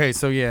 him. Okay,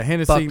 so yeah, Fuck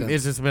Hennessy. 'em.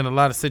 It's just been a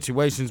lot of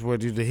situations where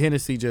the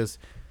Hennessy just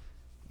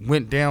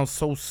went down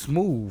so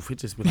smooth. It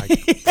just be like,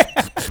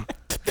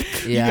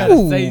 Yeah. You gotta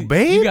Ooh, say,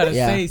 babe. You gotta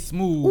Yeah. say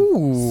smooth.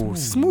 ooh,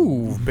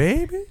 smooth,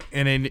 baby.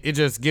 And then it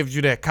just gives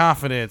you that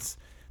confidence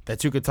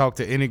that you could talk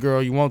to any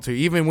girl you want to.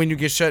 Even when you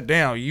get shut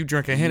down, you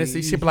drink a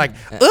Hennessy, she be like,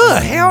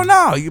 hell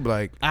no. You be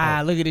like,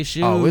 Look at his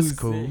shoes. oh, it's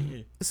cool.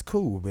 It's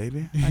cool,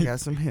 baby. I got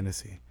some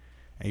Hennessy.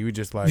 And you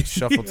just like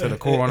shuffle to the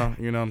corner.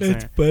 You know what I'm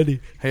saying? funny.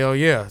 Hell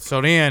yeah. So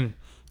then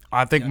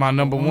I think Your my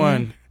number number one?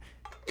 one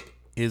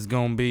is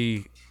going to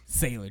be,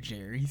 Sailor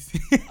Jerry's.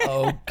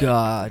 Oh,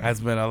 God. that's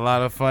been a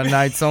lot of fun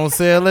nights on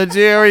Sailor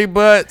Jerry,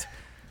 but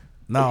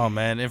no,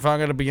 man. If I'm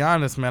going to be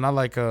honest, man, I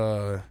like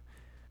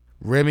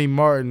Remy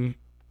Martin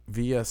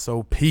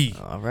VSOP.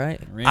 All right.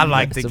 I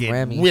like to Some get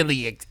Remy. really,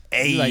 You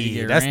like to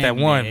get that's that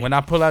Remy. one. When I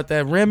pull out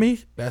that Remy,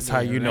 that's how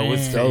you know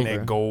it's Remy.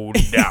 finna go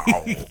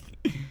down.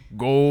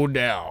 Go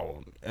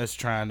down. That's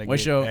trying to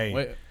What's get, your? hey,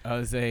 What, I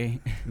would say.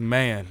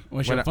 man.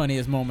 What's when your I-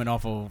 funniest moment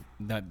off of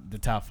the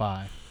top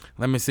five?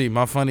 Let me see.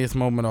 My funniest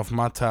moment off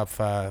my top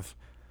five.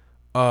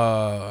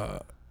 I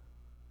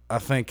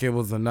think it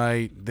was a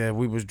night that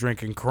we was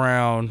drinking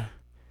Crown.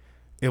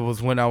 It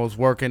was when I was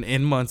working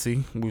in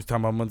Muncie. We was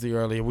talking about Muncie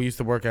earlier. We used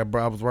to work at.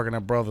 I was working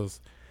at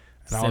Brothers.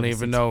 And I don't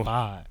even know.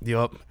 765.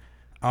 Yup.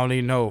 I don't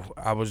even know.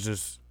 I was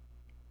just.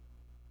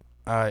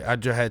 I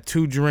just had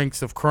 2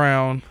 drinks of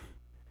Crown,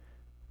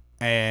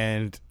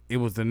 and it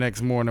was the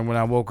next morning when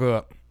I woke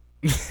up.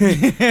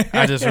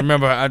 I just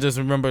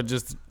remember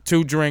just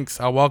 2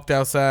 drinks. I walked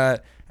outside,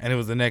 and it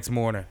was the next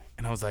morning,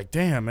 and I was like,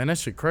 "Damn, man, that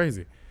shit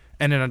crazy."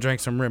 And then I drank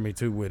some Remy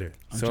too with it,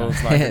 I'm so trying-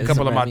 it's like a couple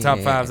Some of my Remy, top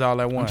yeah. fives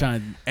all at I'm once. trying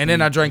to. And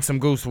then I drank some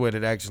Goose with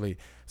it actually,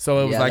 so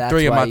it was Yeah, like that's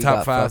 3 of why my you top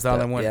got fives fucked all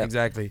up, at once. yeah.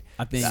 Exactly.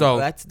 I think. So-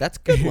 that's a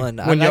good one.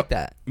 I when like your-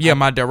 that. Yeah,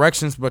 my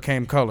directions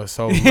became color.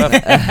 So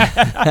left,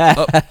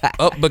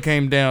 up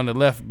became down, the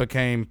left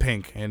became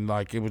pink, and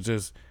like it was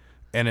just,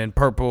 and then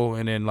purple,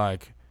 and then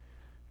like,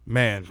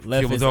 man,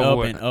 left it was is over up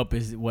with. and up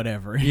is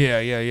whatever.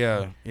 Yeah.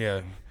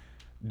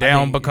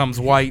 Down think- becomes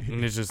white,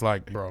 and it's just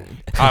like, bro,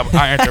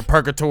 I entered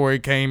purgatory,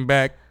 came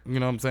back. You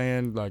know what I'm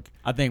saying? Like,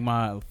 I think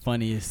my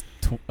funniest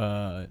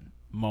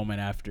moment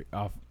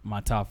off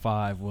my top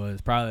five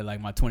was probably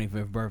like my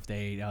 25th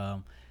birthday.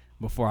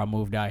 Before I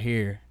moved out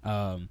here,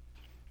 I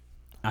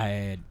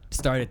had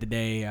started the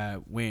day.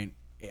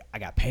 I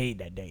got paid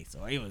that day,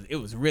 so it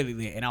was really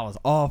lit, and I was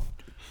off.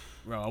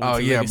 Bro, I went oh to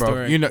the yeah, liquor bro.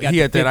 store, You know, got he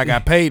the had that. I 50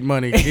 got paid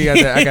money. He had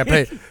that. I got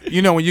paid.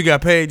 You know, when you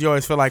got paid, you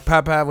always feel like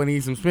Popeye when he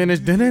eats some spinach.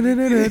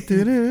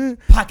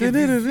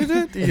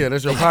 Pockets. Yeah,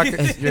 that's your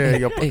pockets. Yeah,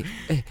 your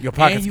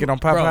pockets And get on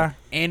bro, Popeye.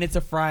 and it's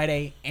a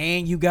Friday,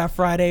 and you got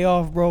Friday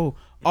off, bro.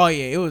 Oh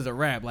yeah, it was a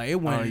wrap. Like it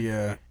went. Oh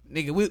yeah.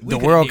 Nigga, we The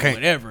coulda world did can't.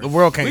 whatever. The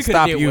world can't We coulda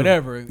stop did you.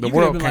 Whatever. The You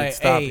world coulda been can't like,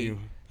 stop hey, you.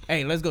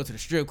 Hey, let's go to the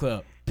strip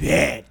club.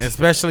 Bet.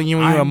 Especially you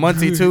when you in I'm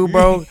Muncie good. too,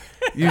 bro.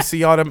 You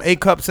see all them A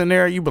cups in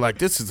there, you be like,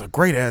 this is a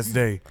great ass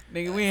day.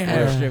 Nigga, we ain't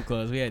had strip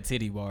clubs. We had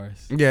titty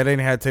bars. Yeah, they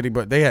didn't have titty,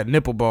 but they had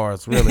nipple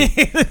bars. Really,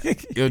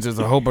 it was just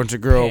a whole bunch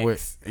of girls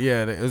with.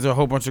 Yeah, it was a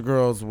whole bunch of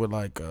girls with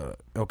like.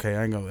 Okay,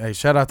 I ain't gonna. Hey,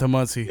 shout out to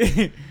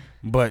Muncie.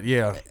 But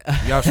yeah,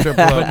 y'all strip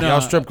club. Nah.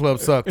 Y'all strip club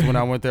sucked when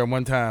I went there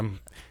one time.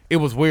 It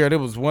was weird. It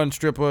was one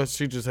stripper.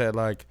 She just had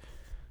like.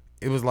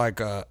 It was like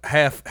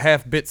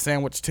half bit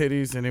sandwich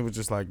titties, and it was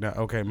just like, nah,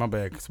 okay, my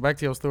bad. So back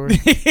to your story.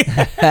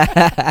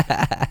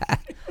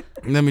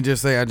 Let me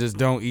just say, I just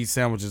don't eat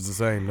sandwiches the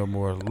same no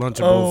more.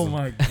 Lunchables,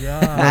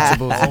 god.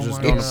 Lunchables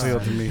just my don't God. appeal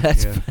to me.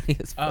 That's Yeah. funny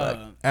as fuck.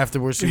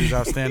 Afterwards, she was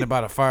out standing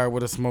by the fire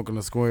with us smoking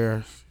a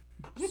square.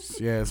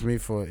 She asked me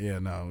for it. Yeah,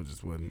 no, it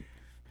just wouldn't.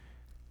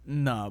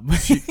 Nah,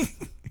 but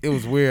it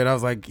was weird. I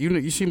was like,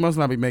 she must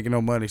not be making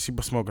no money. She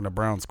was smoking the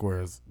brown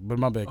squares. But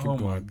my bad, keep Oh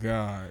going. my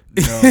God.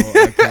 No,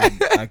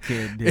 I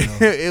can't deal.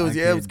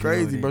 It was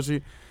crazy, bro.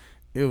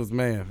 It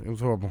was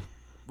horrible.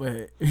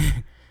 But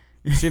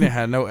She didn't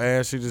have no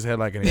ass. She just had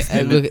like an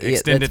Look,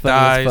 extended that's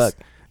funny as thighs.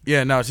 fuck.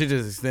 Yeah, no, she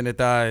just extended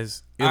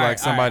thighs. It like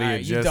somebody had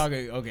you just.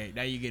 talking, okay,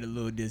 now you get a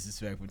little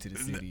disrespectful to the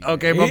city.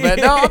 Okay, my bad.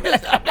 No,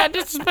 I'm not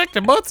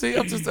disrespecting Muncie.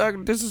 I'm just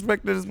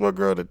disrespecting this one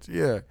girl that,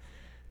 yeah.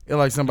 It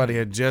like somebody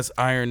had just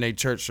ironed a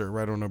church shirt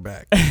right on her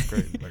back. It was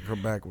crazy. Like her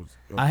back was.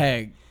 I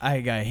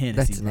had got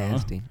Hennessy, That's bro.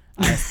 nasty.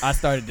 I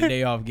started the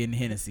day off getting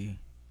Hennessy.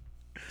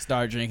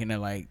 Started drinking at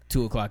like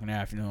 2:00 in the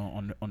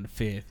afternoon on the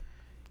 5th.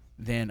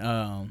 Then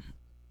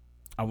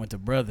I went to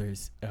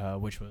Brothers,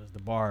 which was the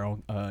bar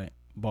on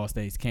Ball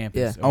State's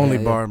campus. Yeah. Only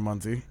yeah. bar in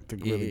Muncie to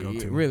really go to.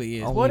 It really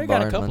is. Only Well, they got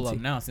bar a in couple of Muncie.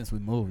 them now since we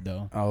moved,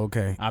 though. Oh,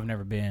 okay. I've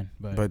never been,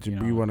 But you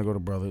know. want to go to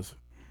Brothers.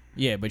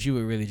 Yeah, but you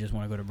would really just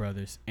want to go to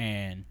Brothers.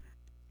 And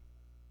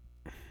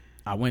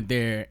I went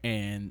there,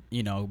 and,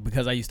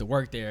 because I used to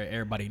work there,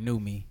 everybody knew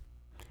me.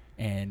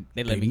 And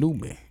they let me knew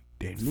me.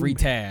 They knew free me.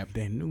 tab.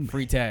 They knew me.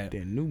 Free tab.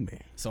 They knew me.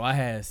 So I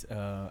had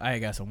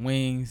got some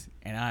wings,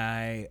 and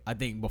I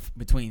think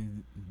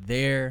between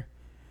there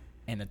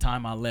and the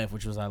time I left,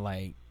 which was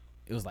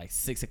it was like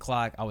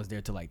 6:00. I was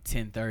there till like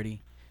 10:30.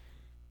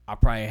 I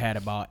probably had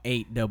about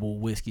 8 double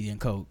whiskey and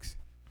cokes.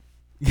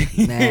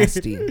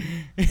 Nasty. That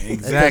does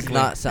Exactly.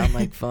 not sound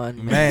like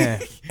fun,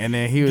 Man. And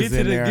then he was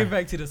in there. Get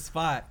back to the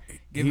spot.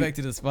 Back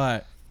to the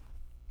spot.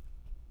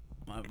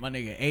 My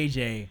nigga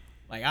AJ,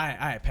 like I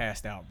had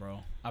passed out, bro.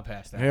 I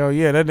passed out. Hell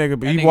yeah, that nigga.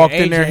 That He nigga walked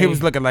in there. He AJ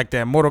was looking like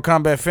that Mortal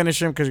Kombat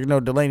finish him because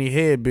Delaney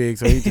head big,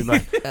 so he just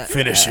like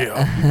finish him.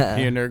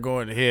 He in there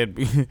going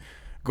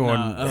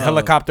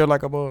helicopter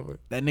like a boy.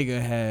 That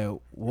nigga had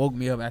woke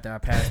me up after I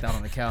passed out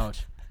on the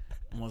couch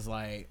and was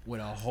like with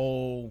a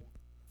whole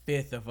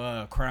 5th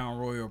of Crown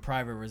Royal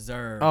Private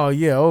Reserve. Oh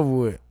yeah, over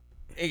with.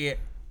 Nigga,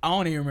 I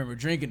don't even remember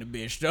drinking the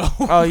bitch though.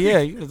 Oh yeah,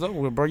 you was over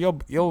with, bro. Yo,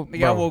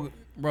 Nigga, I woke,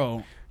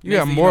 bro. you next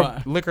got thing more know,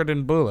 liquor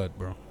than blood,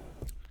 bro.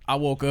 I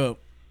woke up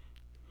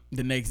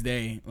the next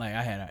day, like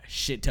I had a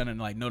shit ton of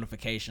like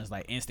notifications,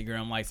 like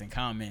Instagram likes and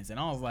comments, and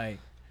I was like,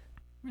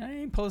 man, I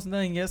ain't posting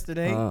nothing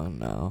yesterday. Oh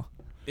no.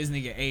 This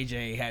nigga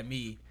AJ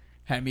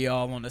had me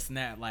all on the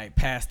snap, like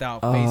passed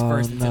out face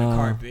first into the no.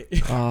 carpet.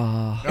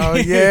 Oh. Oh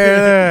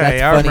yeah, That's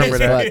hey, I funny remember as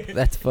that. fuck.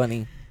 That's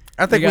funny.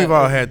 I think We got- we've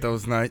all had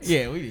those nights.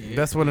 Yeah, we did.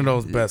 That's one of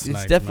those best It's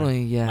nights.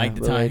 definitely, yeah. like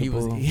the time he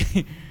was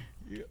relatable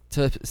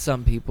to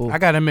some people. Man. I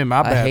got him in my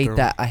I bathroom.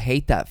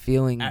 hate that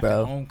feeling, after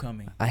bro.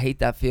 homecoming. I hate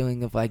that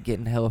feeling of like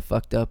getting hella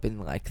fucked up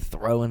and like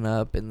throwing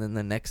up, and then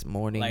the next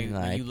morning Like when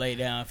like you lay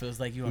down, it feels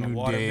like you on a You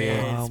water dead.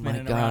 bed, oh my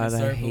spinning around god, in I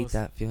circles. hate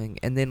that feeling.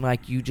 And then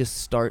like you just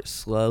start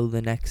slow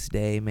the next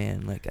day,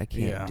 man. Like I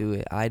can't Yeah. do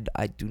it. I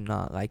do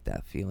not like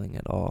that feeling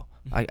at all.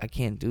 I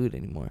can't do it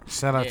anymore.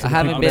 Shout out Yeah, to I the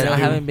haven't people been that I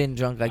do. haven't been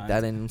drunk like I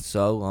that in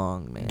so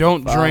long, man.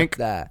 Don't Fuck drink.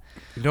 that.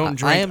 Don't I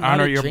drink. am not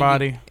Honor a your drinking-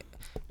 body.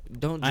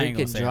 Don't I ain't drink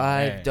gonna and say all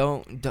drive.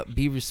 that. Don't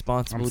be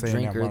responsible I'm saying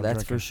that drinker. while I'm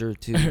That's for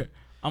drinking. sure too.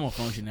 I'm a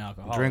functioning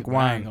alcoholic. Drink but I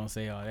wine. ain't gonna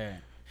say all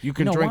that. You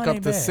can No, drink wine up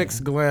ain't to bad. 6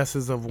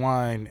 glasses of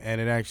wine, and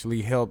it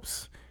actually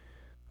helps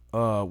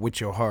with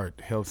your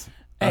heart. Helps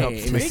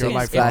Hey, make your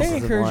life if they glasses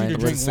of encourage wine you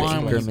to with drink wine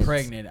when you're increments.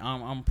 pregnant,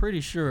 I'm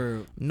pretty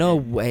sure. No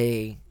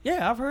way.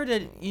 Yeah, I've heard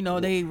that.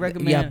 They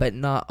recommend. Yeah, but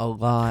not a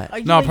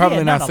lot. No,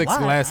 probably not a 6 lot.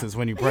 glasses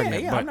when you're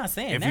pregnant. Yeah, but I'm not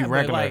saying if that. you But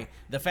regular, like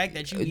the fact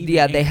that you even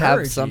Yeah, they have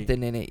encourage it.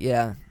 something in it.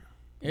 Yeah.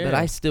 Yeah. But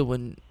I still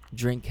wouldn't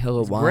drink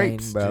hella wine,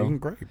 grapes, bro.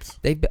 drink grapes.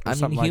 I mean, something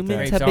like that. humans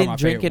Grapes have are been my favorite-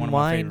 drinking one of my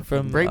wine favorite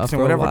from fruits. Grapes for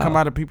and a whatever while. come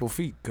out of people's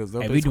feet because Hey,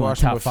 they we doing squash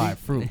them top with 5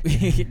 feet.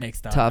 fruit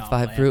next time. Top No,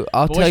 5 man. fruit.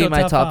 I'll But tell what's you your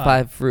my top top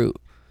five? 5 fruit.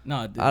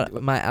 No,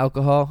 My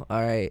alcohol.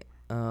 All right.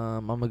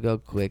 I'm gonna go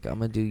quick. I'm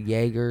gonna do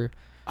Jaeger,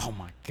 oh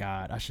my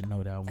god, I should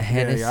know that one.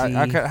 Hennessy.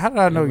 How did I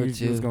know number you was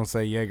 2. gonna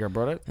say Jaeger,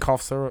 bro? That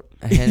cough syrup.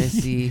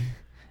 Hennessy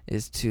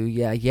is 2.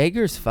 Yeah,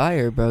 Jaeger's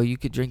fire, bro. You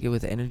could drink it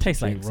with energy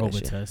Tastes like drinks and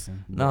shit. Robitussin.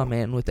 Nah,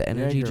 man, with the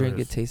energy Jaeger drink,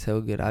 is- it tastes so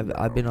good.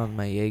 I've been on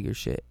my Jaeger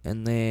shit.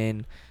 And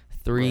then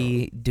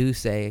 3,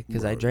 Douce,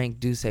 because I Bro. drank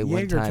Douce one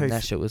Jaeger time. That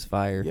tastes- shit was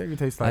fire. Jaeger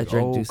tastes I like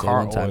drank old Douce car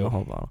one time, oil. the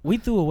whole bottle. We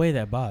threw away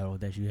that bottle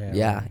that you had.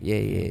 Yeah, right?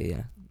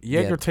 yeah.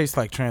 Jaeger Yeah. tastes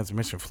like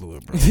transmission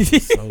fluid, bro.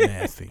 It's so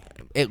nasty.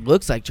 It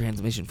looks like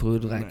transmission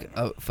fluid, like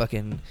Man.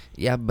 fucking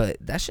yeah, but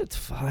that shit's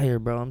fire,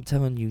 bro. I'm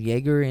telling you,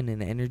 Jaeger and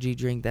an energy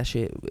drink, that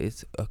shit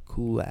is a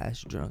cool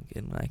ass drunk,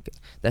 and like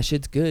that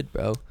shit's good,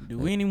 bro.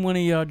 Do any one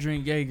of y'all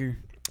drink Jaeger?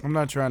 I'm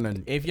not trying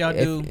to. If y'all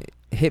do,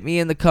 Hit me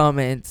in the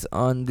comments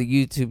on the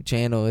YouTube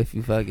channel if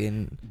you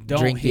fucking don't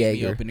drink hit me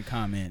Jaeger. up in the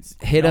comments.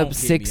 Hit Don't up me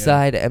Six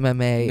Side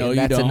MMA, No, and you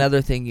that's don't.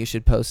 another thing you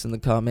should post in the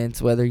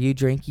comments, whether you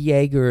drink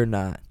Jaeger or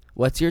not.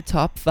 What's your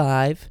top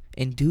 5,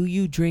 and do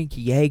you drink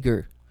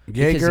Jaeger?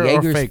 Jaeger Because or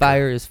Jaeger's Faker?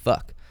 fire as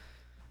fuck.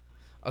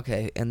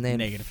 Okay, and then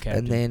Negative, and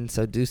Captain. then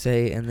so Douce,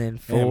 and then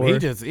Damn, 4.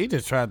 he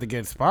just tried to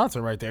get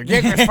sponsored right there.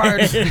 Jaeger's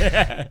fired.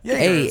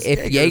 Hey,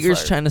 if Jaeger's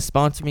fired. trying to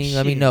sponsor me,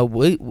 let me Shit.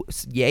 know.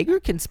 Jaeger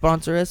can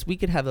sponsor us. We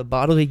could have a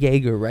bottle of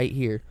Jaeger right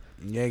here.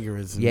 Jaeger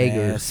is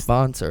Jaeger nasty.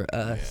 sponsor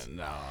us. Yeah,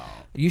 no.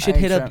 You should I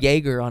ain't hit up trying-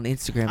 Jaeger on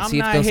Instagram. I'm See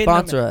if not they'll hitting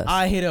sponsor up, us.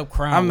 I hit up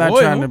Crown I'm not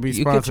Royal. trying to be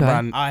You could sponsored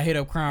try. by I hit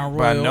up Crown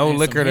by Royal no and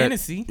liquor some that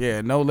Hennessy.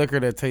 no liquor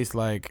that tastes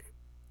like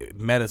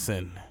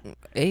medicine.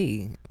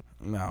 Hey,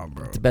 No,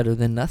 bro. it's better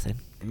than nothing.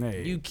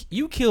 Hey.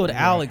 You killed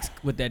Yeah. Alex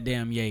with that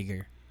damn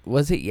Jaeger.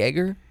 Was it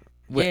Jaeger?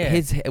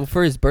 Yeah.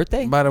 For his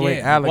birthday? By the way,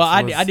 Yeah. Alex.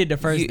 Well, was, I did the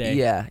first day.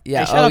 Yeah. Hey,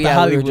 shout out to we were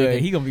Hollywood.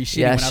 drinking. He gonna be shitty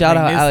Yeah, when shout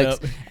I bring out this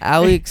Alex. up.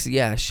 Alex,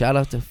 yeah, shout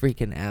out to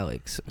freaking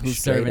Alex. Who's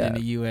straight serving up. in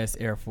the U.S.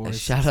 Air Force.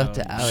 Shout out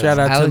so- to Alex. Shout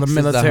out to Alex the is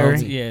military.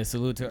 homie. Yeah,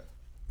 salute to.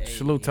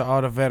 Salute to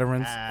all the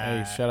veterans. Ah.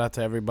 Hey, shout out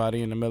to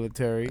everybody in the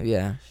military.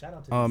 Yeah, Shout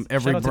out to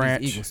Every shout out to these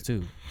branch. Eagles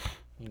too.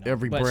 You know.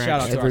 Every But branch.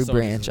 shout out to our every soldiers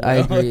branch. as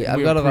I well. agree. I've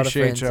We got a lot of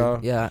appreciate friends. y'all.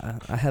 Yeah,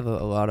 I have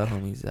a lot of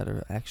homies that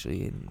are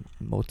actually in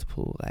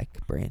multiple like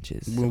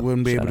branches. We so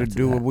wouldn't be shout able out to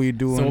do that. what we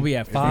do So we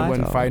at if we 5?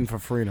 wasn't Oh. fighting for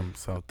freedom.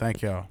 So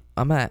thank y'all.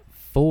 I'm at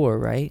 4,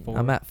 right? 4.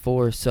 I'm at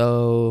 4.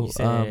 So You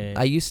said-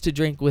 I used to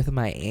drink with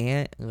my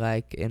aunt,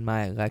 like in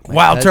my like my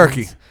Wild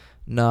cousins. turkey.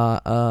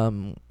 Nah,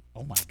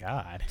 Oh my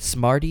God.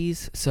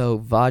 Smarties. So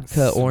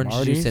vodka, orange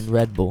juice, Smarties? and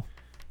Red Bull.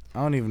 I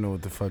don't even know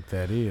what the fuck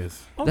that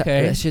is.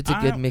 Okay. That shit's a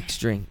good mixed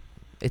drink.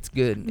 It's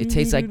good. It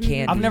tastes like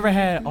candy. I've never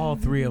had all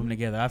 3 of them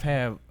together. I've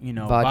had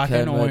vodka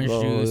and Red orange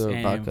Bull juice or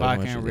and vodka and vodka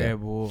orange and juice, yeah.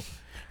 Red Bull.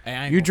 And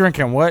I ain't You gonna-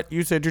 drinking what?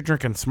 You said you're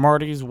drinking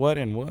Smarties. What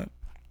and what?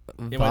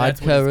 Yeah, well,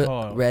 that's what Vodka, it's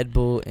called. Red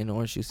Bull, and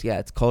orange juice. Yeah,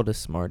 it's called a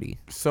Smartie.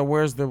 So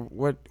where's the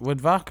what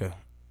vodka?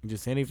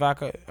 Just any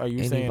vodka? Are you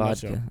Any saying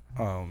that's vodka.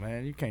 your- Oh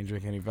man, you can't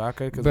drink any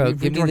vodka because Bro,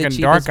 if you're give me the drinking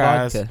cheapest dark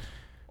eyes, vodka.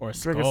 or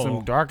drinking Skol.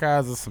 some dark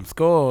eyes or some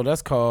Skull,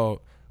 that's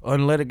called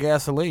unleaded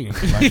gasoline.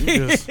 Like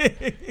you just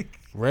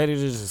ready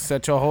to just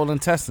set your whole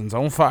intestines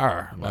on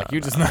fire. Like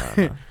you just not.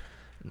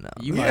 No.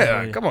 You might as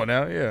Yeah, well- come on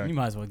now. Yeah. You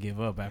might as well give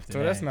up after So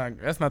that.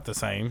 that's not the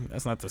same.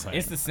 That's not the same.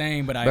 It's the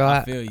same, but Bro,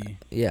 I feel you.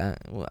 Yeah,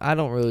 well, I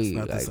don't really. It's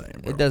not the Like,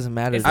 same, bro. it doesn't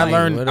matter. It's to I me,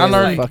 learned. I whatever the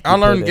learned. fuck I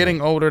you learned put in.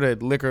 getting older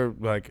that liquor,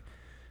 like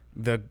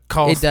the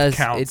cost It does.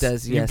 counts. It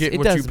does. You Yes, get it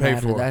what does you pay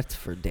matter. for. That's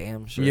for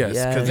damn sure. Yes,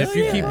 yeah, because if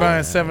you keep yeah,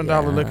 buying $7 yeah.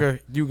 liquor,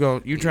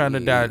 you trying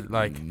to die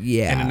like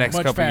yeah, in the next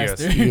Much couple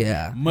faster. years.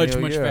 Yeah, much Hell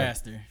much yeah.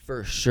 faster.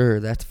 for sure.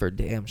 That's for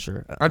damn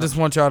sure. I just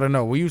want y'all to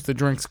know we used to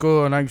drink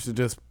Skull, and I used to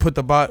just put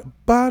the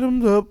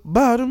bottoms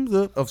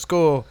up of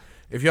Skull.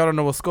 If y'all don't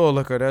know what Skull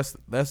liquor,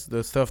 that's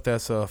the stuff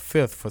that's a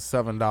fifth for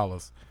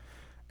 $7,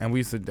 and we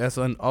used to that's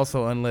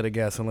also unleaded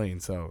gasoline.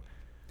 So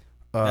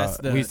That's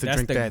the we used to that's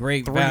drink the that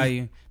great 3.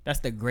 value. That's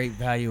the great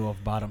value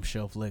of bottom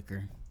shelf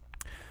liquor.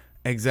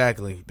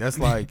 Exactly. That's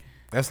like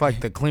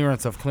the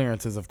clearance of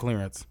clearances of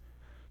clearance.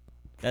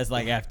 That's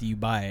like after you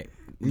buy it,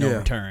 no Yeah.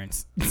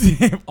 returns.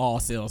 All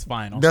sales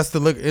final. That's the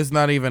look. It's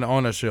not even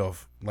on a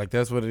shelf. Like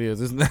that's what it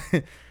is. It's not,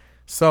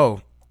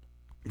 so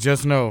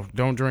just know,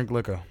 don't drink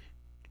liquor.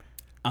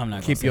 I'm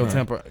not Keep gonna your say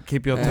that. temper.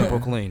 Keep your temper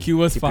clean. Q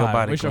was Keep your 5.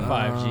 body What's your clean.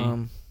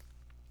 5, G?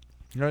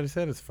 You already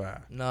said it's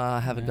 5. No, I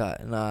haven't Yeah.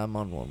 got. No, I'm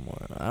on one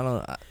more. I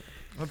don't.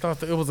 I thought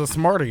that it was a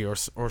Smartie or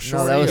shorty.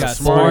 that was or a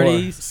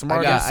Smarties.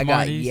 Smarties. I got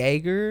Smarties.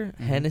 Jaeger,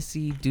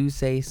 Hennessy,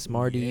 Douce,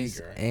 Smarties,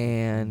 Jaeger.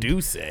 and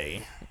Douce.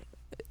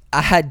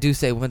 I had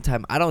Douce one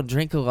time. I don't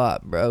drink a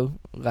lot, bro.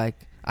 Like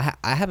I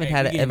haven't Hey,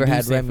 had you getting ever had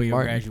Douce for Remy your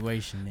Martin.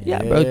 graduation. Then.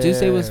 Yeah, bro.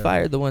 Douce was Yeah.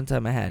 fired the one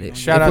time I had it.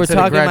 Shout if out we're to the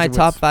talking my graduates.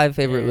 top 5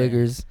 favorite Yeah.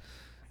 liquors,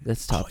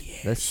 that's top. Oh, yeah.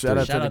 That's Shout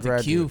out three. Shout out the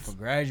to Q graduates. for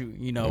graduate,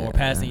 Yeah. or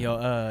passing your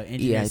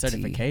engineering EIT.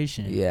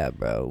 certification. Yeah,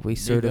 bro. We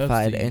ups to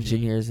certified you, G.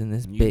 engineers in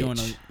this You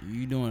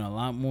bitch. doing a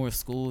lot more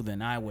school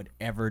than I would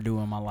ever do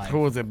in my life. Who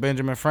was it?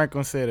 Benjamin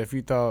Franklin said, "If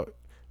you thought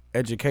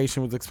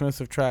education was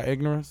expensive, try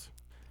ignorance."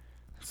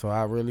 So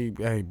I really,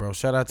 hey, bro,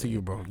 shout out to you,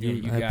 bro. Yeah, You,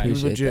 you I got you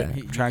appreciate legit that.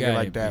 You trying to get got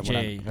like it, that. When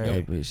I, Jay. I hey,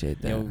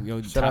 appreciate that.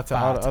 Yo, shout out to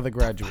all the other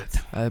graduates.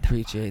 I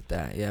appreciate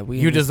that. Yeah, we.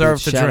 You in this deserve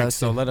bitch. to Shout drink, out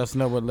so to- let us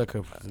know what liquor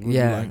you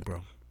Yeah. like,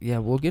 bro. Yeah,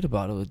 we'll get a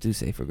bottle of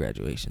Douce for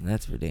graduation.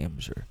 That's for damn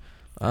sure.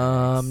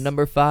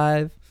 Number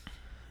 5,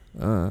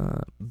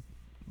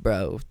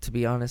 bro. To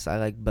be honest, I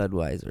like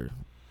Budweiser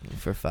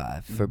for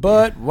 5. For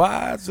beer.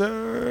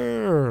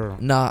 Budweiser.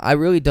 Nah, I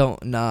really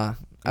don't. Nah,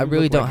 I You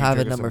really look don't like you have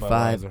a drink some number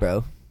 5, Budweiser.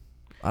 bro.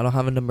 I don't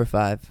have a number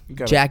 5. You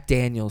got Jack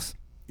Daniels.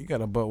 You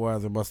got a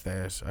Budweiser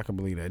mustache. I can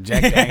believe that.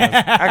 Jack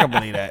Daniels. I can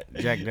believe that.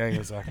 Jack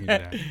Daniels. I can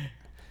believe that.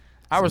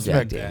 I Some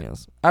respect Jack that.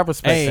 Daniels. I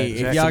respect Hey, that. if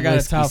Jack. y'all Some got a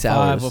whiskey top 5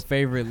 sours. of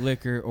favorite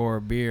liquor or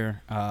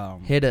beer,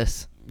 Hit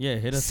us. yeah,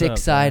 hit us Six up.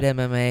 Side man.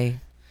 MMA.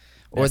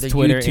 Or That's the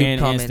Twitter YouTube and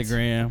comments.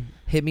 Instagram.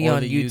 Hit me or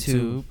on the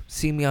YouTube. YouTube.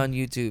 See me on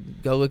YouTube.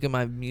 Go look at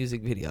my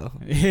music video.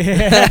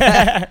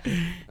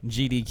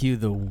 GDQ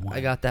the one.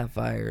 I got that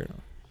fire.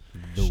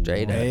 The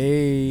straight one. up.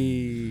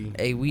 Hey.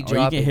 Hey, we Or you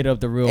drop can it. hit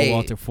up the real Hey.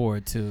 Walter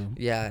Ford too.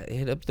 Yeah,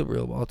 hit up the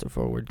real Walter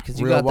Forward because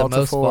you Real got the Walter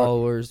most Ford.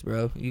 followers,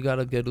 bro. You got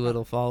a good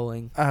little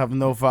following. I have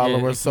no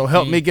followers, if so you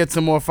help can- me get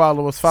some more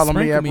followers. Follow me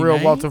Sprinkle at me, Real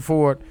man. Walter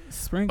Ford.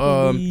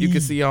 Sprinkle You can me.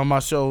 see all my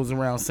shows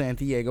around San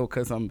Diego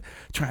because I'm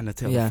trying to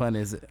tell Yeah. the fun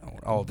is on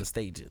all the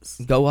stages.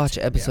 Go watch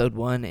episode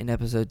 1 and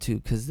episode 2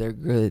 because they're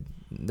good.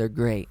 They're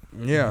great.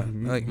 Yeah,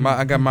 like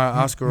I got my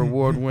Oscar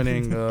award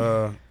winning,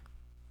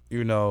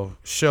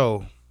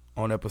 show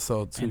on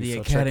episode 2. And the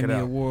so check it Academy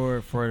out.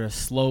 Award for the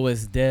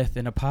slowest death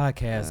in a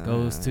podcast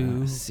goes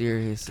to.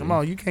 Seriously. Come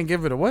on, you can't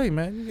give it away,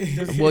 man.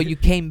 Well, you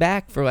came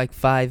back for like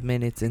 5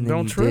 minutes and then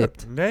don't you trip.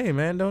 dipped. Hey,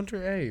 man, don't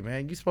trip. Hey,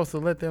 man, you supposed to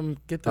let them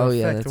get the Oh, effect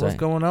yeah, of that's what's right.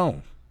 going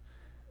on.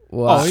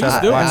 Well, Oh, he's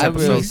still I in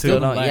really episode still two.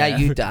 don't. Yeah, Laugh.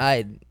 you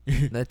died.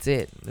 That's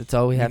it. That's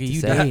all we have Nigga, to you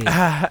say.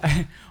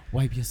 died.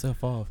 Wipe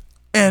yourself off.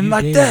 And You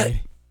like dead.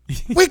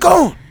 that, we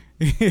gone.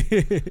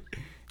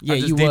 Yeah, I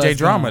just you DJ was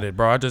drama gone. it,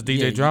 bro. I just DJ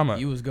Yeah, drama.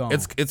 You was gone.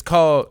 It's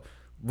called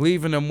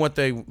leaving them what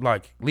they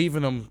like,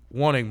 leaving them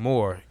wanting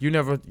more. You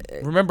never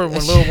remember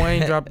when Lil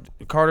Wayne dropped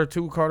Carter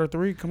 2, Carter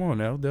 3? Come on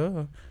now,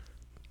 duh.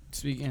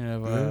 Speaking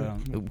of I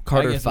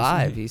Carter guess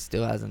 5, he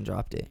still hasn't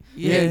dropped it.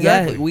 Yeah,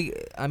 exactly.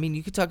 I mean,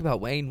 you could talk about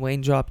Wayne.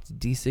 Wayne dropped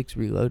D6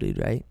 Reloaded,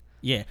 right?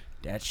 yeah,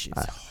 that shit's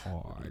I-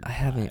 hard. I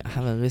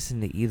haven't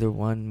listened to either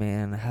one,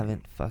 man. I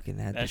haven't fucking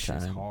had That the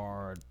shit's time.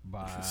 hard.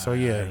 By So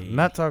yeah,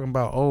 not talking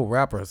about old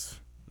rappers.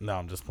 No,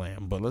 I'm just playing.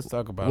 But let's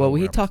talk about. Well, old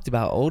we rappers. talked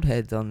about old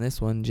heads on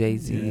this one.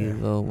 Jay-Z, Yeah,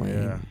 Lil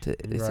Wayne. yeah,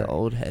 It's right. an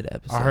old head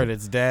episode. I heard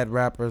it's dad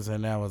rappers,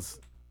 and that was,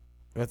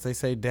 as they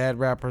say, dad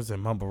rappers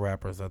and mumble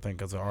rappers. I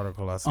think is an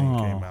article I seen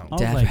came out. I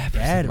was Dad like, rappers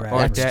dad and- rappers.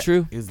 That's dad,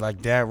 true. It's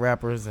like dad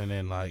rappers and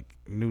then like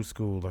new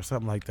school or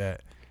something like that.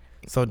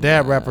 So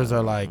dad rappers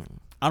are like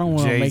I don't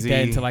want to make that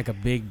Jay-Z. into like a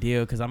big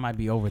deal because I might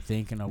be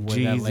overthinking of where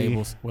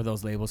Jeezy. where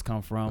those labels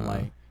come from.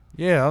 Like,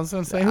 yeah. I was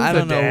gonna say who's I a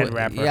don't know. dad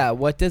rapper? Yeah,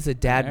 what does a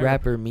dad Yeah.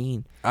 rapper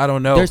mean? I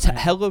don't know. There's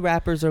hella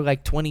rappers are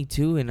like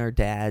 22 and are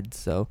dads.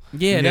 So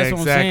yeah, Yeah, that's what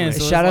exactly. I'm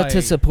saying. So shout it's out to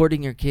like-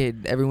 supporting your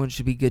kid. Everyone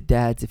should be good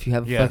dads. If you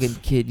have a Yes. fucking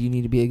kid, you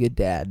need to be a good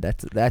dad.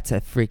 That's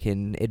a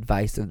freaking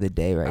advice of the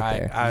day right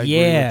there. I agree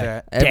Yeah. with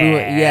that. Everyone,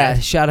 Dad. yeah.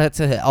 Shout out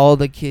to all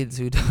the kids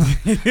who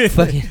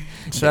fucking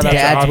Shout out to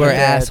dads all were the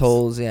dads.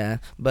 assholes. Yeah,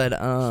 but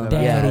out.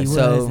 yeah. Daddy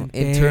So wasn't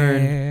in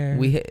there.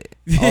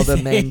 turn, all the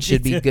men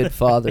should be good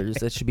fathers.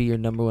 That should be your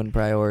number one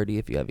priority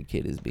if you have a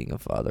kid, is being a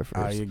father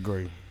I first.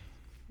 agree.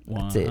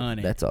 That's it.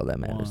 100. That's all that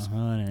matters.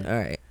 100. All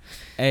right.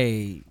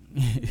 Hey,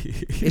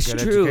 It's Good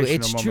true. educational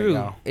It's moment, true.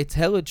 y'all. It's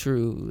hella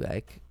true.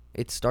 Like,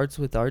 it starts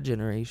with our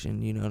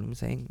generation. You know what I'm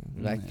saying?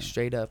 Like, Yeah.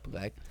 straight up.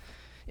 Like,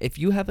 if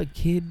you have a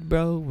kid,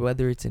 bro,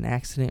 whether it's an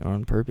accident or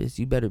on purpose,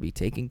 you better be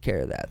taking care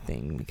of that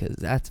thing, because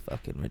that's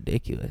fucking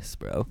ridiculous,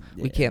 bro.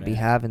 We Yeah, can't be man.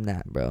 having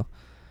that, bro.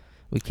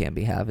 We can't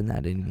be having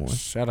that anymore.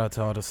 Shout out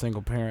to all the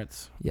single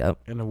parents Yep.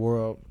 in the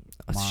world.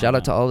 Shout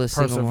out to all the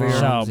single Persevere. moms.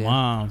 shout out yeah.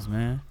 moms,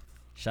 man.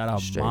 Shout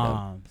out Straight up.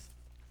 moms.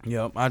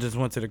 Yep. I just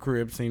went to the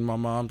crib, seen my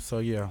mom. So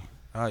yeah,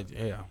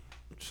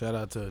 shout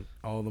out to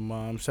all the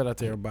moms. Shout out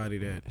to everybody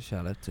that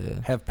Shout out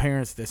to have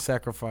parents that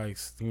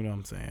sacrifice. You know what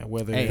I'm saying?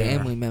 Whether Hey, they're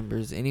family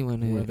members,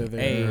 anyone who. Whether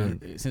they're-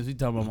 Hey, since we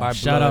talking about by moms,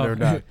 shout blood out. or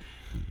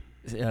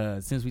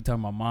not. Since we talking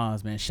about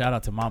moms, man, shout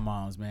out to my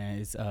moms, man.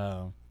 It's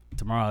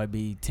tomorrow it'll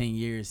be 10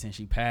 years since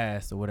she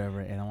passed or whatever,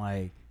 and I'm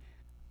like,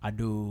 I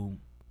do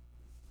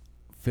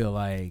feel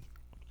like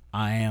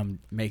I am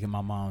making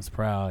my moms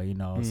proud, you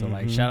know. So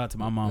like, Mhm. shout out to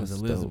my mom's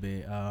That's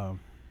Elizabeth,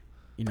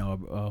 you know,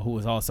 who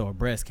was also a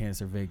breast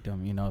cancer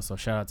victim, you know. So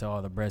shout out to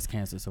all the breast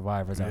cancer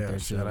survivors out Yeah, there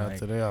too. shout out Like,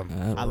 to them.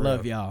 I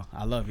love y'all.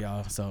 I love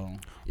y'all. So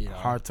you know,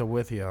 Heart to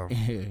with y'all.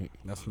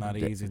 That's not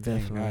an easy thing. I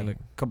had a Definitely.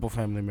 couple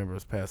family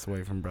members pass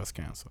away from breast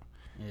cancer.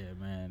 Yeah,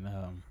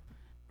 man.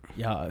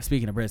 Y'all,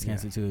 speaking of breast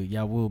cancer too,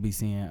 y'all will be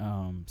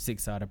seeing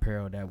Six Side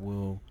Apparel that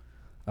will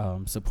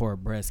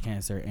support breast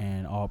cancer,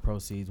 and all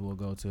proceeds will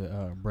go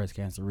to breast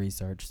cancer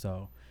research.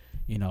 So,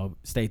 you know,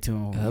 stay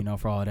tuned. Yep. You know,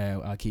 for all that,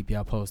 I'll keep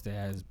y'all posted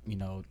as you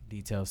know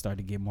details start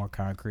to get more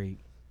concrete.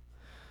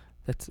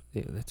 That's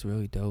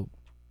really dope.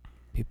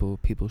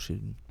 People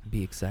should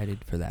be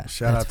excited for that.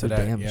 Shout That's out to for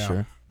that, Damn yeah.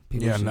 sure.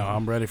 People Yeah, should- no,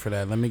 I'm ready for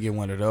that. Let me get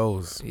one of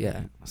those.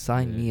 Yeah,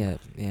 sign me up.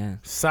 Yeah,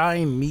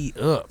 Sign me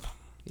up.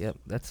 yep.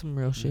 That's some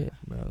real shit,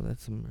 bro.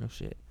 That's some real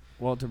shit.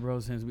 Walter, bro,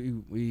 since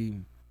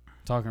we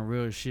talking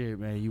real shit,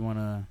 man, you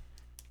wanna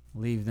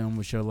leave them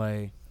with your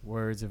like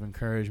words of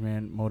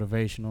encouragement,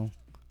 motivational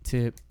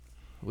tip?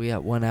 We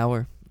got 1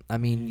 hour. I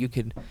mean, you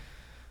could.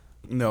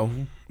 No.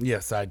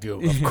 Yes, I do.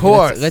 Of Let's-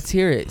 course. Let's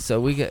hear it. So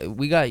we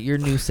got your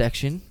new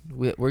section.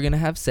 We're gonna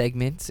have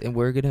segments, and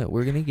we're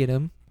gonna get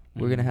them.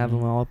 We're gonna have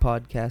them all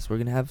podcasts. We're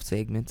gonna have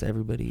segments.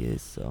 Everybody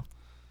is so.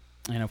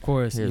 And of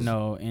course, you Here's-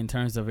 know, in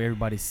terms of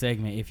everybody's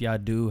segment, if y'all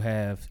do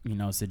have, you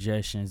know,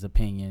 suggestions,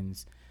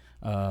 opinions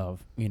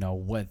of, you know,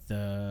 what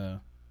the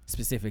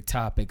specific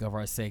topic of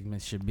our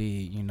segments should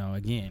be, you know,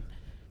 again,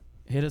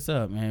 hit us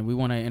up, man. We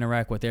want to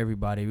interact with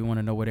everybody. We want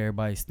to know what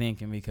everybody's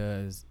thinking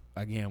because,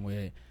 again,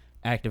 with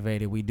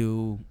Activated, we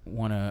do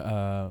want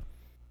to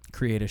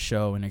create a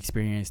show and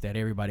experience that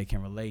everybody can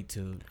relate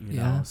to, you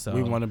Yeah. know. So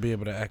we want to be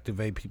able to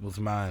activate people's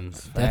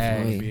minds.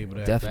 Definitely. Be able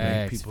to Definitely.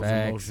 activate Facts, people's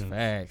facts, emotions.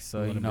 facts.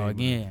 So We you wanna know,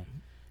 be able to-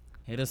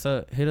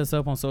 again, hit us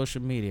up on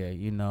social media.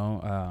 You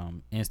know,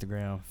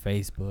 Instagram,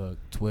 Facebook,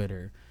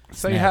 Twitter.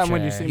 Say hi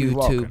when you see me YouTube.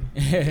 walking.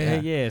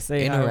 Yeah,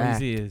 say hi when you Interact,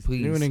 see us.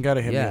 please. You ain't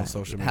gotta hit me Yeah. on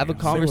social media. Have a Say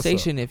what's up.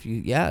 conversation if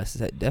you,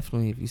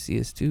 definitely if you see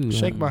us too.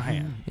 Shake my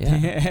hand. Yeah,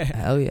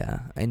 hell yeah,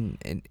 and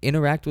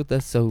interact with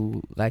us.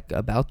 So like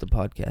about the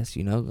podcast,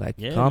 like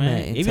Yeah, comment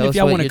man. and Even tell if us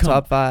y'all what wanna your come-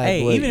 top 5.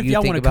 Hey, what even if you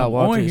y'all think want to about come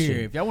on Walter here,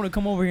 shit. if y'all want to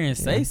come over here and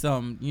say Yeah.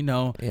 something,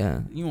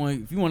 Yeah, if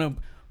you want to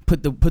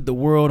put the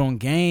world on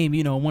game,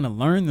 want to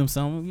learn them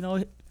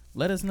something,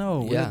 let us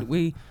know. Yeah.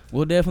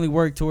 We'll definitely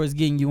work towards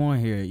getting you on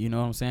here. You know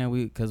what I'm saying?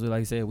 Because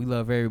like I said, we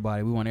love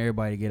everybody. We want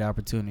everybody to get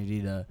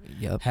opportunity to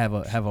yep. have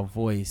a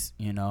voice,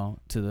 to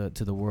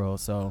the world.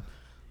 So,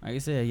 like I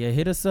said, yeah,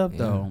 hit us up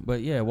though. Yeah.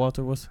 But yeah,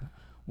 Walter, what's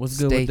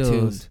good Stay with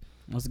those? tuned.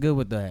 What's good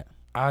with that?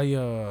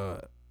 I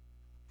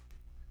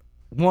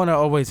want to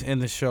always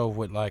end the show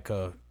with like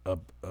a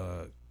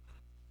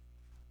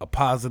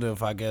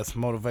positive, I guess,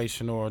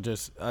 motivation or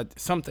just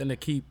something to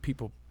keep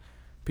people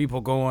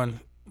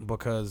going,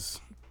 because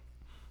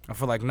I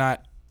feel like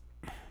not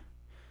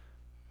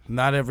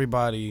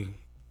everybody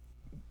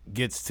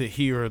gets to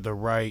hear the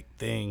right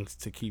things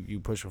to keep you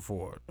pushing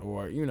forward,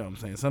 or what I'm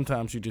saying.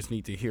 Sometimes you just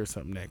need to hear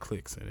something that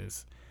clicks, and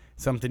it's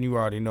something you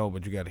already know,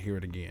 but you got to hear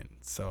it again.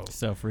 So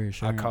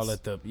Self-reassurance. I call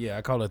it the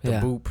Yeah.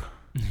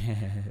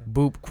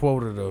 boop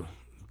quote of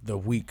the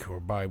week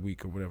or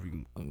bi-week or whatever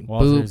you.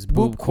 Walter's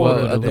Boop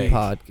quote of the day.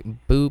 pod.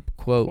 Boop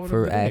quote Quote for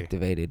of the day.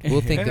 activated.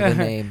 We'll think of a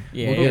name.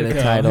 Yeah, We'll get yeah.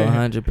 a title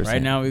 100%.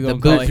 Right now we're The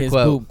gonna call boop it his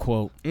quote. boop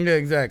quote. Yeah,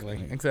 exactly.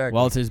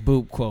 Walter's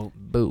boop quote.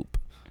 Boop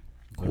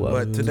quote.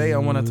 But today I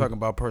want to talk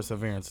about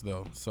perseverance,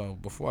 though. So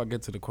before I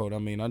get to the quote,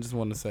 I just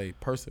want to say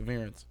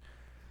perseverance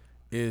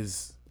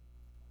is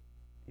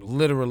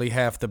literally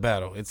half the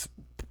battle. It's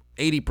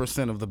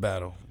 80% of the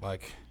battle.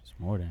 Like, It's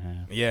more than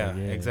half. yeah, But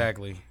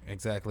exactly.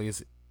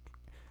 It's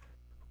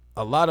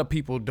a lot of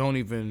people don't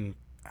even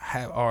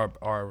have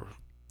are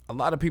a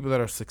lot of people that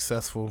are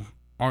successful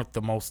aren't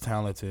the most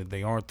talented.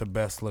 They aren't the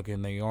best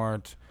looking. They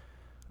aren't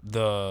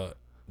the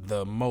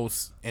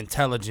most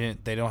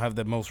intelligent. They don't have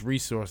the most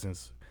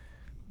resources,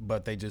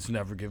 but they just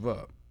never give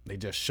up. They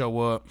just show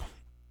up,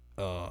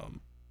 and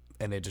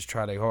they just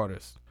try their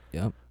hardest.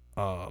 Yep.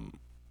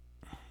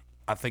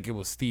 I think it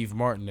was Steve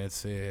Martin that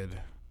said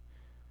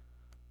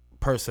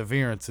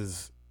perseverance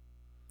is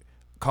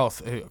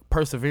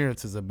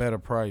a better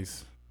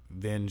price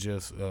than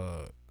just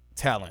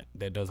talent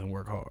that doesn't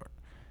work hard.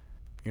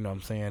 You know what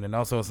I'm saying? And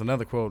also, it's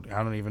another quote.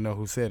 I don't even know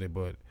who said it,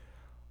 but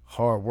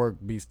hard work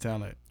beats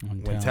talent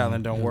when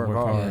talent don't work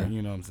hard. hard.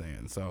 You know what I'm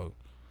saying? So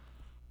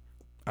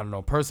I don't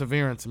know.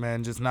 Perseverance,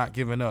 man, just not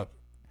giving up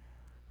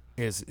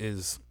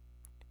is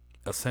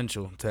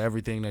essential to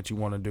everything that you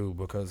want to do,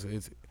 because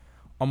it's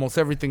almost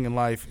everything in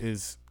life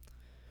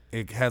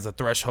it has a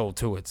threshold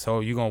to it. So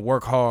you're gonna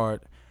work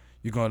hard.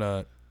 You're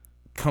gonna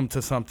come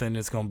to something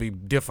that's gonna be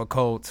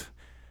difficult,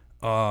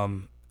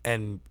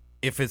 and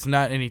if it's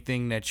not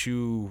anything that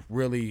you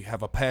really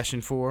have a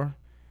passion for,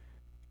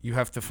 you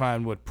have to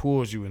find what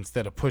pulls you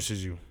instead of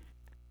pushes you.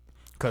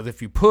 Because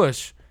if you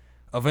push,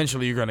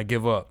 eventually you're gonna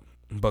give up,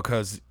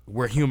 because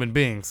we're human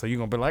beings. So you're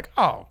gonna be like,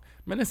 oh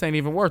man, this ain't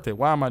even worth it.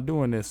 Why am I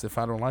doing this if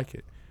I don't like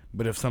it?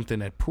 But if something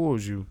that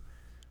pulls you,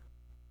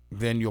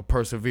 then you'll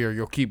persevere.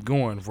 You'll keep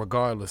going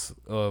regardless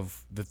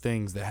of the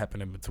things that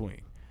happen in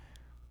between.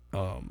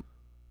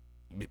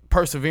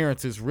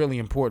 Perseverance is really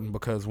important,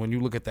 because when you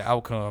look at the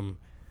outcome,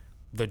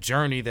 the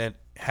journey that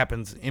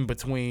happens in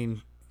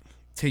between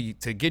to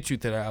get you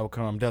to the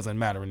outcome doesn't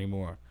matter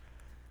anymore.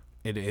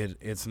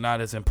 It's not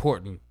as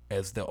important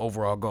as the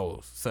overall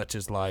goals, such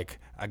as, like,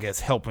 I guess,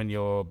 helping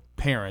your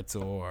parents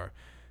or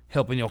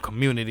helping your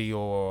community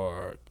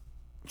or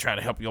trying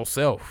to help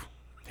yourself,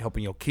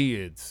 helping your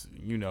kids,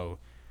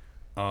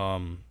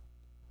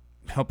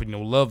 helping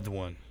your loved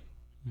one.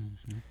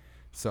 Mm-hmm.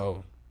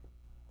 So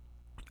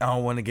I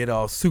don't want to get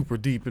all super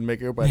deep and make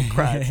everybody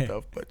cry and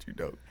stuff, but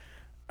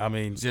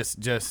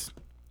just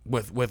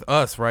with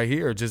us right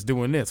here, just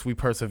doing this, we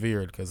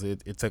persevered, because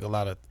it took a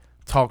lot of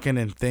talking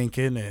and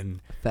thinking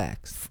and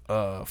Facts.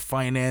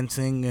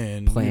 financing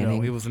and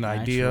Planning. it was an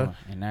idea.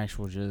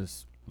 Actual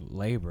just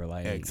labor,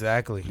 like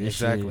Exactly. this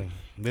Exactly.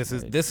 shit,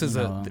 This is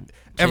you know,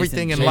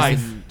 everything in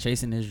life.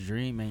 Chasing this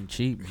dream ain't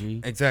cheap,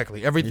 G.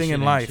 Exactly. Everything This in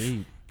shit life. ain't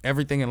cheap.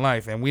 Everything in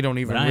life, and we don't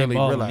even But I ain't really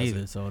balling realize either,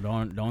 it. so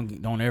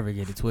don't ever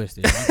get it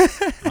twisted.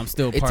 I'm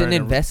still It's part an of the,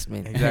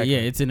 investment. Exactly. Yeah,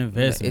 it's an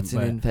investment. It's an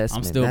but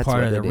investment. I'm still That's part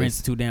what of the it Rent's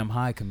is. Too Damn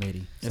High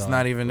committee. It's so.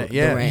 not even The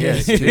yeah. rent Yeah.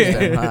 is too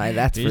damn high.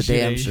 That's for This shit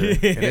damn ain't sure.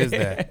 shit. It is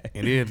that.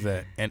 It is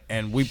that.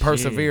 And we Shit.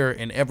 persevere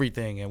in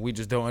everything, and we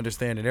just don't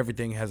understand that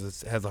everything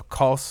has a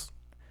cost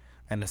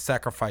and a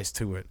sacrifice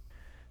to it.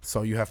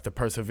 So you have to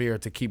persevere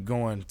to keep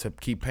going, to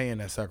keep paying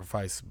that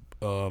sacrifice.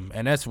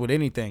 And that's with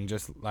anything,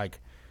 just like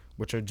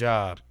with your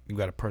job. You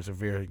got to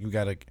persevere. You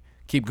got to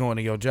keep going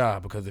to your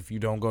job, because if you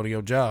don't go to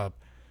your job,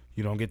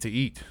 you don't get to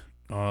eat.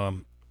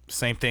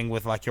 Same thing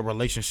with like your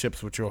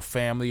relationships with your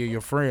family or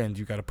your friends.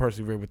 You got to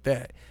persevere with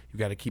that. You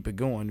got to keep it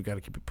going. You got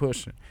to keep it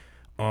pushing.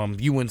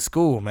 You in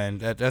school, man,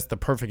 that's the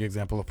perfect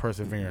example of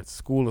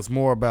perseverance.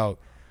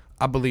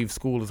 I believe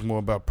school is more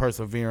about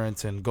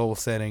perseverance and goal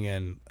setting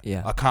and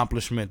Yeah.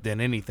 accomplishment than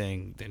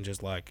anything, than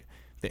just like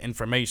the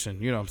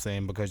information. You know what I'm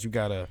saying? Because you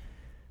gotta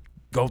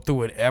go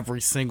through it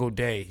every single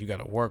day. You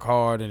gotta work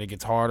hard, and it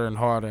gets harder and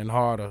harder and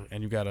harder,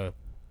 and you gotta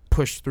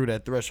push through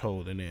that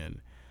threshold. And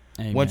then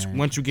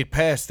once you get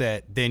past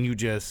that, then you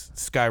just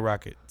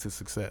skyrocket to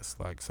success.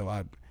 Like, so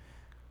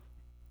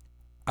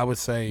I would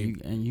say,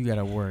 you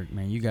gotta work,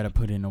 man. You gotta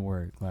put in the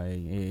work. Like,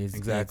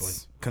 exactly,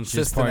 it's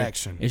consistent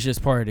action. It's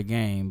just part of the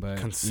game, but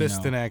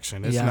Consistent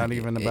action. It's Yeah, not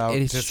even about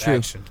it's just true.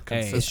 action.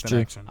 Hey, Consistent it's true.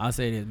 action. I'll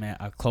say this, man.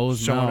 A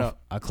closed Showing mouth. up.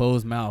 A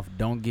closed mouth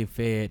don't get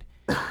fed,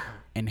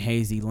 and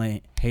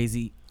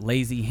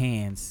lazy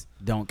hands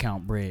don't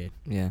count bread.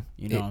 Yeah.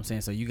 You know what I'm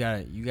saying? So you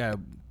gotta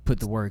put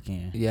the work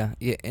in. Yeah,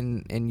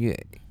 and you,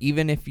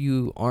 even if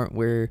you aren't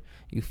where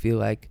you feel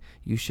like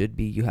you should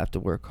be, you have to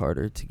work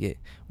harder to get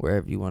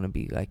wherever you want to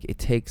be. Like, it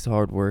takes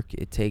hard work.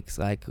 It takes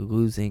like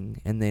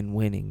losing and then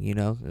winning. You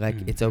know, like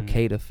it's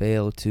okay to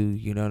fail too.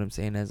 You know what I'm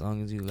saying? As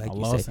long as you, like a you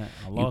loss say,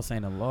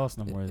 ain't a loss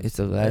no more. it's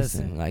a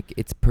lesson. Like,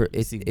 it's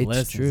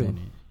true.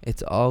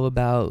 It's all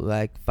about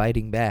like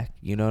fighting back.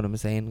 You know what I'm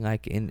saying?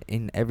 Like,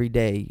 in every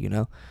day, you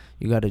know,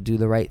 you got to do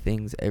the right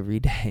things every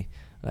day.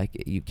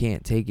 Like, you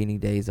can't take any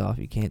days off.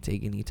 You can't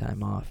take any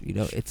time off. You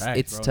know, it's bro.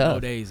 tough. No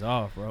days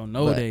off, bro.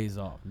 No days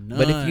off. None.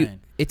 But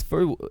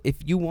if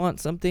you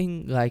want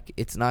something, like,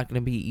 it's not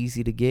gonna be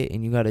easy to get,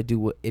 and you gotta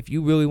do if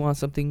you really want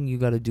something, you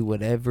gotta do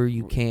whatever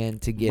you can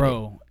to get it.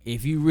 Bro,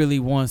 if you really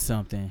want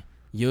something,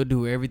 you'll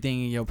do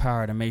everything in your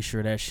power to make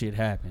sure that shit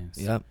happens.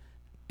 Yep.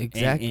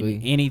 Exactly.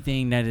 And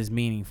anything that is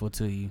meaningful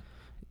to you.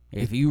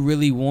 If you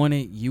really want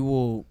it, you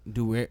will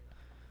do it.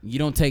 You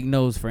don't take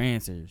no's for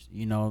answers.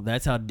 You know,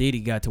 that's how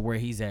Diddy got to where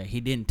he's at. He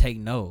didn't take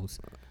no's.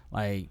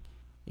 Like,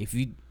 if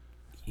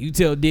you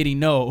tell Diddy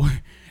no,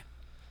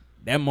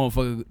 that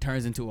motherfucker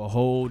turns into a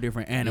whole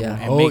different animal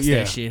and makes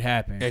that shit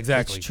happen.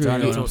 Exactly. It's true. You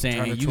know what I'm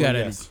saying? And you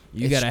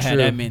gotta have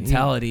that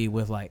mentality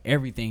with like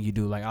everything you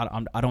do. Like,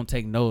 I don't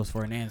take no's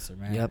for an answer,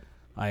 man. Yep.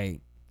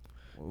 Like,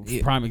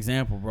 prime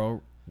example,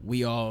 bro.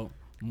 We all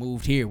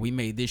moved here. We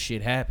made this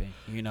shit happen.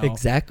 You know.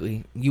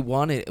 Exactly. You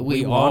wanted.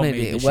 We all wanted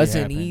made it. this It shit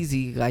wasn't happen.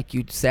 easy. Like,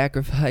 you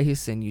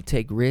sacrifice and you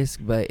take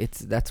risk, but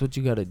that's what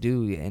you got to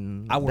do,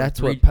 and that's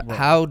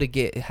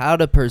how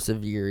to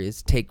persevere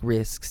is take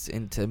risks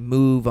and to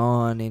move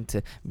on and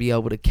to be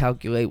able to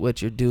calculate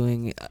what you're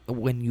doing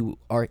when you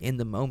are in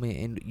the moment,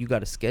 and you got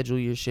to schedule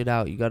your shit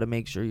out. You got to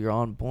make sure you're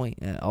on point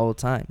at all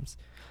times.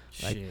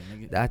 Like, Shit,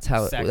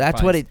 nigga.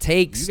 that's what it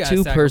takes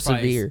to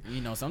persevere.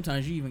 You know,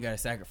 sometimes you even gotta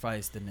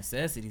sacrifice the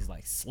necessities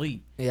like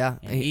sleep Yeah.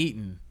 and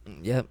eating.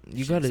 Yep.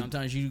 You got to.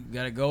 Sometimes you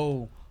gotta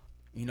go,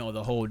 you know,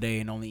 the whole day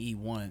and only eat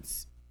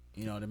once,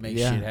 you know, to make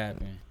shit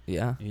happen.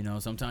 Yeah. You know,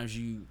 sometimes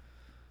you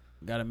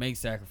gotta make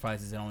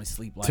sacrifices and only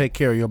sleep like. Take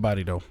care of your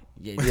body though.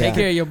 Take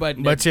care of your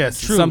body. But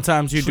yes, True.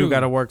 sometimes you True. do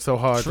gotta work so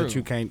hard True. that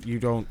you can't. You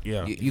don't.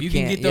 Yeah. You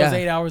can can't- get those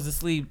 8 hours of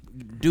sleep,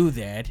 do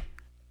that,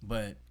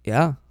 but.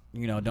 Yeah.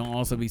 You know, don't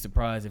also be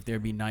surprised if there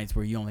be nights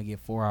where you only get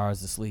 4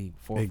 hours of sleep,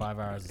 4 or 5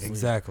 hours of sleep.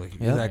 Exactly.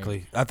 Yeah.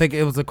 Exactly. I think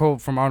it was a quote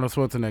from Arnold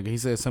Schwarzenegger. He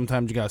said,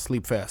 "Sometimes you gotta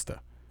sleep faster."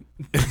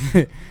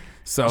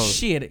 So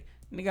Shit,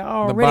 nigga, I the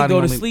already body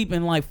go to only- sleep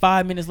and like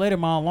 5 minutes later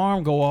my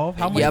alarm go off.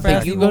 How much Yeah, faster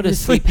but you want go me to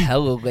sleep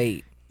hella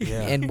late.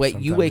 yeah, And wait,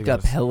 you sometimes wake up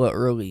gotta- hella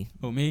early.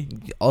 Who, me?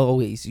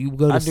 Always. You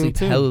go I to do sleep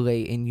too. hella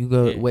late and you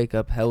go Yeah. wake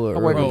up hella I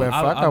wake early. up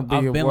at I gotta be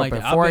I've been up like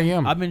at that. 4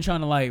 a.m. I've been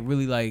trying to like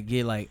really like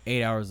get like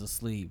 8 hours of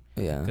sleep.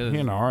 Yeah. He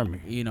in the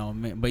army. You know,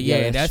 man, but Yeah,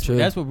 yeah, that's that's true.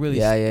 that's what really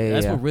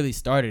Yeah. what really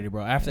started it,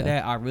 bro. After Yeah.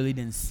 that, I really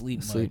didn't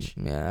sleep Sleep. much.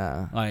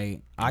 Yeah.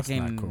 Like That's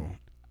not cool.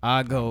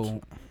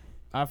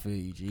 I feel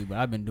you, G, but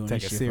I've been doing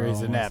Take this a shit series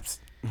for of almost-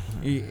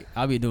 naps.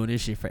 I've been doing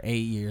this shit for 8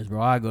 years,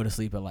 bro. I go to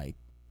sleep at like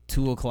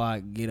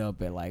 2:00, get up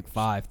at like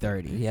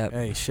 5:30. Yep.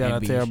 Hey, shout And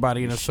out be- to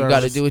everybody in the you service.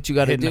 gotta do what you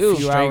gotta hitting do. A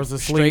few hours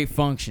of sleep. Straight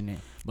functioning.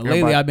 But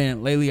Everybody-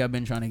 lately I've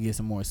been trying to get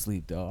some more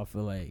sleep though. I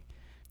feel like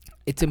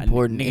It's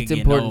important. nigga It's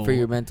getting important for old.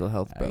 your mental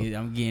health, bro.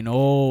 I'm getting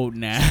old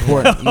now.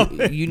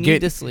 You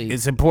need to sleep.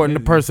 It's important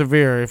to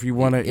persevere if you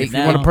want to. If you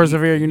Now- want to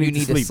persevere, you need, you need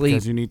to to sleep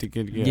because sleep. you need to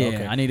get. Yeah, Yeah.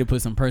 Okay. I need to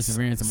put some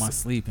perseverance in my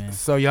sleeping.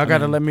 So y'all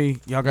gotta mean- let me.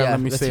 Y'all gotta Yeah, let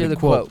me let's say hear the the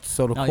quote. quote.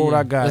 So the Oh, quote yeah.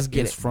 I got Let's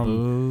get is it.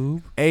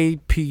 from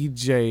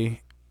APJ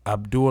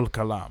Abdul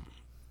Kalam.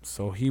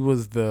 So he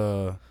was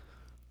the,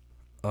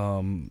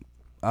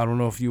 I don't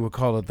know if you would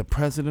call it the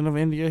president of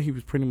India. He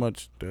was pretty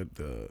much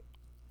the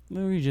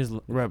We just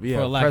rep, for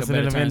yeah, lack of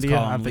president better of terms, India.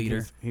 call him I think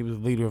leader. he was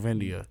leader of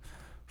India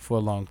for a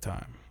long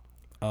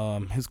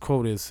time. His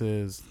quote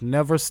says,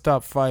 "Never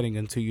stop fighting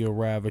until you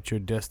arrive at your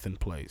destined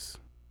place.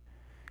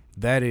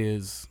 That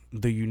is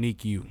the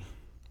unique you.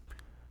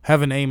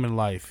 Have an aim in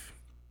life.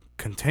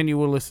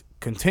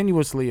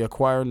 Continuously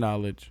acquire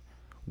knowledge,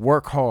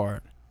 work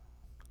hard,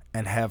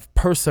 and have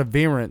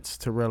perseverance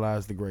to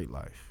realize the great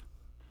life."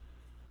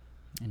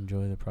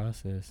 Enjoy the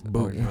process.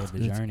 Boop. Enjoy the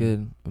That's journey.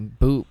 good.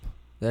 Boop.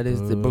 That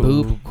is the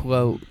Boop. boop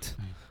quote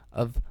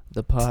of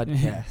the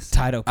podcast.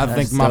 Title. I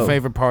That's think my dope.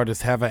 favorite part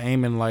is have an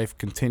aim in life,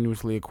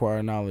 continuously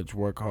acquire knowledge,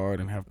 work hard,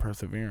 and have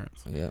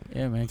perseverance. Yeah.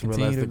 Yeah, man. To realize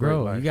Continue the to great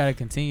grow. life. You gotta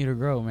continue to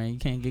grow, man. You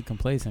can't get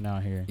complacent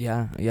out here.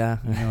 Yeah. You know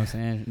what I'm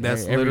saying?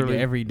 That's every, literally-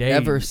 every day.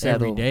 Never Every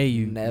settle. day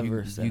Never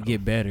you settle.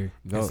 get better.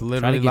 It's Try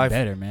literally to get life.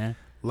 better, man.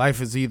 Life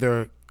is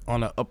either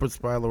on an upward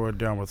spiral or a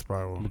downward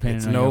spiral. Depending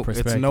it's on no, your it's no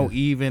perspective.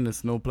 even.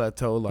 It's no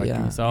plateau. Like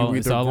Yeah. It's all- you're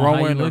it's either all on how you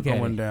growing or look at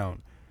going it.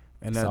 down.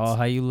 And It's that's all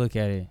how you look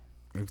at it.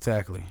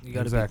 exactly. You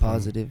gotta exactly. be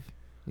positive.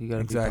 You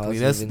gotta Exactly. be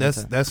That's positive.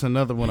 that's that's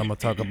another one I'm gonna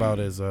talk about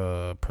is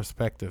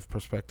perspective.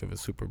 Perspective is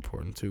super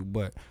important too.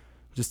 But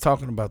just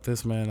talking about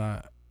this, man,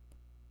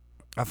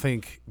 I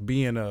think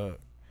being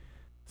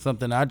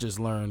something I just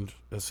learned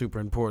that's super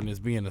important is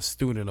being a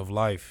student of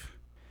life.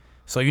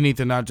 So you need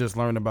to not just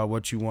learn about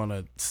what you want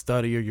to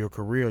study or your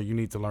career. You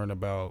need to learn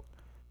about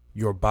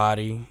your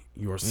body,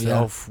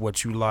 yourself,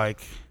 what you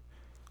like,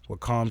 what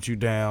calms you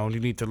down. You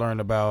need to learn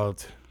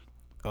about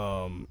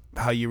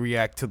how you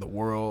react to the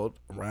world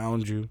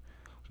around you,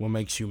 what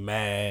makes you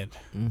mad.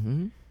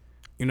 Mm-hmm.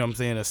 You know what I'm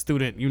saying? A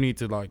student, you need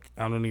to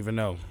I don't even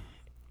know.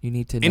 You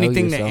need to know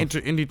Anything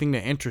yourself. anything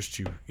that interests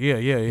you.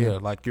 Yeah.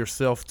 Like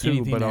yourself too,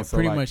 Anything but that, also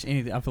pretty like much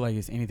anything. I feel like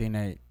it's anything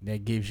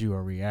that gives you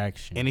a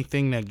reaction.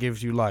 anything that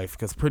gives you life.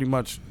 Because pretty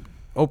much,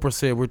 Oprah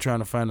said we're trying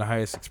to find the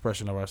highest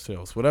expression of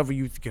ourselves. Whatever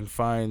you can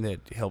find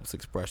that helps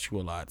express you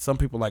a lot. Some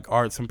people like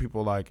art. Some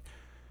people like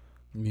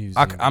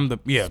Music. I'm the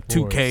sports.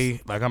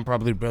 2K. Like I'm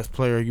probably the best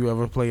player you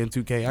ever play in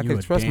 2K. I You can a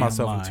express damn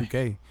myself lie. in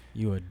 2K.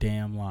 You a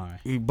damn lie.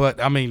 But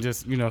I mean,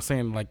 just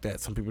saying like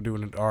that. Some people do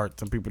it in art.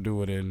 Some people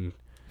do it in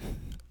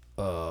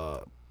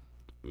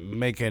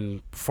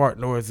making fart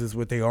noises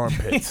with their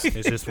armpits.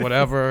 It's just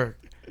whatever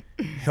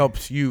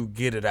helps you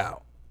get it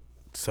out.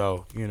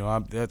 So I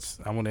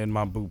want to end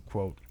my boop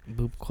quote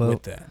Boop quote.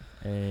 with that.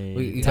 Hey,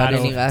 You got title,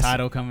 any last-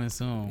 title coming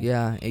soon.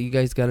 Yeah. You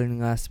guys got any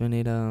last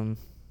minute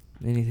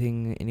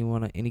anything?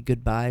 Any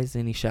goodbyes?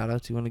 Any shout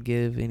outs you want to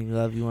give? Any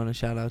love you want to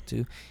shout out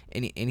to?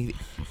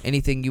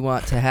 Anything you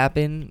want to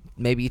happen?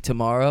 Maybe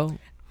tomorrow.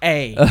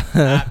 Hey,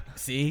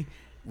 see,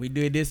 we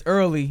did this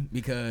early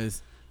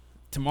because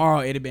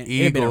tomorrow it'd have been a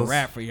Eagles.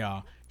 wrap for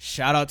y'all.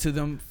 Shout out to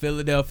them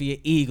Philadelphia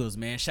Eagles,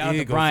 man. Shout out to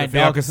Eagles, Brian if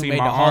y'all Dawkins can who see made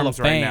my the Hall of arms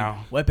right Fame.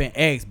 now. Weapon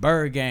X,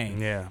 Bird Gang.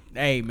 Yeah.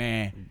 Hey,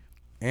 man.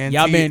 And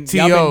Y'all been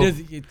shout out And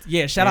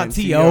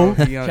T.O.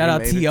 T.O. He Shout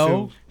out made it T.O.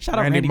 too. Shout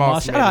out Randy Randy Moss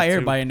Moss. Shout made out it too.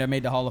 everybody in there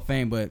made the Hall of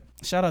Fame, but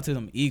shout out to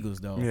them Eagles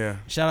though. Yeah.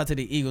 Shout out to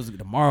the Eagles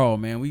tomorrow,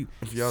 man. We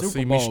If y'all Super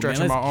see Bowl, me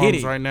stretching man. my Let's get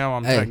arms it. right now,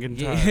 I'm Hey. getting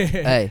Yeah. tired.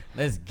 Hey.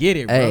 Let's get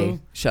it, bro. Hey,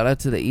 shout out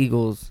to the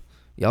Eagles.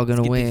 Y'all gonna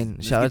Let's get win.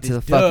 this- Shout out let's to the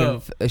get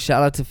this fucking.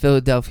 Shout out to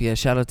Philadelphia.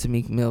 Shout out to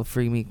Meek Mill.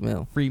 Free Meek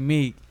Mill. Free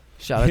Meek.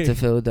 Shout out to I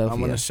Philadelphia.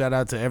 want to shout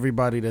out to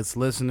everybody that's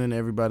listening,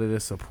 everybody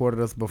that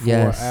supported us before,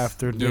 Yes.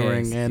 after,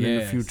 during, Yes, and in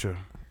the yes. future.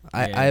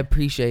 I Yeah.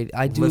 appreciate.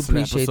 I do Listen to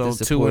appreciate the episode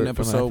 2 support and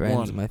from my episode friends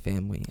 1. and my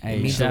family. Hey,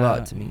 It means a shout lot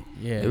out- to me.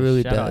 Yeah, It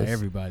really shout out does.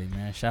 everybody,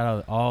 man. Shout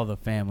out all the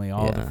family,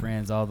 all the Yeah.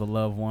 friends, all the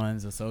loved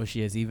ones,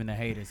 associates, even the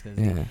haters. Because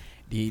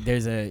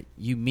Yeah.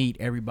 you meet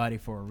everybody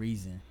for a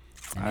reason,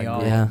 and I they all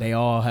agree. Yeah. they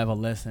all have a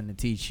lesson to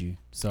teach you.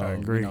 So I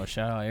agree.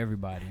 shout out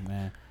everybody,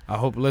 man. I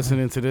hope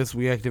listening to this,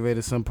 we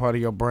activated some part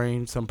of your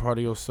brain, some part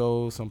of your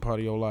soul, some part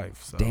of your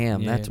life. So.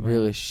 Damn, Yeah, that's man.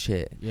 real as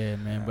shit. Yeah,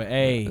 man. But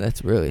hey,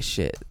 That's real as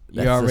shit. you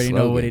That's the already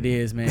know what slogan. it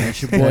is, man.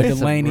 It's your boy That's some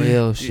Delaney.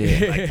 real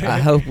shit. I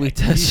hope we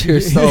touch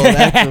your soul.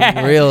 That's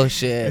some real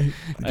shit.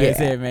 Like I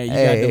said, man, you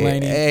hey, got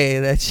Delaney. Hey,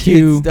 that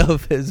Q, shit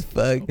stuff as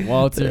fuck.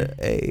 Walter.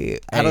 Hey,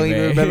 I Hey, don't even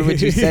man. remember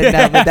what you said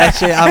now, but that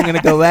shit, I'm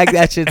gonna go back.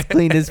 That shit's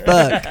clean as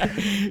fuck.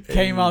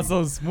 Came out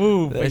so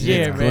smooth. That But shit's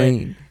yeah, man.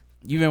 clean.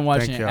 You've been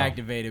watching y'all.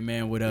 Activated,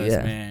 man, with us,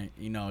 Yeah. man.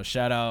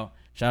 Shout out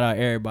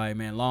everybody,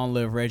 man. Long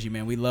live Reggie,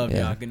 man. We love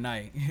Yeah. y'all. Good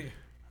night.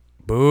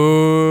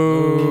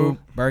 Boo.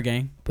 Bird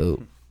Gang.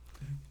 Boop.